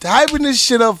I've been typing this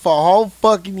shit up for a whole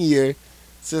fucking year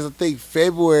since I think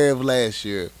February of last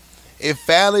year. It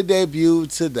finally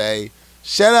debuted today.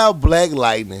 Shout out Black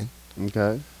Lightning.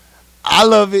 Okay. I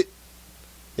love it.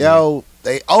 Yo,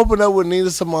 they opened up with Nina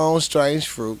Simone, Strange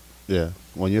Fruit. Yeah.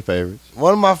 One of your favorites.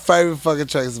 One of my favorite fucking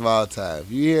tracks of all time.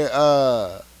 You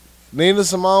hear Nina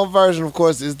Simone version, of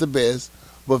course, is the best.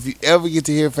 But if you ever get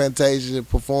to hear Fantasia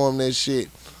perform that shit,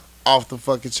 off the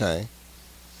fucking chain.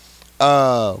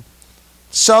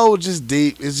 Show just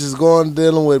deep. It's just going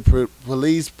dealing with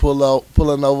police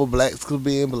pulling over blacks for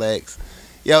being blacks.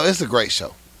 Yo, it's a great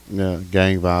show. Yeah.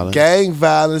 Gang violence. Gang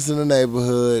violence in the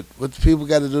neighborhood. What the people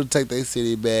got to do to take their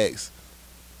city backs.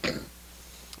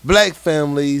 Black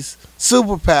families,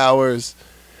 superpowers.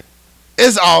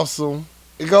 It's awesome.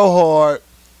 It go hard.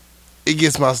 It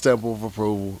gets my stamp of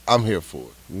approval. I'm here for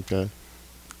it. Okay.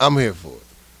 I'm here for it.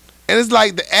 And it's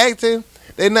like the acting,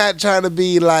 they're not trying to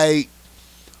be like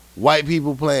white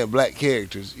people playing black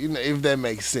characters, you know, if that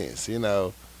makes sense, you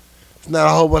know. It's not a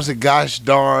whole bunch of gosh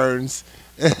darns.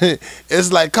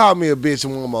 It's like, call me a bitch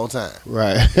one more time.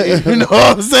 Right. You know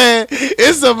what I'm saying?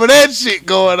 It's some of that shit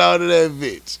going on in that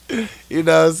bitch. You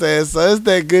know what I'm saying? So it's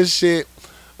that good shit.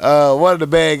 One of the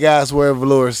bad guys wearing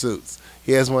velour suits.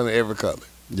 He has one in every color.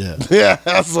 Yeah. Yeah,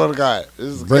 I swear to God.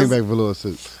 Bring back velour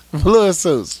suits. Velour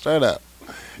suits, straight up.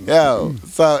 Yo,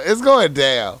 so it's going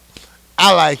down.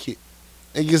 I like it.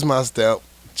 It gets my step.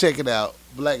 Check it out.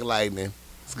 Black Lightning.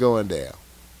 It's going down.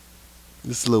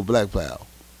 This salute Black Power.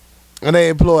 And they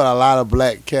employ a lot of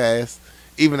black cast,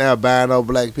 even albino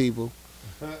black people,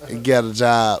 and get a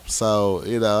job. So,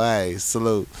 you know, hey,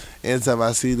 salute. Anytime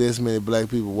I see this many black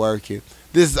people working,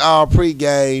 this is all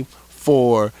pregame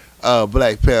for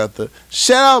Black Panther.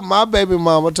 Shout out my baby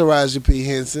mama, Taraji P.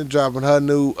 Henson, dropping her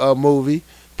new movie,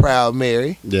 Proud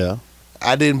Mary. Yeah.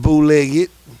 I didn't bootleg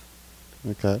it.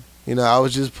 Okay. You know, I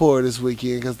was just poor this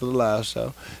weekend because of the live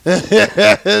show.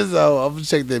 So I'm going to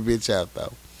check that bitch out,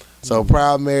 though. So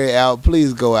Proud Mary out.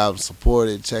 Please go out and support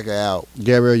it. Check her out.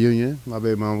 Gabrielle Union, my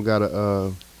baby mama, got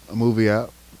a movie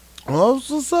out. Oh,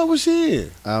 what's up with she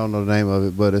in? I don't know the name of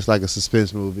it, but it's like a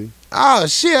suspense movie. Oh,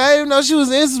 shit. I didn't even know she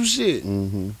was in some shit.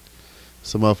 Mm-hmm.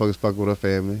 Some motherfuckers fuck with her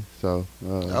family, so.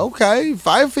 Okay.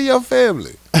 Fight for your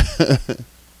family.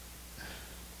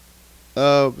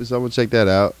 So I'm gonna check that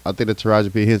out. I think the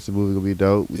Taraji P. Henson movie gonna be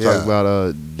dope. We talking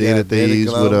about Den of Danny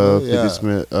Thieves with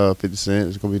Glover, 50 Cent.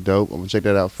 It's gonna be dope. I'm gonna check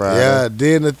that out Friday. Yeah,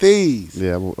 Den of Thieves.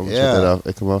 Yeah, I'm gonna check Yeah. that out.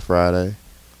 It come out Friday.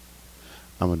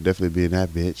 I'm gonna definitely be in that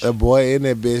bitch. That boy in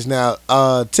that bitch.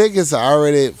 Now, tickets are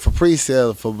already for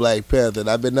pre-sale for Black Panther. And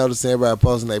I've been noticing everybody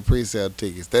posting their pre-sale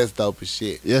tickets. That's dope as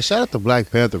shit. Yeah, shout out to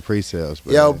Black Panther pre-sales,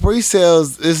 man. Yo,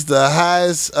 pre-sales is the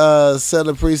highest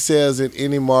selling pre-sales in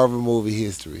any Marvel movie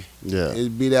history. Yeah.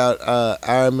 It beat out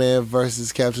Iron Man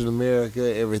versus Captain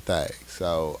America, everything.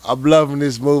 So I'm loving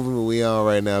this movement we on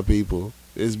right now, people.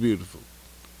 It's beautiful.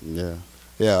 Yeah.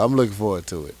 Yeah, I'm looking forward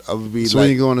to it. I'm gonna be So like,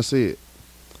 when you going to see it?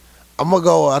 I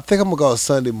think I'm gonna go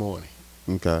Sunday morning.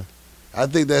 Okay. I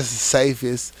think that's the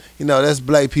safest. You know, that's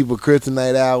black people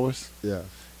kryptonite hours. Yeah.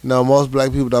 You know, most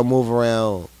black people don't move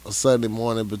around a Sunday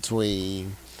morning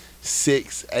between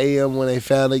 6 a.m. when they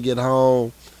finally get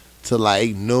home to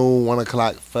like noon, 1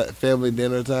 o'clock family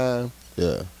dinner time.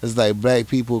 Yeah. It's like black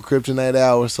people kryptonite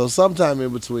hours. So sometime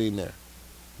in between there.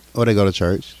 Or they go to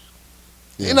church.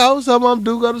 Yeah. You know, some of them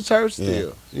do go to church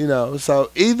still. You know, so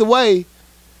either way,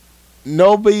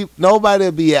 nobody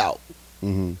will be out.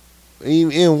 Mm-hmm.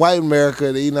 Even in white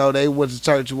America, you know, they went to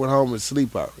church and went home and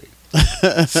sleep already.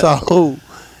 So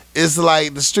it's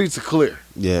like the streets are clear.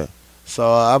 Yeah.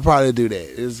 So I'll probably do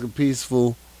that. It's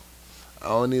peaceful. I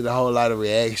don't need a whole lot of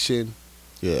reaction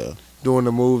Yeah. during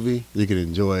the movie. You can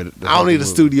enjoy it. I don't need a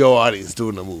studio audience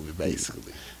doing the movie,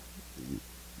 basically.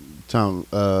 Tom,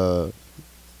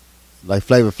 Like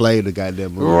Flavor Flav, the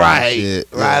goddamn movie. Right, Shit.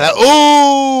 right.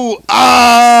 Yeah.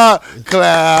 Like,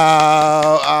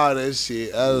 cloud, all that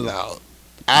shit. I don't know.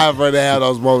 I'd rather have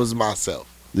those moments myself.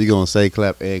 You gonna say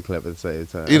clap and clap at the same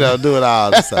time. You know, do it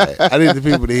all the same. I need the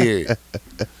people to hear it.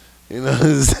 You know what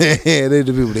I'm saying? I need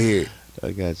the people to hear it.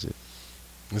 I got you.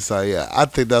 So yeah, I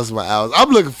think that's my hours. I'm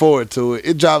looking forward to it.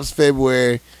 It drops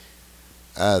February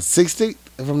 16th,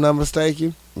 if I'm not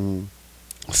mistaken. Mm.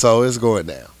 So it's going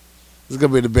down. It's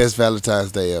gonna be the best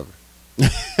Valentine's Day ever.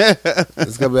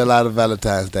 It's gonna be a lot of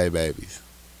Valentine's Day babies.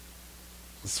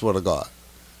 I swear to God.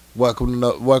 Welcome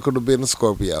to being a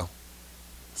Scorpio.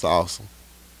 It's awesome.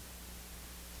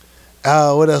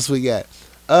 What else we got?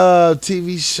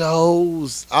 TV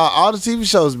shows. All the TV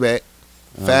shows back.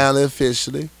 Finally,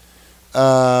 officially.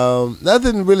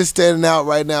 Nothing really standing out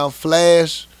right now.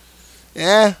 Flash,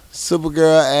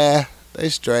 Supergirl, they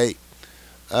straight.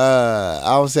 I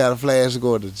don't see how the Flash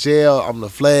going to jail. I'm the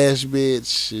Flash,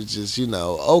 bitch. It's just,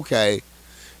 okay.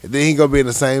 And then he gonna be in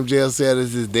the same jail cell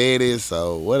as his dad is,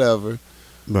 so whatever.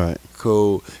 Right.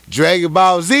 Cool. Dragon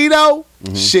Ball Z though,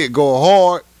 shit going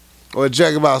hard. Or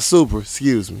Dragon Ball Super,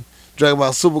 excuse me. Dragon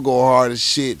Ball Super going hard as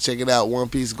shit. Check it out. One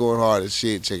Piece going hard as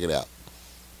shit. Check it out.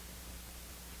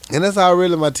 And that's how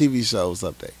really my TV shows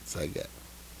updates I got.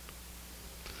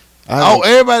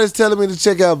 Everybody's telling me to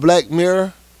check out Black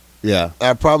Mirror. Yeah.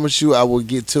 I promise you I will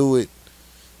get to it.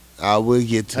 Have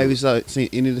you seen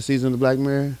any of the seasons of Black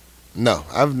Mirror? No,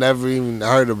 I've never even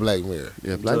heard of Black Mirror.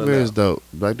 Yeah, Black Mirror is dope.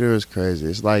 Black Mirror is crazy.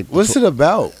 It's like what's it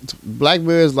about? Black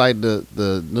Mirror is like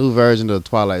the new version of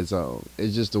Twilight Zone.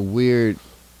 It's just a weird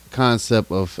concept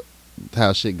of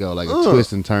how shit go, like a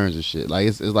twist and turns and shit. Like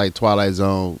it's like Twilight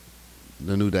Zone,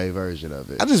 the new day version of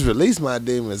it. I just released my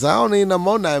demons. I don't need no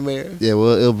more nightmares. Yeah,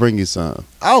 well, it'll bring you some.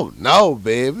 Oh no,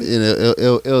 baby! And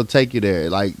it'll take you there,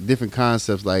 like different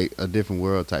concepts, like a different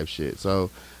world type shit. So,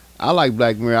 I like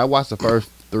Black Mirror. I watched the first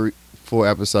 4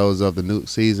 episodes of the new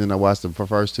season. I watched the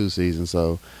first 2 seasons.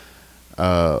 So,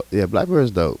 yeah, Black Mirror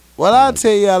is dope. Well, I'll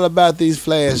tell y'all about these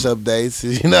Flash updates.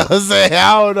 You know what I'm saying?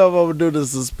 I don't know if I'm going to do the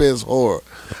suspense horror.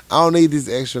 I don't need these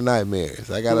extra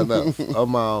nightmares. I got enough of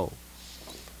my own.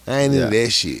 I ain't into that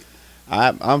shit.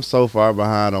 I'm so far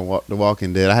behind on The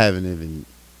Walking Dead. I haven't even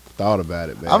thought about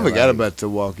it, man. I forgot about The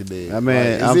Walking Dead. I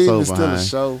mean, I'm so even behind.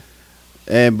 still a show?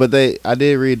 But I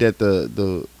did read that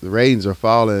the ratings are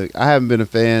falling. I haven't been a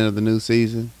fan of the new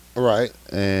season. Right.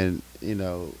 And,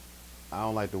 I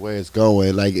don't like the way it's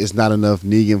going. Like, it's not enough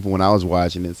Negan for when I was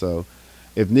watching it. So,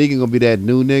 if Negan gonna be that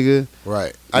new nigga,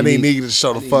 right? I need Negan to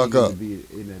show the fuck up. To be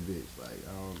in that bitch. Like,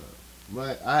 I don't know.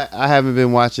 But I haven't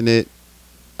been watching it.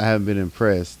 I haven't been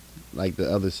impressed like the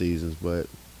other seasons. But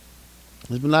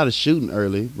there's been a lot of shooting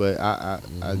early. But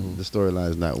the storyline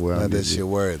is not where Not that shit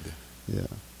worthy. Yeah.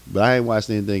 But I ain't watched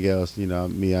anything else.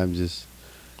 I'm just,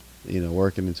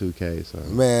 working in 2K. So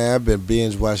man, I've been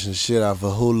binge watching shit off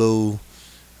of Hulu,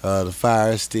 the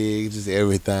Fire Stick, just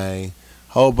everything.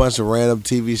 Whole bunch of random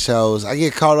TV shows. I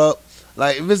get caught up.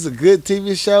 Like if it's a good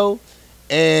TV show,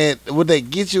 and what they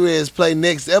get you is play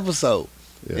next episode,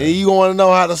 and you want to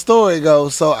know how the story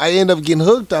goes. So I end up getting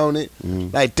hooked on it.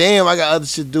 Like damn, I got other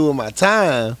shit to do with my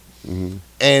time,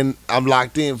 and I'm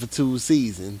locked in for 2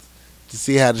 seasons to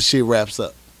see how the shit wraps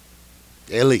up.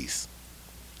 At least.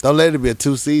 Don't let it be a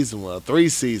 2-season one, a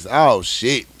 3-season. Oh,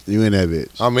 shit. You in that bitch.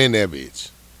 I'm in that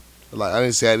bitch. Like, I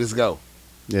didn't see how this go.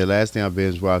 Yeah, last thing I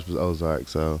binge watched was Ozark,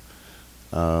 so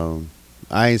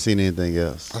I ain't seen anything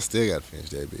else. I still got to finish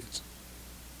that bitch.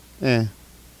 Yeah.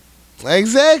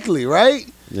 Exactly, right?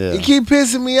 Yeah. It keep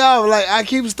pissing me off. Like, I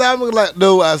keep stopping like,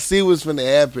 no, I see what's finna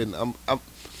happen.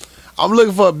 I'm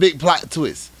looking for a big plot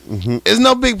twist. There's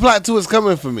no big plot twist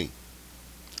coming for me.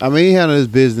 I mean, he handled his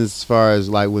business as far as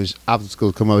like when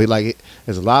obstacles come up.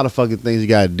 There's a lot of fucking things you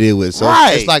got to deal with. So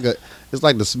it's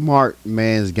like the smart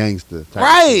man's gangster type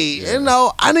right? Yeah.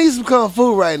 I need some kung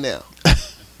fu right now.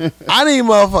 I need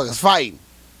motherfuckers fighting.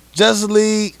 Justice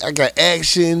League, I got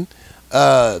action,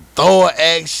 Thor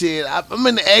action. I'm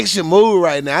in the action mood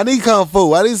right now. I need kung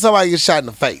fu. I need somebody to get shot in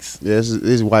the face. Yeah,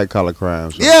 it's white collar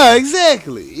crimes. So. Yeah,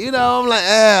 exactly. I'm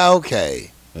like,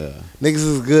 okay. Yeah, niggas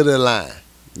is good at lying.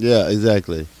 Yeah,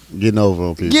 exactly. Getting over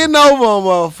on people. Getting over on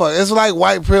motherfuckers. It's like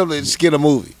white privilege, get a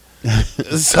movie.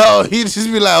 So he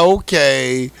just be like,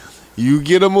 okay, you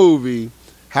get a movie.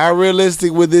 How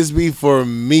realistic would this be for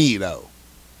me, though?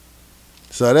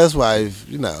 So that's why, if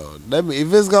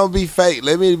it's going to be fake,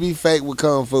 let me be fake with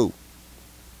kung fu.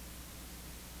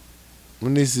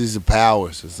 When this is the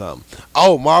powers or something.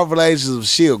 Oh, Marvel Agents of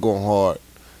S.H.I.E.L.D. going hard.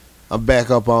 I'm back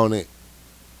up on it.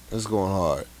 It's going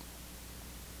hard.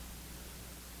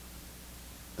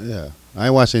 Yeah. I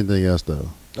ain't watching anything else, though.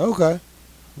 Okay.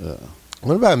 Yeah.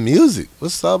 What about music?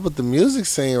 What's up with the music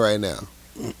scene right now?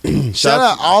 Shout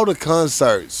out all the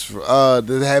concerts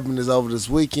that happened over this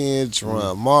weekend.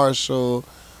 Teron Marshall,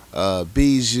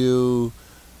 Bijou,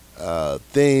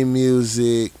 Theme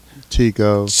Music,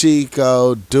 Chico,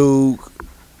 Duke.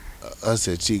 I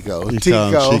said Chico. You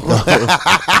Tico. call him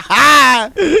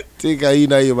Tico, you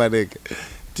know you my nigga.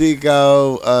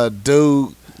 Tico,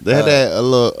 Duke. They had that a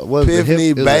little what was it,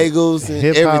 Epiphany Bagels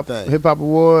and everything. Hip Hop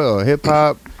Award or hip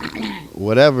hop,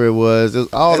 whatever it was. It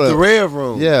was all At the Red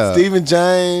Room. Yeah. Stephen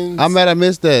James. I'm mad I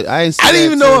missed that. I didn't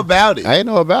even know about it. I didn't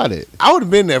know about it. I would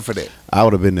have been there for that. I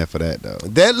would have been there for that though.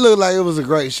 That looked like it was a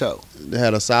great show. They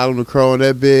had a Asylum the Crow on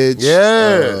that bitch.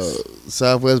 Yes.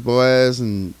 Southwest Boys,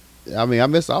 and I mean I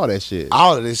missed all that shit.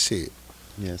 All of this shit.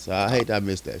 Yeah, so I hate that I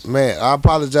missed that shit. Man, I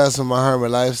apologize for my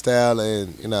hermit lifestyle,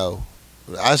 and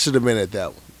I should have been at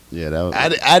that one. Yeah, that was.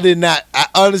 I did not. I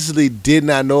honestly did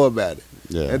not know about it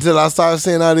until I started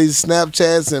seeing all these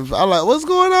Snapchats, and I'm like, "What's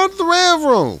going on at the Red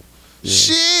Room?" Yeah.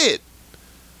 Shit,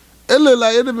 it looked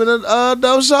like it'd have been a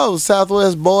dope show.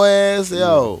 Southwest Boys,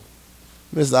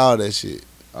 missed all that shit,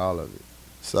 all of it.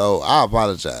 So I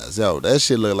apologize, that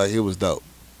shit looked like it was dope.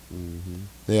 Mm-hmm.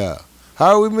 Yeah,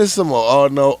 how we missed some more?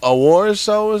 No award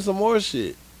show and some more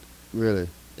shit. Really?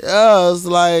 Yeah, it's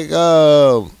like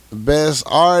best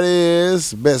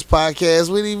artist, best podcast.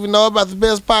 We didn't even know about the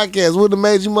best podcast. Would have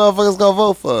made you motherfuckers go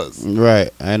vote for us. Right.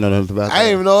 I didn't know nothing about that. I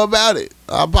didn't even know about it.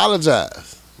 I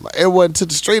apologize. It wasn't to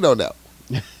the street on that.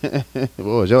 What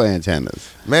was your antennas?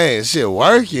 Man, shit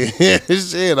working.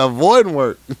 Shit avoiding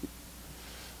work.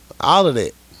 All of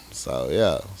that. So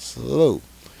yeah, salute.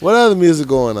 What other music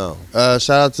going on?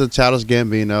 Shout out to Childish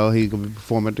Gambino. He's gonna be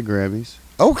performing at the Grammys.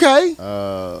 Okay.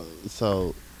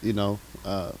 So you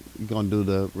gonna do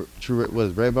the true. What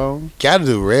is Redbone? Gotta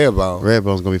do Redbone.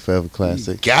 Redbone's gonna be forever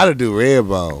classic. Gotta do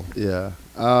Redbone. Yeah.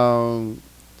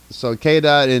 So K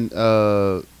Dot and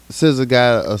SZA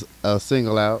got a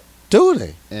single out. Do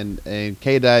they? And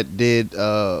K Dot did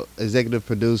executive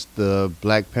produce the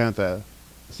Black Panther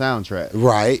soundtrack.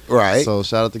 Right. So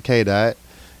shout out to K Dot.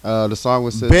 The song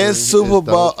was best Super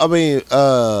Bowl. I mean,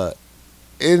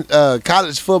 in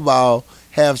college football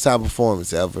halftime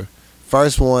performance ever.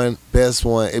 First one, best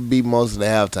one. It beat most of the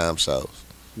halftime shows.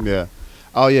 Yeah.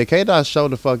 Oh yeah, K Dot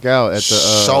showed the fuck out at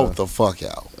the showed the fuck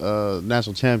out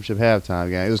national championship halftime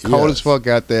game. It was cold as fuck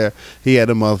out there. He had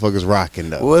the motherfuckers rocking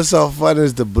though. What's so funny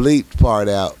is the bleep part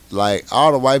out. Like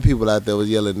all the white people out there was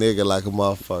yelling nigga like a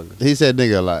motherfucker. He said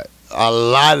nigga a lot. A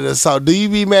lot of the song. Do you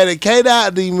be mad at K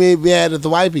Dot? Or do you be mad at the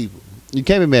white people? You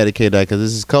can't be mad at K Dot because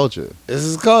this is culture. This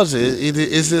is culture.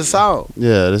 It's his song.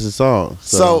 Yeah, this is song.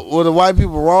 So were the white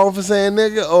people wrong for saying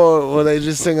nigga, or were they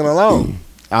just singing along?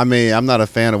 I mean, I'm not a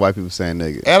fan of white people saying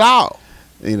nigga at all.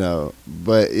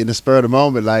 But in the spur of the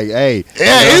moment, like, hey,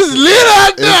 it's lit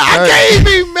out there. I can't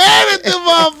even be mad at them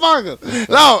motherfuckers.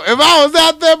 No, if I was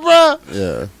out there, bro,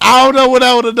 I don't know what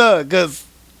I would have done because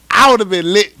I would have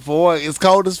been lit for it. It's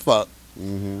cold as fuck.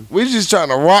 Mm-hmm. We just trying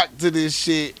to rock to this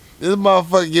shit. This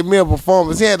motherfucker give me a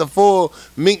performance. He had the full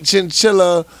mink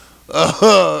chinchilla,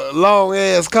 long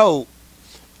ass coat.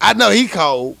 I know he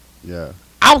cold. Yeah,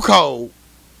 I'm cold.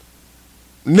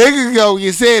 Nigga go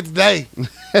get said today.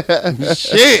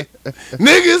 Shit,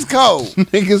 niggas cold.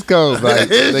 Niggas cold. Like,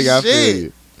 nigga, I feel Shit.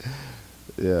 you.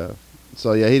 Yeah.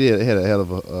 So yeah, he had a hell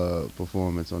of a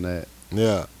performance on that.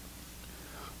 Yeah.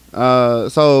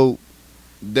 So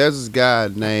there's this guy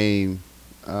named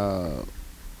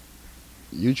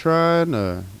Utron,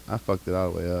 or I fucked it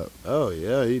all the way up. Oh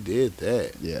yeah, he did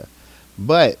that. Yeah,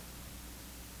 but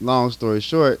long story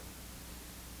short,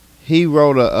 he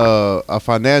wrote a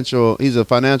financial. He's a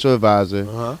financial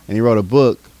advisor, and he wrote a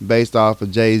book based off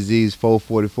of Jay-Z's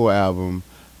 444 album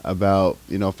about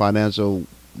financial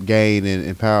gain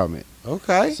and empowerment.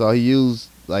 Okay. So he used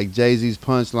like Jay-Z's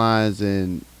punchlines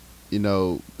and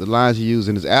the lines he used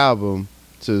in his album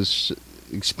to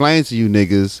explain to you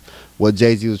niggas what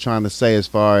Jay-Z was trying to say as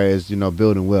far as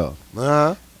building wealth.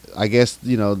 I guess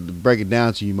to break it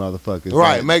down to you motherfuckers.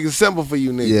 Right, make it simple for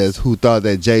you niggas. Yes, who thought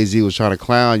that Jay-Z was trying to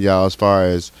clown y'all as far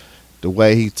as the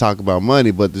way he talk about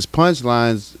money, but this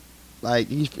punchlines, like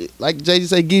Jay-Z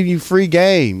say, give you free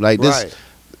game, like this,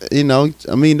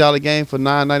 $1 million game for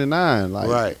 $9.99, like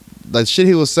right. Like shit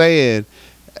he was saying,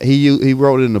 he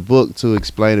wrote it in the book to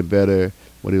explain it better.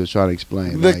 What he was trying to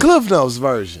explain, the Cliff Notes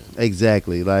version,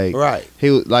 exactly. Like right,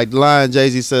 he was like the line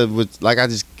Jay-Z said, which like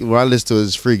when I listen to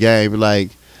his free game,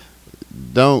 like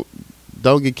don't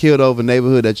get killed over a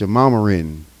neighborhood that your mama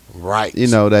renting. Right.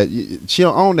 That she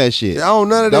don't own that shit. They own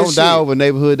none of that shit. Don't die over a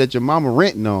neighborhood that your mama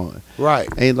renting on. Right.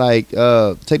 Ain't like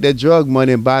take that drug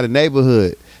money and buy the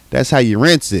neighborhood. That's how you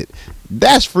rents it.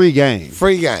 That's free game.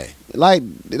 Free game. Like,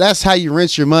 that's how you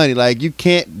rinse your money. Like, you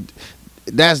can't.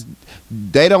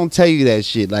 They don't tell you that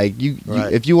shit. Like, you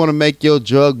if you want to make your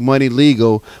drug money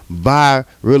legal, buy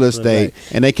real estate,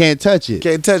 and they can't touch it.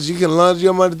 Can't touch it. You can launder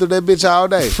your money through that bitch all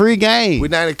day. Free game. We're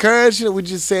not encouraging it. We're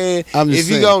just saying, if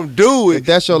you gonna do it, if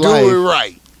that's your do life, it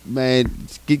right. Man,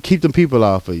 keep them people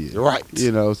off of you. Right.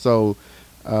 You know, so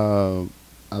I'll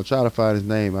try to find his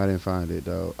name. I didn't find it,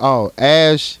 though. Oh,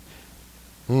 Ash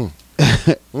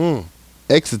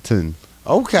Exeton.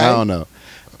 Okay. I don't know.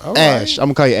 All Ash. right. I'm going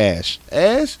to call you Ash.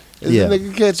 Ash? Is Yeah. the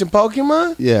nigga catching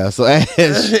Pokemon? Yeah, so Ash.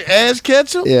 Ash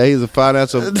Ketchum? Yeah, he's a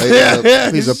financial.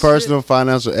 He's a personal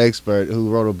financial expert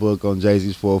who wrote a book on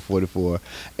Jay-Z's 444,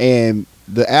 and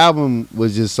the album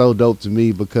was just so dope to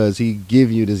me because he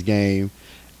give you this game,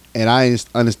 and I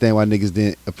understand why niggas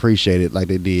didn't appreciate it like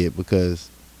they did because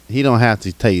he don't have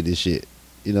to tell you this shit,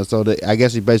 you know. So I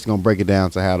guess he basically gonna break it down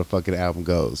to how the fucking album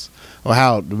goes or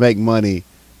how to make money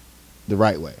the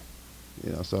right way,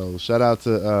 you know. So shout out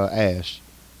to Ash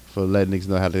for letting niggas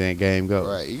know how the game goes.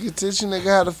 Right. You can teach a nigga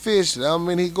how to fish. That don't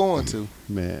mean he going to.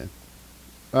 Man.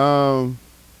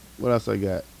 What else I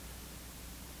got?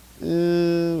 We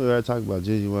already talked about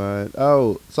Genuine.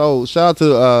 Oh, so shout out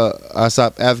to our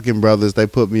South African brothers. They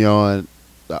put me on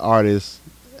the artist,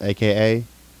 AKA.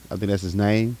 I think that's his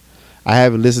name. I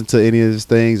haven't listened to any of his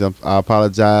things. I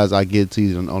apologize. I'll get to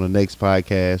you on the next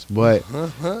podcast. But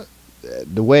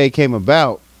the way it came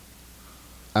about,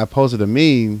 I posted a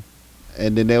meme.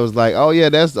 And then they was like, "Oh yeah,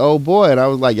 that's the old boy." And I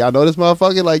was like, "Y'all know this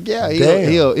motherfucker?" Like, yeah,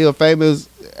 he a famous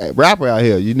rapper out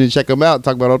here. You need to check him out.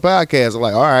 Talk about it on the podcast. I'm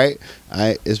like, all right,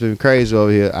 it's been crazy over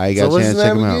here. I ain't got a chance to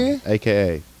check him out.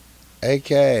 AKA.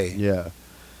 AKA. Yeah.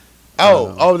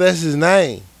 Oh, that's his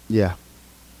name. Yeah.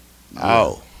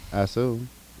 Oh, I assume.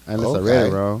 Unless I read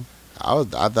it wrong. I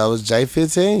thought it was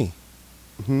J15.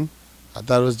 Hmm. I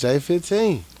thought it was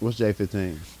J15. What's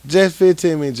J15?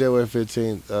 J15 means January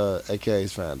 15th,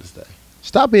 AKA's Founders Day.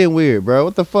 Stop being weird, bro.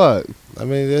 What the fuck? I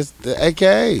mean, that's the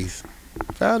AKA's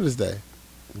Founders Day.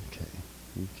 Okay,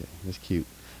 that's cute.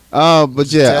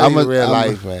 But yeah, I'm real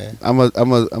life, man. I'm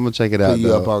gonna check it out. Put you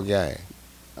though. up on game.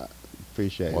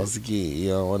 Appreciate Once again, you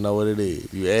don't want to know what it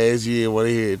is. You ask, you didn't want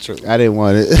to hear it true. it. I didn't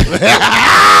want it.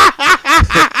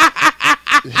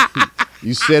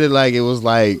 You said it like it was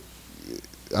like.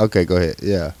 Okay, go ahead.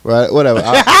 Yeah, right. Whatever.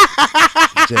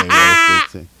 January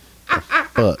 15th.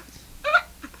 Fuck.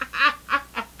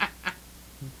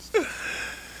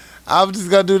 I'm just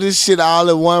gonna do this shit all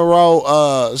in one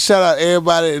row. Shout out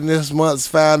everybody in this month's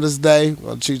Founders Day. I'm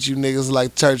gonna treat you niggas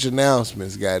like church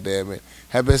announcements, goddamn it.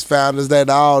 Happy Founders Day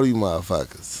to all you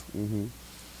motherfuckers. Mm-hmm.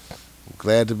 I'm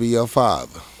glad to be your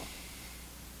father.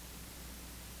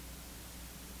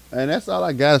 And that's all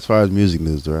I got as far as music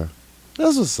news, bro.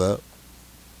 That's what's up.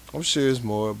 I'm sure it's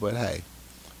more, but hey,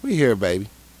 we here, baby.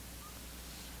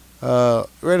 Ready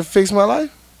to fix my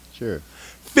life? Sure.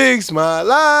 Fix my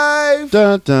life.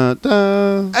 Dun dun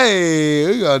dun. Hey,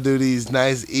 we gonna do these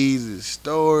nice, easy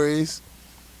stories.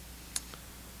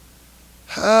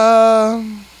 Dear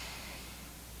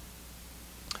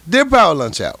Power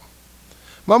Lunch Hour,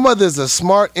 my mother is a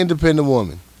smart, independent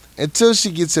woman until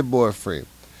she gets a boyfriend.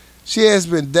 She has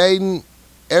been dating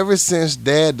ever since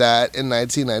Dad died in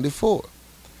 1994.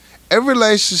 Every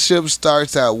relationship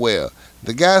starts out well.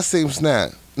 The guy seems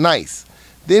nice.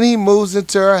 Then he moves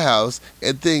into her house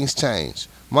and things change.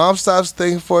 Mom stops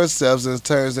thinking for herself and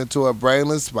turns into a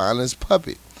brainless, spineless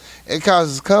puppet. It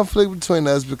causes conflict between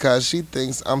us because she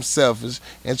thinks I'm selfish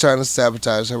and trying to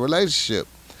sabotage her relationship.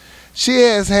 She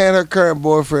has had her current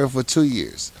boyfriend for 2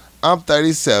 years. I'm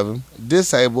 37,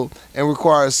 disabled, and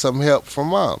requires some help from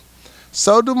Mom.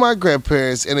 So do my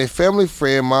grandparents and a family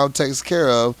friend Mom takes care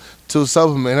of to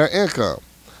supplement her income.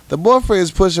 The boyfriend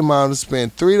is pushing Mom to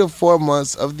spend 3 to 4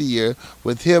 months of the year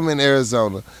with him in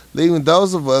Arizona, leaving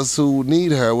those of us who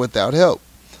need her without help.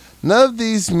 None of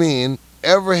these men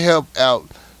never help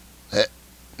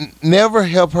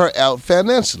her out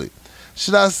financially.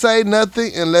 Should I say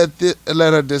nothing and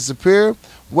let her disappear?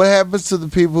 What happens to the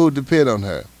people who depend on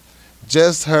her?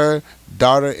 Just her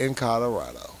daughter in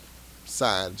Colorado.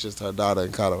 Signed, just her daughter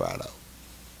in Colorado.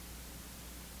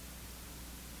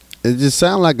 It just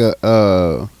sounds like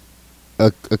a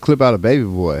clip out of Baby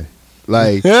Boy.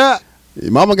 Like, Yeah,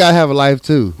 mama gotta have a life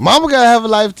too. Mama gotta have a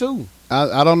life too.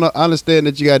 I don't know. I understand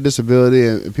that you got a disability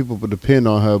and people depend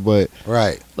on her, but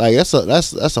Right. like that's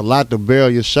a lot to bear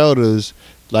on your shoulders.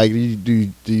 Like, do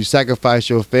you sacrifice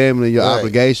your family, your Right.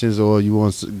 obligations, or you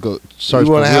want to go search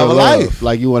You wanna for have real a love? life.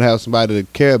 Like, you want to have somebody to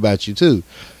care about you too.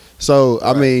 So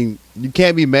I Right. mean, you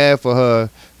can't be mad for her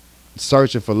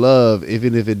searching for love,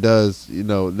 even if it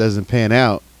doesn't pan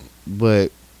out.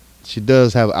 But she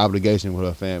does have an obligation with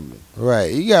her family.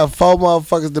 Right. You got 4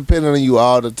 motherfuckers depending on you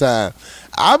all the time.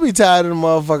 I'll be tired of the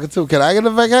motherfucker too. Can I get a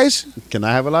vacation? Can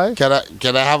I have a life? Can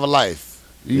I have a life?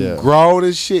 You Yeah. grown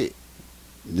as shit.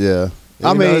 Yeah. You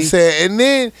I know what I'm mean, saying? And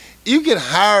then you can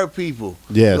hire people.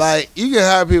 yes. Like, you can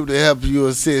hire people to help you,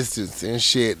 assistants and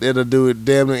shit. That'll do it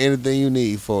damn near anything you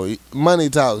need for you.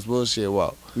 Money talks, bullshit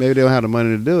walk. Maybe they don't have the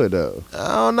money to do it though.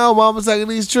 I don't know. Mama taking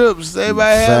these trips.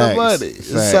 Everybody have the Facts. money.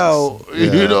 Facts. So, Yeah.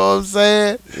 you know what I'm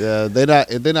saying? Yeah,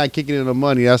 if they're not kicking in the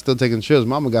money, y'all still taking trips.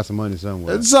 Mama got some money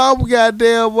somewhere. That's all we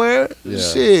goddamn where. Yeah.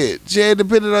 Shit. She ain't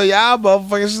depending on y'all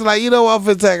motherfuckers. She's like, you know what? I'm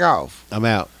finna take off. I'm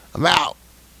out. I'm out.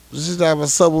 She's have a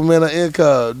supplemental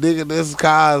income. Nigga, this is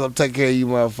cars. I'm taking care of you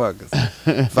motherfuckers.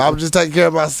 If I'm just taking care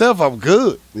of myself, I'm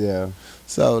good. Yeah.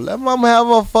 So let mama have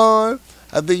her fun.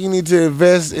 I think you need to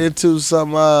invest into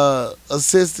some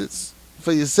assistance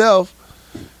for yourself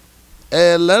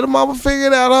and let her mama figure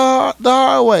it out the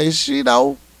hard way. She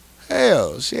know.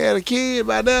 Hell, she had a kid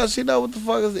by now. She know what the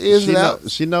fuck is and out.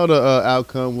 She know the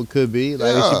outcome what could be.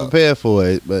 Like Yeah. she prepared for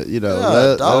it, but you know,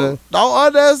 Yeah, don't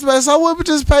underestimate. Some women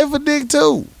just pay for dick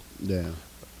too. damn.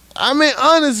 I mean,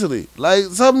 honestly, like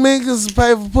some niggas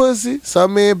pay for pussy,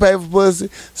 some men pay for pussy,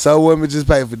 some women just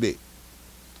pay for dick.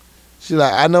 She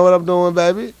like, I know what I'm doing,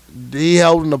 baby. He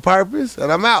holding the purpose,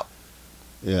 and I'm out.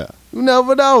 Yeah. You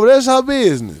never know. That's her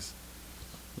business.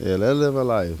 Yeah, let her live her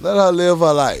life. Let her live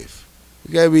her life.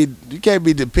 You can't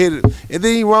be dependent. And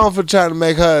then you wrong for trying to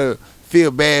make her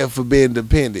feel bad for being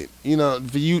dependent. You know,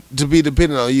 for you to be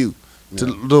dependent on you,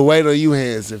 to wait on you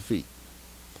hands and feet.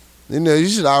 You know, you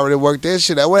should already work that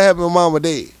shit out. What happened when mama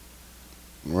dead?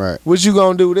 Right. What you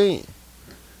gonna do then?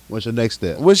 What's your next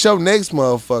step? What's your next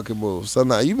motherfucking move? So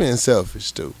now you being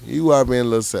selfish too. You are being a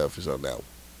little selfish on that one.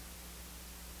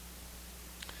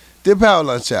 Dear Power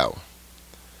Lunch Hour.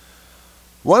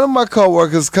 One of my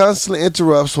coworkers constantly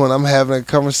interrupts when I'm having a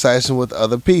conversation with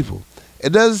other people. It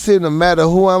doesn't seem to matter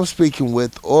who I'm speaking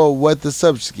with or what the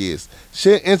subject is.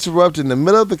 She'll interrupt in the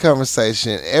middle of the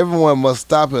conversation. Everyone must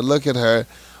stop and look at her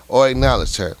or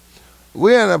acknowledge her.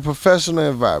 We're in a professional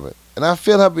environment, and I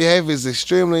feel her behavior is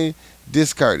extremely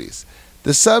discourteous.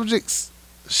 The subjects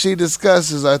she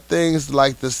discusses are things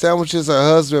like the sandwiches her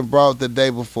husband brought the day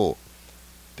before.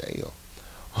 Damn.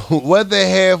 What they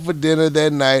had for dinner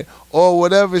that night, or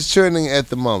whatever is trending at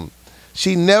the moment.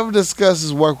 She never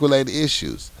discusses work-related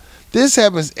issues. This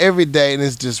happens every day and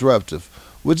is disruptive.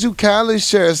 Would you kindly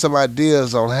share some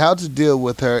ideas on how to deal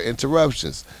with her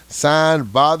interruptions?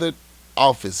 Signed, Bothered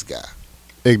Office Guy.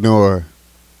 Ignore her.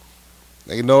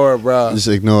 Ignore her, bro. Just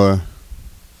ignore her.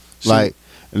 Like,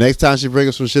 the next time she brings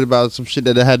up some shit about some shit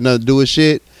that had nothing to do with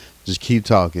shit, just keep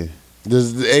talking.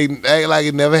 Just act like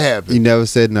it never happened. You never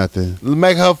said nothing.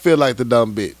 Make her feel like the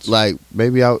dumb bitch. Like,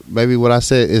 maybe what I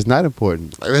said is not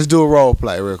important. Like, let's do a role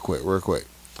play real quick.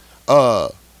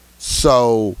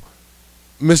 So,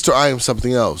 Mr. I Am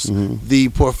Something Else. Mm-hmm. The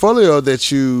portfolio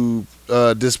that you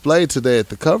displayed today at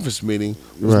the conference meeting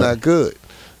was Right. not good.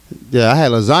 Yeah, I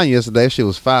had lasagna yesterday. That shit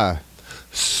was fire.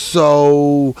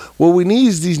 So, what we need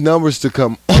is these numbers to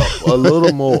come up a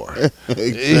little more.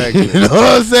 Exactly. You know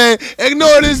what I'm saying?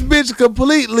 Ignore this bitch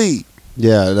completely.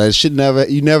 Yeah, that shit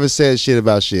you never said shit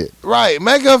about shit. Right.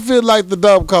 Make her feel like the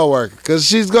dumb coworker, because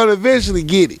she's going to eventually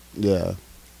get it. Yeah.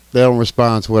 They don't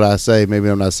respond to what I say. Maybe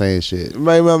I'm not saying shit.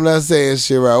 Maybe I'm not saying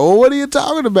shit right. Well, what are you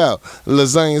talking about?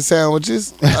 Lasagna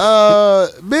sandwiches?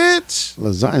 Bitch.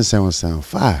 Lasagna sandwich sound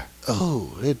fire.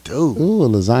 Oh, it do. Ooh, a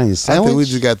lasagna I sandwich. think we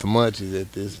just got the munchies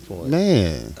at this point.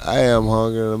 Man. I am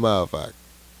hungry in the motherfucker.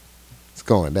 It's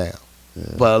going down.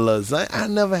 Yeah. But a lasagna, I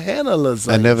never had a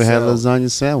lasagna. I never had a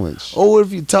sandwich. lasagna sandwich. Or what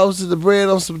if you toasted the bread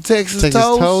on some Texas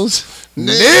toast?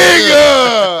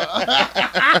 Nigga!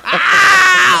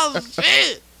 Oh,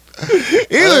 shit!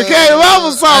 You done came up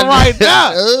with something right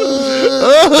now.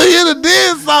 You done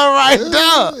did something right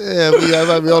now. Yeah, but I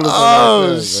might be on the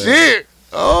Oh, shit.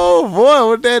 Oh,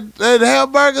 boy, with that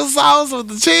hamburger sauce with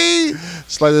the cheese.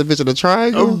 Slice that bitch in a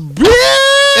triangle.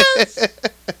 Bitch!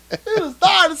 You done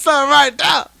started something right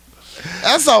now.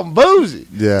 That's something bougie.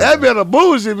 Yeah. That be on a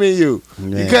bougie menu.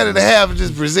 Yeah. You cut it in half and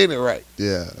just present it right.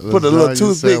 Yeah. Put a little lasagna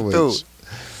toothpick sandwich. through it.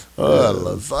 Oh,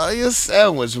 lasagna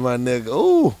sandwich, my nigga.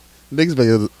 Ooh. Niggas make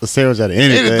a sandwich out of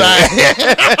anything.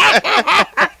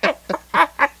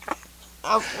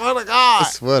 I swear to God. I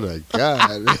swear to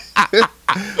God.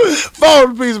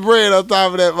 Fold a piece of bread on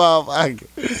top of that motherfucker.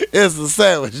 It's a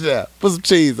sandwich now. Put some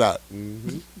cheese on it.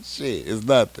 Mm-hmm. Shit, it's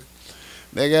nothing.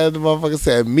 Nigga, the motherfucker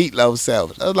said meatloaf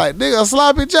sandwich. I was like, nigga, a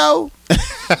sloppy Joe?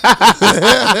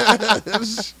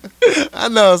 I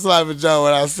know a sloppy Joe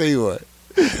when I see one.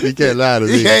 You can't lie to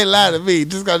me. You can't lie to me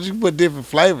just because you put different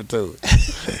flavor to it.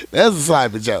 That's a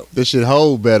sloppy joke. This shit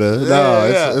hold better. Yeah, No,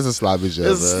 yeah. it's a sloppy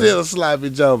joke. It's man. still a sloppy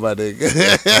joke, my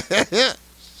nigga.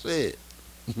 Shit.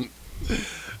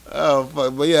 Oh,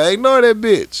 fuck. But yeah, ignore that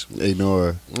bitch.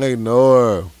 Ignore.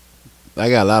 Ignore. I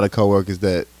got a lot of coworkers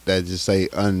that just say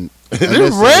This unnecessary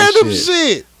random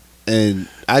shit. and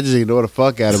I just ignore the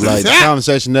fuck out of them. Like, the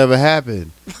conversation never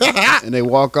happened. And they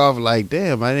walk off like,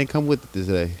 damn, I didn't come with it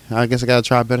today. I guess I gotta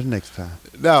try better next time.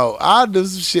 No, I do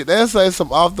some shit. They say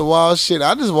some off the wall shit.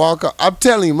 I just walk off. I'm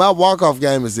telling you, my walk off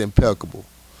game is impeccable.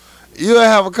 You'll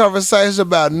have a conversation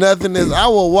about nothing. I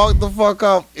will walk the fuck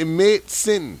off in mid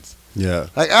sentence. Yeah.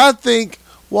 Like, I think,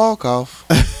 walk off.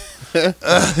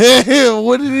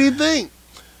 What did he think?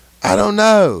 I don't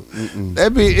know.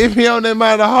 It be on that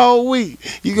mind the whole week.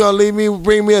 You gonna leave me,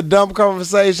 bring me a dumb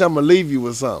conversation, I'm gonna leave you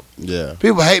with something. Yeah.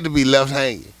 People hate to be left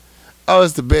hanging. Oh,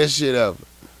 it's the best shit ever.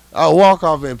 I'll walk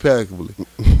off impeccably.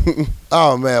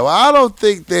 Oh, man. Well, I don't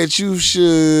think that you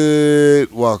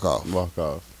should walk off. Walk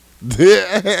off.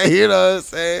 You know what I'm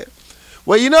saying?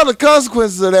 Well, you know the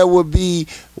consequences of that would be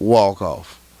walk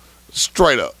off.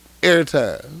 Straight up. Every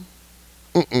time.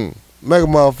 Make a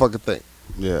motherfucker think.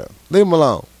 Yeah. Leave them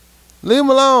alone. Leave them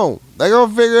alone. They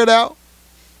gonna figure it out.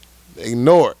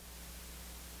 Ignore it.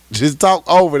 Just talk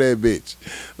over that bitch.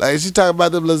 Like, she talking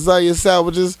about them lasagna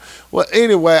sandwiches. Well,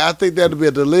 anyway, I think that'll be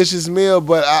a delicious meal,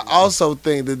 but I also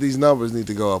think that these numbers need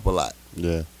to go up a lot.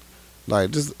 Yeah.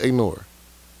 Like, just ignore it.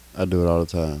 I do it all the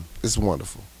time. It's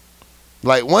wonderful.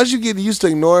 Like, once you get used to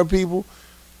ignoring people,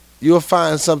 you'll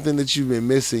find something that you've been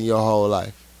missing your whole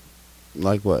life.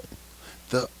 Like what?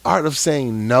 The art of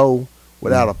saying no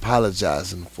without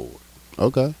apologizing for it.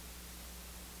 Okay.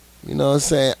 You know what I'm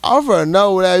saying? Offer a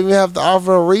no without even have to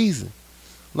offer a reason.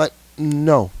 Like,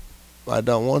 no, I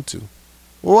don't want to.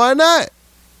 Well, why not?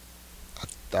 I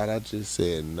thought I just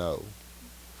said no.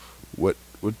 What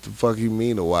the fuck you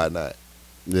mean or why not?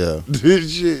 Yeah.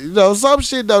 You know, some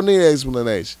shit don't need an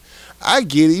explanation. I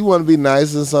get it. You want to be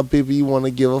nice, and some people you want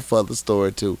to give a further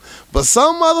story to. But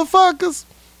some motherfuckers,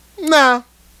 nah.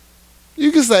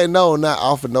 You can say no and not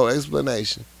offer no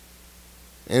explanation.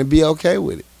 And be okay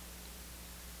with it.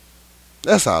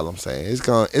 That's all I'm saying. It's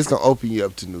gonna open you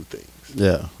up to new things.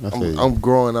 Yeah. I feel you. I'm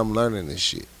growing, I'm learning this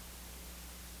shit.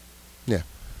 Yeah.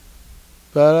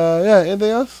 But yeah,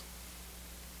 anything else?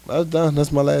 That's done.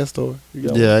 That's my last story. You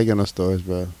got Yeah, I ain't got no stories,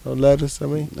 bro. no letters, I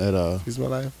mean. At all. It's my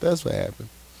life. That's what happened.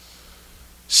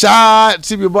 Shot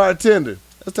to your bartender.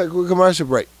 Let's take a quick commercial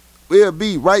break. We'll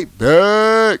be right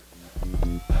back.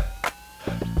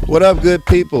 What up, good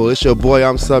people? It's your boy,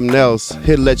 I'm Something Else.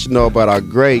 Here to let you know about our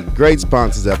great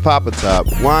sponsors at Papa Top,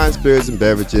 wine, spirits, and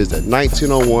beverages at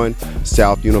 1901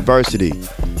 South University.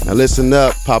 Now listen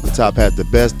up, Papa Top has the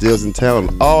best deals in town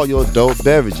on all your adult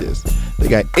beverages. They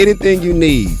got anything you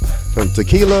need, from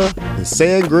tequila and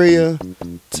sangria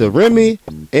to Remy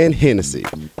and Hennessy.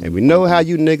 And we know how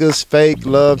you niggas fake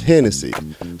love Hennessy.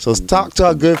 So talk to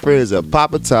our good friends at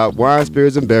Papa Top Wine,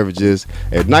 Spirits, and Beverages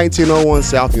at 1901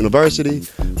 South University.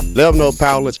 Let them know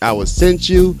Power Lunch Hour sent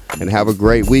you, and have a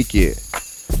great weekend.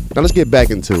 Now let's get back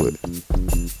into it.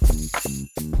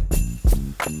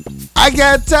 I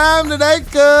got time today,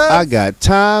 cuz. I got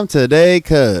time today,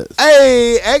 cuz.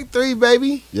 Hey, Act 3,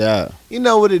 baby. Yeah. You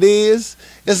know what it is.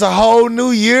 It's a whole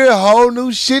new year, a whole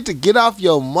new shit to get off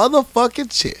your motherfucking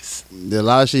chest. The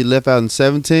lot of shit left out in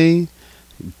 17,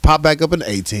 pop back up in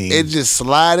 18. It just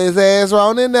slide his ass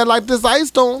around in there like this ice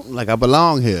storm. Like I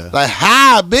belong here. Like,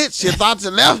 hi, bitch, you thought you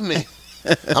left me.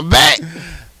 I'm back.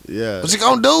 Yeah. What you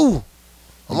gonna do?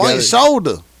 I'm You on your gotta-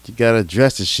 shoulder. You gotta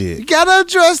address the You shit. gotta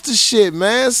address the shit,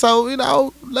 man. So, you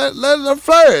know, let it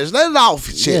flourish. Let it off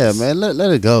your chest. Yeah, man.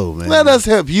 Let it go, man. Let us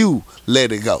help you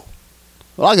let it go.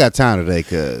 Well, I got time today,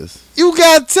 cuz. You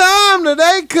got time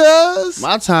today, cuz.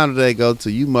 My time today go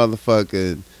to you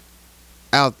motherfucker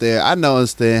out there. I know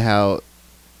understand how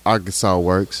Arkansas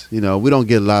works. You know, we don't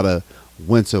get a lot of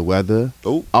winter weather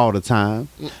Nope. all the time.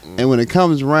 And when it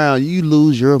comes around, you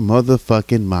lose your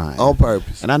motherfucking mind. On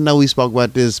purpose. And I know we spoke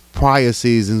about this prior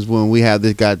seasons when we have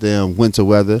this goddamn winter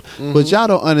weather. But y'all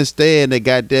don't understand that,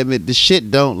 goddamn it, the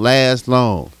shit don't last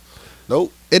long.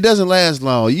 Nope. It doesn't last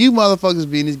long. You motherfuckers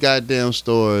be in these goddamn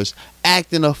stores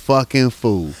acting a fucking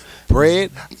fool.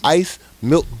 Bread, ice,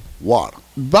 milk, water.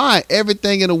 Buying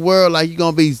everything in the world like you're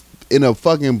going to be in a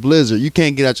fucking blizzard. You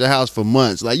can't get out your house for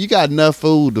months. Like, you got enough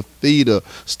food to feed a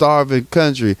starving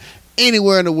country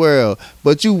anywhere in the world.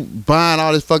 But you buying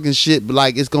all this fucking shit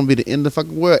like it's going to be the end of the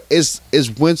fucking world. It's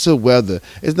winter weather.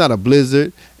 It's not a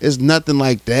blizzard. It's nothing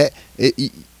like that.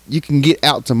 You can get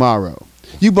out tomorrow.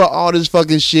 You bought all this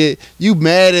fucking shit. You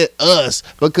mad at us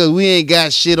because we ain't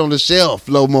got shit on the shelf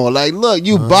no more. Like, look,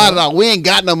 you bought it all. We ain't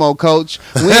got no more, coach.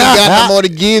 We ain't got no more to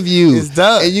give you. It's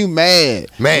done. And you mad.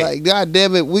 Like, God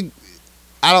damn it,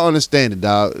 I don't understand it,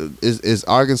 dog. It's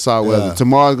Arkansas weather. Yeah.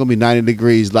 Tomorrow's gonna be 90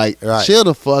 degrees. Like, chill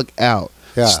the fuck out.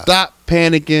 Yeah. Stop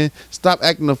panicking. Stop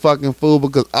acting a fucking fool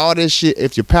because all this shit,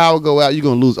 if your power go out, you're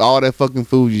gonna lose all that fucking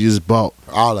food you just bought.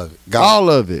 All of it. Gone. All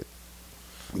of it.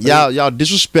 Y'all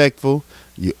disrespectful.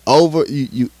 You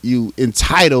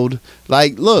entitled.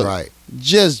 Like, look, Right.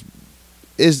 just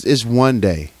it's one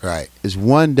day. Right. It's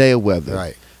one day of weather.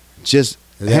 Right. Just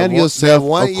handle yourself that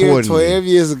one accordingly. 12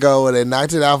 years ago when they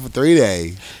knocked it out for 3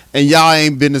 days. And y'all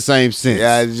ain't been the same since.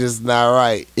 Yeah, it's just not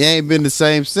right. You ain't been the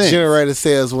same since. Generator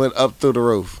sales went up through the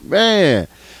roof. Man.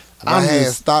 I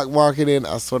had stock market in.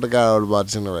 I swear to God, I would have bought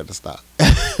generator stock.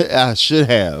 I should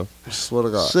have. I swear to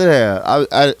God. Should have.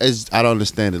 I don't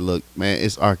understand it. Look, man,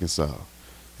 it's Arkansas.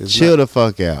 It's Chill not, the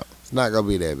fuck out. It's not going to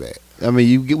be that bad. I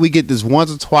mean, we get this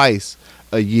once or twice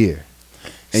a year.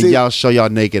 And See, y'all show y'all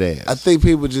naked ass. I think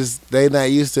people they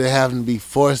not used to having to be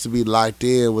forced to be locked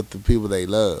in with the people they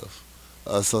love.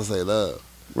 Or so they love.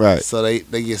 Right. So they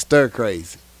get stir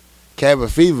crazy. Cabin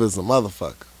fever's a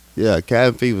motherfucker. Yeah,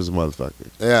 cabin fever's a motherfucker.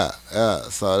 Yeah.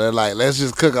 So they're like, let's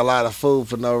just cook a lot of food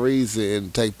for no reason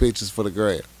and take pictures for the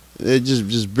gram. It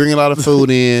just bring a lot of food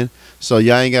in, so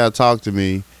y'all ain't gotta talk to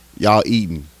me. Y'all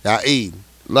eating. Y'all eating.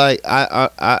 Like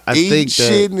I Eating, think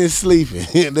that shitting, and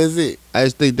sleeping. That's it. I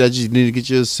just think that you need to get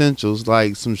your essentials,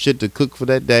 like some shit to cook for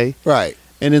that day. Right.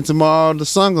 And then tomorrow the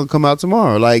sun gonna come out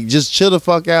tomorrow. Like, just chill the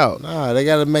fuck out. Nah, they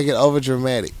gotta make it over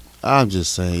dramatic. I'm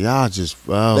just saying, y'all just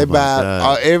They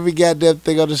buy every goddamn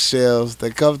thing on the shelves.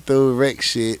 They come through, wreck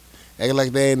shit, acting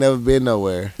like they ain't never been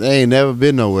nowhere. They ain't never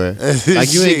been nowhere.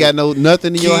 Like, you ain't got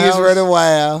nothing in your house. Kids running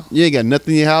wild. You ain't got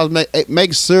nothing in your house.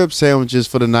 Make syrup sandwiches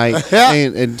for the night.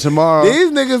 and tomorrow.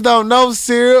 These niggas don't know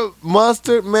syrup,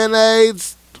 mustard,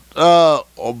 mayonnaise, or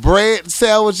bread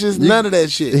sandwiches, none of that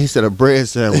shit. He said a bread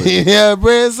sandwich. Yeah,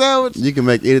 bread sandwich. You can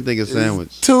make anything a sandwich.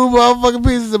 It's 2 motherfucking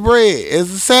pieces of bread.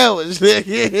 It's a sandwich. Shit.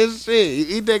 You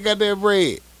eat that goddamn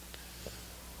bread.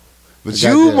 But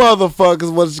you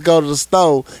motherfuckers want to go to the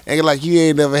store and like you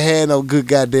ain't never had no good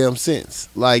goddamn sense.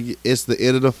 Like, it's the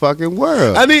end of the fucking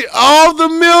world. I need all the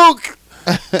milk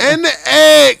and the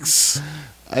eggs.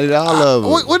 I need all of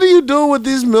them. What are you doing with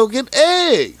this milk and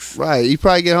eggs? Right. You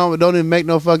probably get home and don't even make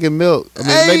no fucking milk. I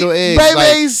mean, make no eggs. Baby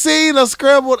like, ain't seen a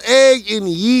scrambled egg in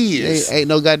years. Ain't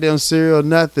no goddamn cereal,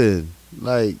 nothing.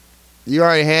 Like, you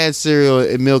already had cereal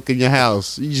and milk in your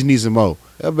house. You just need some more.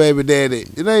 Your baby daddy.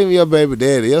 It ain't even your baby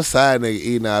daddy. Your side nigga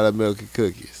eating all that milk and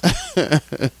cookies.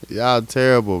 Y'all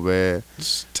terrible, man.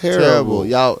 It's terrible.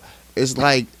 Y'all, it's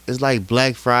like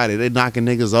Black Friday. They knocking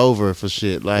niggas over for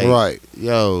shit. Like, right.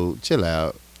 Yo, chill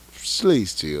out.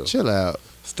 Please chill. Chill out.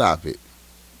 Stop it.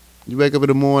 You wake up in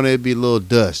the morning, it'd be a little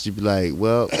dust. You'd be like,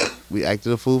 well, we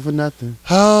acted a fool for nothing.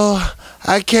 Oh,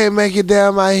 I can't make it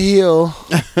down my hill.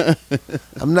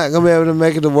 I'm not going to be able to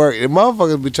make it to work. The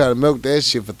motherfuckers be trying to milk that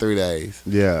shit for 3 days.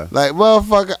 Yeah. Like,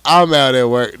 motherfucker, I'm out at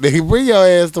work. Nigga, bring your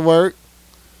ass to work.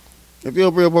 If you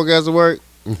don't bring your poor ass to work,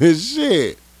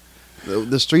 shit.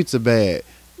 The streets are bad.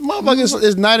 Motherfucker,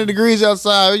 it's 90 degrees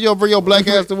outside. You don't bring your black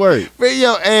ass to work. Bring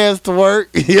your ass to work.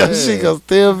 Your shit gonna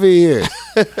still be here.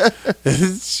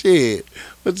 Shit.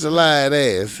 With your lying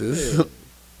asses.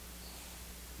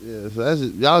 Yeah, so that's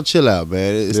just, y'all chill out,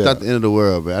 man. It's not the end of the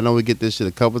world, man. I know we get this shit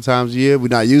a couple times a year. We're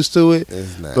not used to it.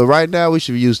 It's not. But right now, we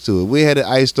should be used to it. We had an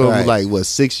ice storm for like,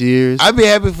 6 years? I'd be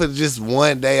happy for just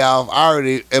one day off. I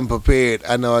already am prepared.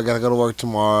 I know I gotta go to work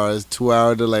tomorrow. It's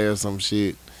 2-hour delay or some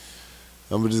shit.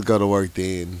 I'm gonna just go to work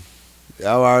then. I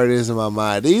already is in my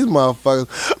mind. These motherfuckers.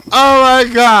 Oh my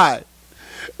God,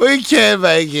 we can't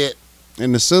make it.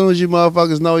 And as soon as you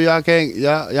motherfuckers know y'all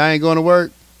ain't going to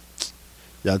work,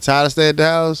 y'all tired of staying at the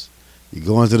house, you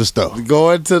going to the store.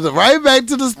 Going to right back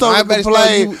to the store. Right back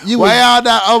complain. Why y'all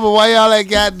not open? Why y'all ain't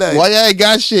got nothing? Why y'all ain't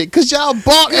got shit? Cause y'all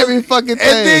bought every fucking thing.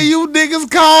 And then you niggas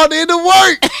called in to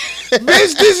work.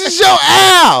 Bitch, this is your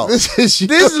owl. This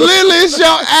literally is your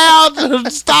owl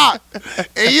to stock.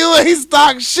 And you ain't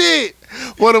stock shit.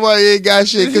 What about you ain't got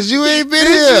shit? Cause you ain't been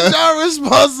here. This is your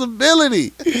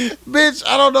responsibility. Bitch,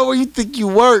 where you think you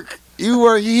work. You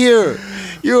work here.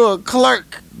 You're a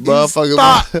clerk.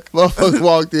 Motherfucker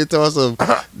walked in and told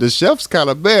us the chef's kind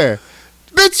of bare.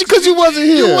 Bitch, because you wasn't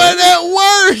here. You wasn't at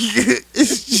work.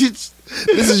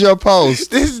 This is your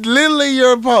post. This is literally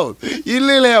your post. You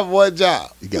literally have one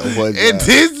job. You got one job. And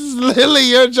this is literally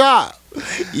your job.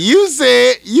 You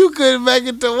said you couldn't make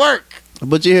it to work.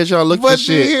 But you're here trying to look for shit.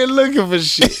 But you're here looking for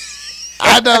shit.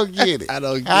 I don't get it. I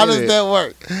don't get How does it. that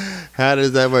work? How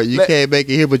does that work? You can't make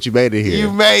it here, but you made it here.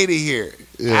 You made it here.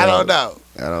 Yeah. I don't know.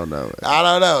 I don't know. I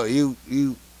don't know.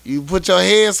 You put your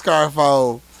headscarf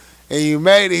on and you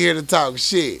made it here to talk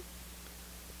shit.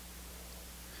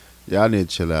 Y'all need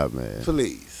to chill out, man.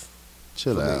 Please.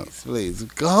 Chill out. Please.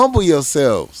 Humble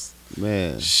yourselves.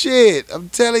 Man. Shit. I'm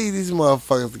telling you, these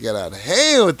motherfuckers get out of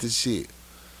hand with this shit.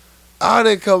 All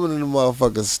they coming in the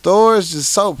motherfucking stores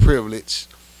just so privileged.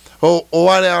 Or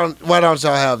why don't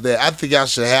y'all have that? I think y'all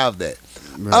should have that.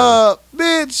 Man.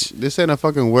 Bitch. This ain't a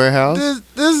fucking warehouse.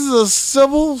 This is a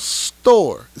civil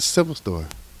store. Simple store.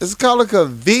 It's called a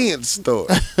convenience store.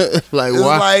 Like, It's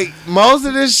why? like most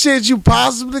of this shit you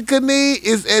possibly could need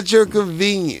is at your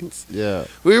convenience. Yeah.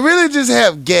 We really just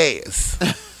have gas.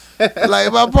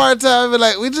 Like my part-time,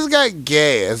 like we just got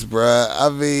gas, bruh. I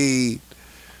mean,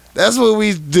 that's what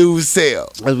we do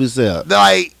sell. As we said.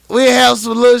 Like we have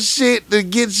some little shit to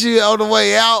get you on the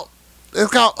way out.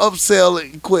 It's called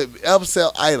upsell equipment,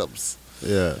 upsell items.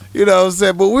 Yeah. You know what I'm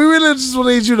saying? But we really just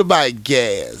need you to buy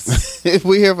gas. If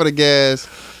we here for the gas,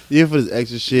 you here for this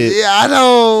extra shit. Yeah, I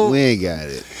know. We ain't got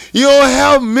it. You don't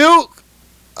have milk?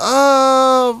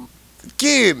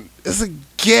 Again, it's a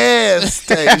gas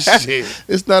station.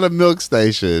 It's not a milk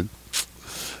station.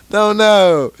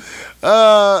 No.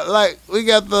 Like we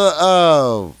got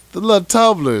the little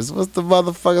tumblers. What's the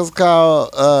motherfuckers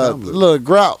called? The little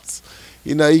grouts.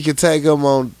 You know, you can take them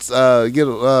on, get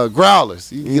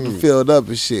growlers. You can get them filled up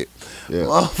and shit. Yeah.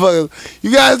 Motherfuckers,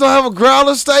 you guys don't have a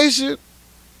growler station?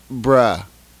 Bruh,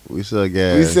 We sell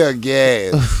gas. we sell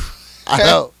gas. I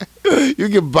know. You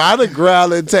can buy the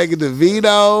growler and take it to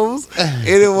Vito's,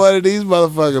 any one of these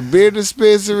motherfucking beer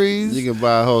dispensaries. You can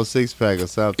buy a whole 6-pack or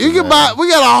something. You can buy, we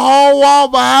got a whole wall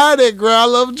behind that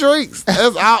growler of drinks.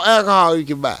 That's all alcohol you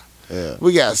can buy. Yeah.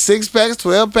 We got 6-packs,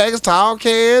 12-packs, tall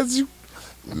cans. You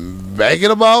making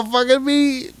a motherfucking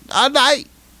be a night.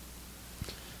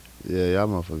 Yeah, y'all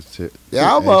motherfuckers too.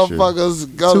 Y'all extra.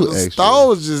 motherfuckers go Too to the extra.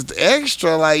 stores just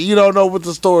extra, like you don't know what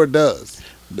the store does.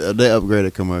 They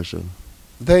upgraded commercial.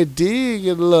 They did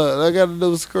get a look. They got a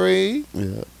new screen.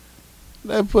 Yeah.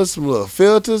 They put some little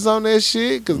filters on that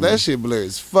shit, cause that shit blurry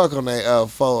as fuck on their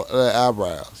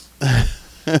eyebrows.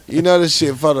 You know this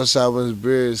shit Photoshop was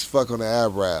blurry as fuck on their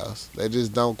eyebrows. They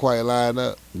just don't quite line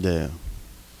up. Damn.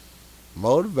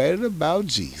 Motivated about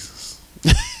Jesus.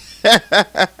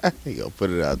 He gonna put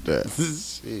it out there.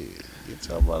 Shit, get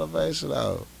your motivation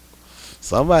out.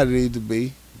 Somebody need to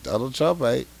be. Donald Trump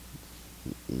ain't.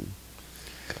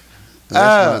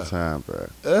 That's my time, bro.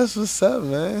 That's what's up,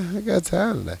 man. I got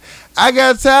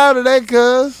time today.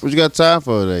 Cuz. What you got time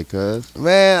for today, cuz?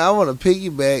 Man, I want to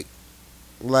piggyback,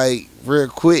 like, real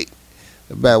quick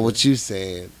about what you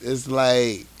saying. It's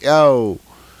like, yo,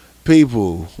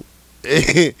 people,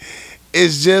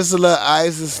 it's just a little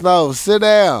ice and snow. Sit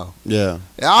down. Yeah.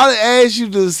 And all they ask you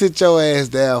to do is sit your ass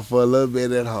down for a little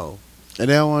bit at home. And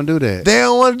they don't want to do that. They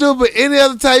don't want to do it, but any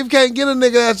other time, you can't get a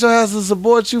nigga at your house to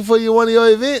support you for one of your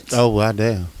events. Oh, well,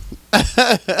 damn.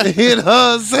 You know what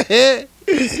I'm saying?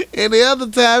 Any other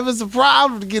time, it's a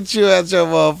problem to get you at your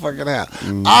motherfucking house.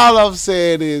 Mhm. All I'm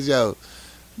saying is, yo,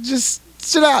 just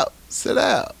sit out. Sit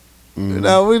out. Mhm. You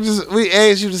know, we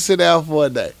asked you to sit down for a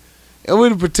day. And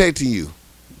we're protecting you.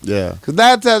 Yeah. Because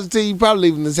 9 times out of 10, you probably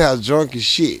leaving this house drunk as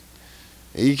shit.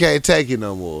 And you can't take it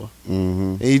no more.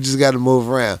 Mm-hmm. And you just got to move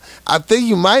around. I think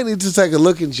you might need to take a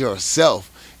look at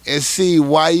yourself and see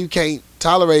why you can't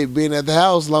tolerate being at the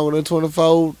house longer than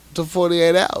 24 to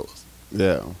 48 hours.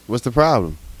 Yeah. What's the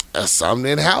problem? That's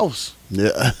something in the house.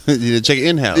 Yeah. You need to check it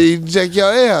in-house. You check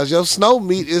your in-house. Your snow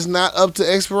meat is not up to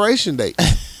expiration date.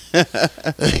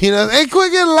 You know, ain't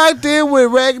quick getting locked in with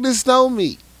regular snow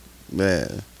meat.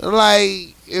 Man.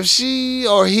 Like, if she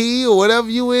or he or whatever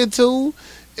you into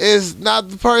is not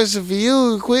the person for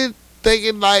you, quit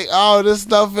thinking like, oh, this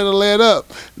stuff finna let up.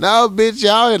 No, bitch,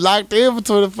 y'all ain't locked in for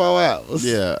 24 hours.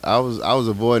 Yeah, I was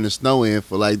avoiding the snow in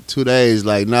for like 2 days.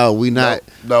 Like, no, we not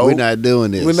No. we not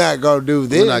doing this. We're not gonna do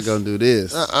this. We're not gonna do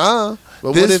this. But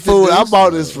But this what if it food, I does bought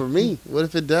snow? this for me. What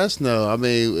if it does snow? I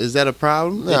mean, is that a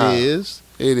problem? Nah. It is.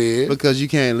 It is. Because you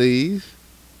can't leave.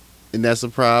 And that's a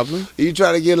problem. You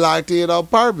try to get locked in on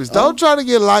purpose. Oh. Don't try to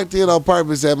get locked in on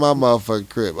purpose at my motherfucking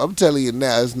crib. I'm telling you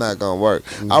now, it's not gonna work.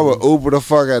 Mm-hmm. I will Uber the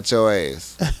fuck out your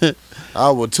ass. I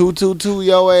will 222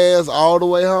 your ass all the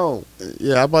way home.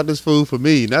 Yeah, I bought this food for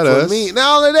me, not For us. me,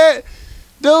 not only that,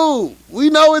 dude, we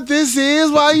know what this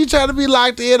is. Why you trying to be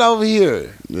locked in over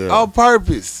here? Yeah. On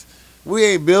purpose. We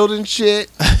ain't building shit.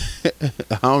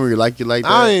 I don't really like you like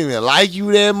that. I don't even like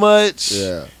you that much.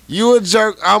 Yeah. You a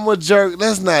jerk, I'm a jerk.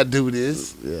 Let's not do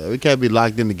this. Yeah, we can't be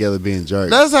locked in together being jerks.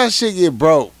 That's how shit get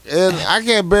broke. And I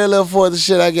can't barely afford the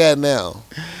shit I got now.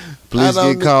 Police I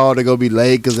don't get called, they're going to be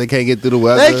late because they can't get through the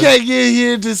weather. They can't get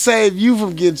here to save you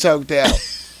from getting choked out.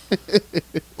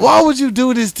 Why would you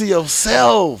do this to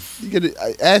yourself? You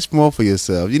gotta ask more for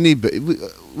yourself. You need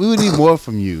we would need more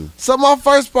from you. So my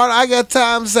first part, I got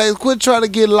time to say, quit trying to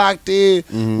get locked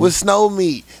in with snow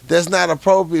meat that's not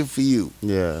appropriate for you.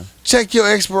 Yeah. Check your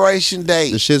expiration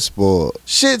date. The shit's spoiled.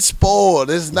 Shit's spoiled.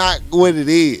 It's not what it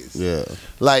is. Yeah.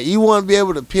 Like, you want to be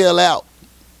able to peel out.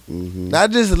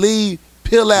 Not just leave,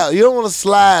 peel out. You don't want to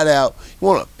slide out. You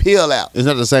want to peel out. It's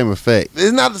not the same effect.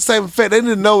 It's not the same effect. They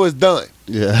didn't know it's done.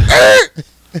 Yeah.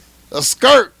 A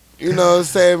skirt, you know what I'm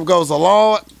saying, goes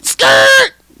along.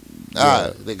 Skirt!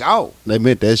 Alright, they go. They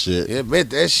meant that shit. It meant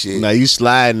that shit. Now you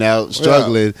sliding out,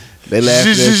 struggling. They laugh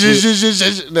at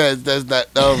that shit. That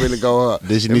don't really go up.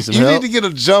 Did you need some You help? need to get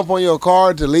a jump on your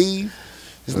car to leave.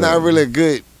 It's not really a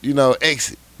good,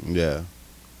 exit. Yeah.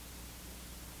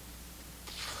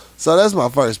 So that's my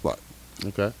first part.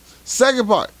 Okay. Second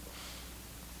part.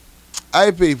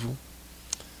 Hey, people.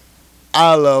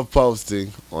 I love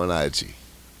posting on IG.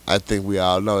 I think we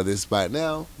all know this by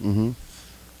now.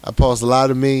 I post a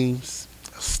lot of memes.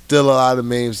 Still a lot of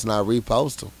memes, and I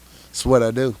repost them. That's what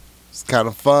I do. It's kind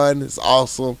of fun. It's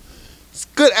awesome. It's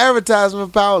good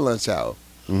advertisement for Power Lunch Hour.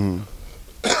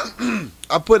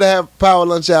 I put a Power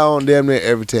Lunch Hour on damn near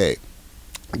every tag.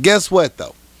 Guess what,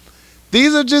 though?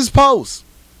 These are just posts.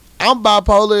 I'm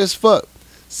bipolar as fuck.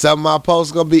 Some of my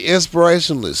posts gonna be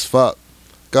inspirational as fuck.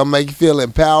 Gonna make you feel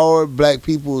empowered. Black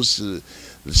people should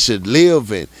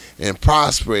live and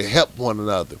prosper and help one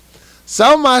another.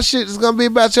 Some of my shit is gonna be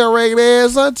about your regular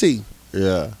ass auntie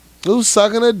Yeah. who's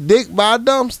sucking a dick by a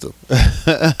dumpster.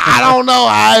 I don't know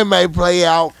how it may play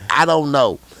out. I don't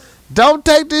know. Don't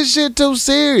take this shit too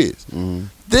serious.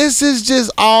 This is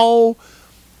just all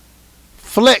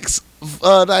flakes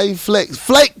of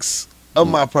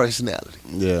my personality.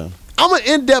 Yeah. I'm an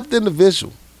in-depth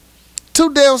individual.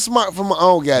 Too damn smart for my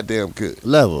own goddamn good.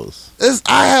 Levels.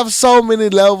 I have so many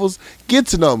levels. Get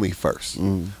to know me first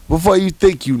before you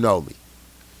think you know me.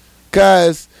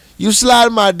 Cause you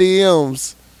slide my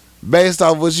DMs based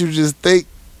off what you just think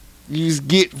you just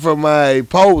get from my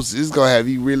posts. It's gonna have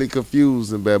you really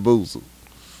confused and bamboozled.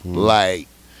 Like,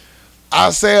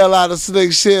 I say a lot of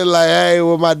slick shit like, hey,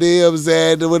 where my DMs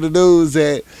at and where the news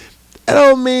at. I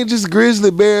don't mean just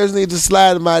grizzly bears need to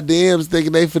slide in my DMs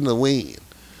thinking they finna win.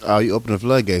 Oh, you open the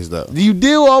floodgates though. You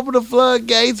do open the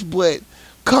floodgates, but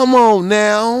come on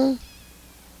now.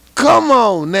 Come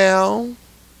on now.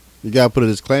 You gotta put a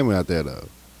disclaimer out there though.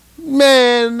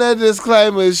 Man, that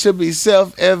disclaimer should be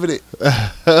self-evident.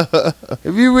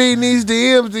 If you read these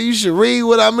DMs, then you should read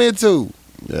what I'm into.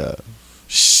 Yeah.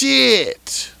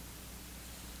 Shit.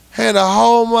 Had a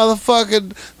whole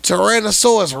motherfucking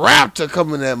Tyrannosaurus Raptor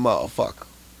come in that motherfucker.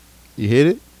 You hit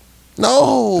it? No.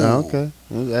 Oh, okay.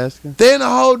 I was asking. They in a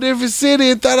whole different city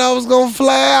and thought I was gonna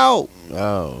fly out.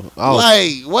 Oh.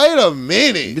 Like, wait a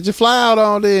minute. Get your fly out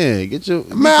on then.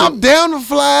 Man, I'm down to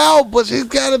fly out, but it's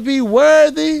gotta be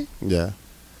worthy. Yeah.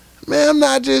 Man, I'm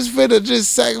not just finna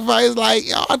just sacrifice. Like,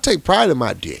 yo, I take pride in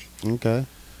my dick. Okay.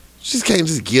 Just can't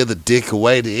just give the dick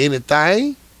away to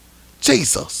anything.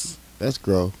 Jesus. That's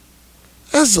growth.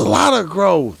 That's a lot of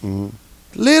growth.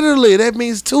 Literally, that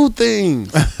means two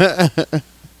things.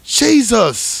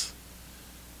 Jesus.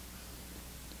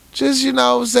 Just, you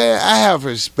know what I'm saying? I have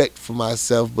respect for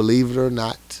myself, believe it or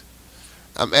not.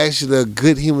 I'm actually a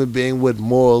good human being with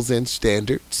morals and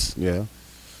standards. Yeah.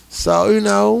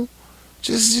 So,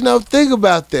 just, think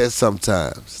about that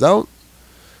sometimes. Don't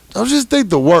just think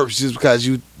the worst just because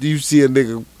you see a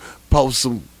nigga post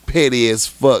some petty as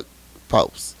fuck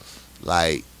posts.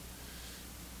 Like,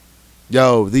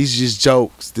 yo, these are just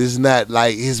jokes. This is not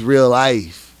like his real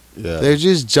life. Yeah. They're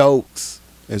just jokes.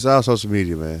 It's all social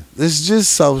media, man. It's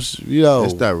just social,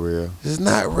 It's not real. It's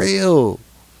not real.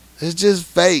 It's just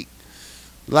fake.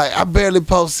 Like, I barely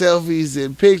post selfies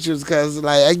and pictures because,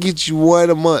 like, I get you one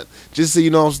a month just so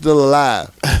you know I'm still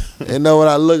alive and know what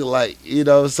I look like,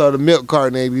 so the milk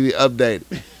carton ain't be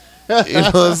updated. You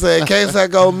know what I'm saying? In case I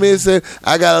go missing,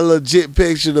 I got a legit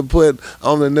picture to put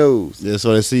on the news. Yeah,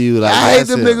 so they see you like. I hate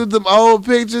them niggas with them old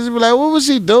pictures. Be like, what was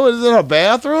she doing? Is it her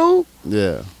bathroom?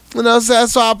 Yeah. You know what I'm saying?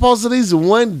 So I post at least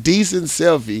one decent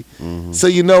selfie so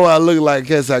you know what I look like in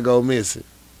case I go missing.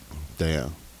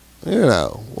 Damn.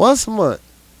 Once a month.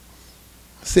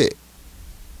 That's it.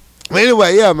 But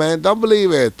anyway, yeah, man, don't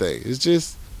believe everything. It's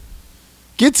just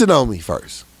get to know me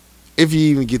first. If you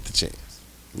even get the chance.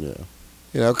 Yeah.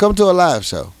 come to a live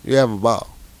show. You have a ball.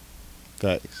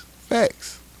 Thanks.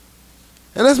 Facts.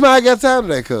 And that's why I got time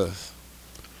today, cuz.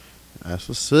 That's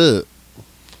what's up.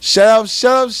 Shut ups.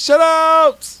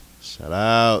 Shout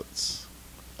outs.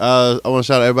 I want to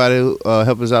shout out everybody who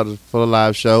helped us out for the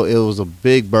live show. It was a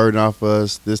big burden off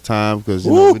us this time because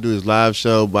we do this live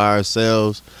show by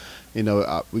ourselves.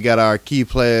 We got our key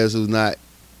players who's not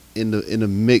in the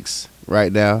mix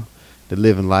right now. They're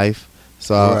living life.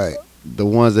 So the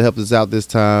ones that helped us out this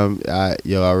time, I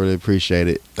really appreciate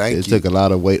it. Thank you. It took a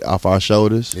lot of weight off our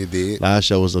shoulders. It did. Live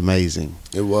show was amazing.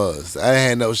 It was. I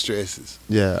had no stresses.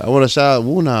 Yeah, I want to shout out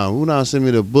Woonan. Woonan sent me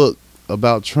the book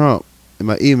about Trump in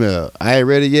my email. I ain't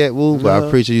read it yet, Woo, but I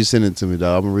appreciate you sending it to me,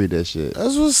 dog. I'm gonna read that shit.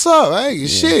 That's what's up. I ain't get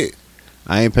shit.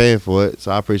 I ain't paying for it,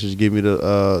 so I appreciate you giving me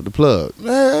the plug.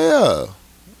 Yeah.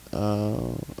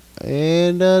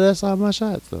 And that's all my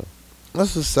shots, though.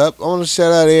 That's what's up. I want to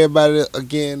shout out everybody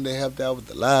again that helped out with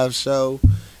the live show.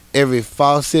 Every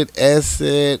faucet,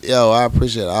 asset. Yo, I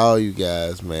appreciate all you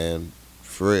guys, man.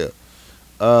 For real.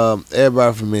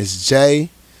 Everybody from Miss J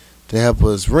to help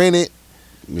us rent it.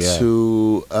 Yeah.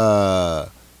 To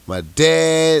my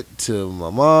dad, to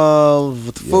my mom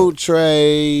with the food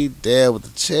tray, dad with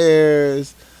the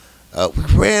chairs. We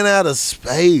ran out of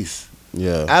space.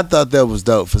 Yeah. I thought that was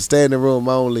dope. For standing room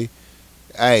only,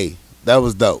 hey, that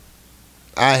was dope.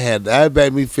 That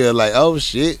made me feel like, oh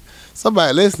shit,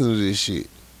 somebody listening to this shit.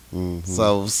 Mm-hmm.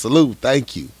 So salute,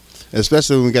 thank you.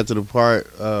 Especially when we got to the part,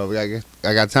 I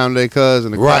got time today, cuz,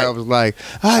 and the crowd was like,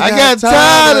 I got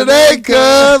time today, cuz.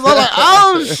 I'm like,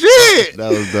 oh shit.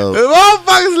 That was dope. The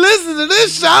motherfuckers listen to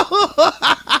this show.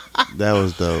 That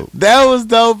was dope. That was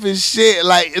dope as shit.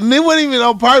 Like, and it wasn't even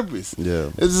on purpose. Yeah.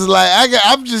 It's just like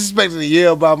I'm just expecting to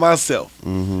yell by myself,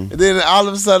 Mm-hmm. and then all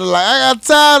of a sudden, like, I got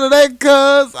time today,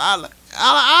 cuz. I'm like,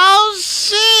 oh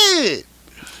shit.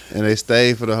 And they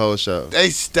stayed for the whole show. They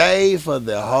stayed for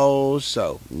the whole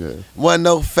show. Yeah. Wasn't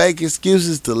no fake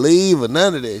excuses to leave or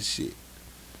none of that shit.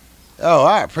 Oh,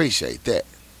 I appreciate that.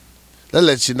 That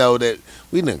lets you know that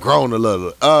we done grown a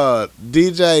little.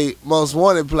 DJ Most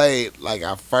Wanted played like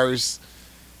our first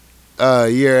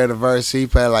year anniversary. He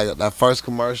played like our first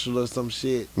commercial or some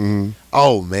shit. Mm-hmm.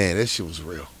 Oh man, that shit was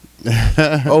real.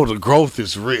 Oh, the growth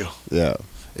is real. Yeah.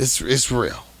 It's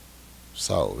real.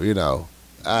 So,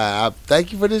 I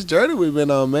thank you for this journey we've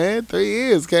been on, man. 3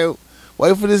 years. Can't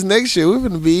wait for this next year. We're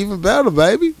going to be even better,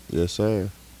 baby. Yes, sir.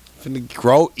 Finna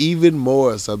grow even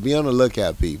more. So be on the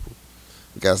lookout, people.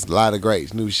 We got a lot of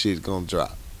great new shit going to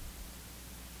drop.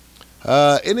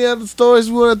 Any other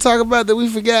stories we want to talk about that we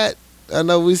forgot? I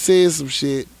know we said some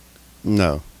shit.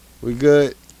 No. We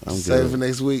good? I'm Save good. for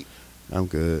next week? I'm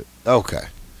good. Okay.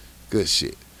 Good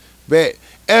shit. Bet.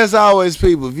 As always,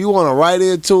 people, if you want to write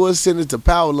into us, send it to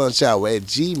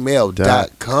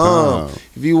powerlunchhour@gmail.com.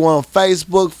 If you want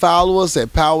Facebook, follow us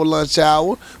at Power Lunch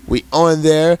Hour. We on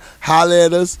there. Holler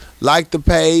at us. Like the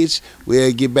page.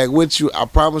 We'll get back with you. I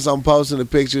promise I'm posting the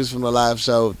pictures from the live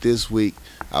show this week.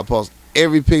 I'll post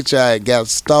every picture I got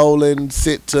stolen,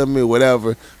 sent to me,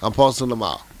 whatever. I'm posting them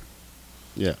all.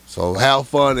 Yeah. So have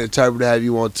fun and interpret it how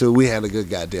you want to. We had a good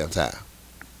goddamn time.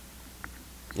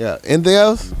 Yeah. Anything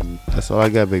else? That's all I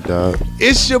got, big dog.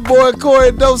 It's your boy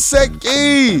Corey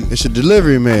Dosecki. It's your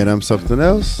delivery man. I'm something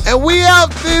else. And we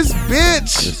out this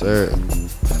bitch. Yes, sir.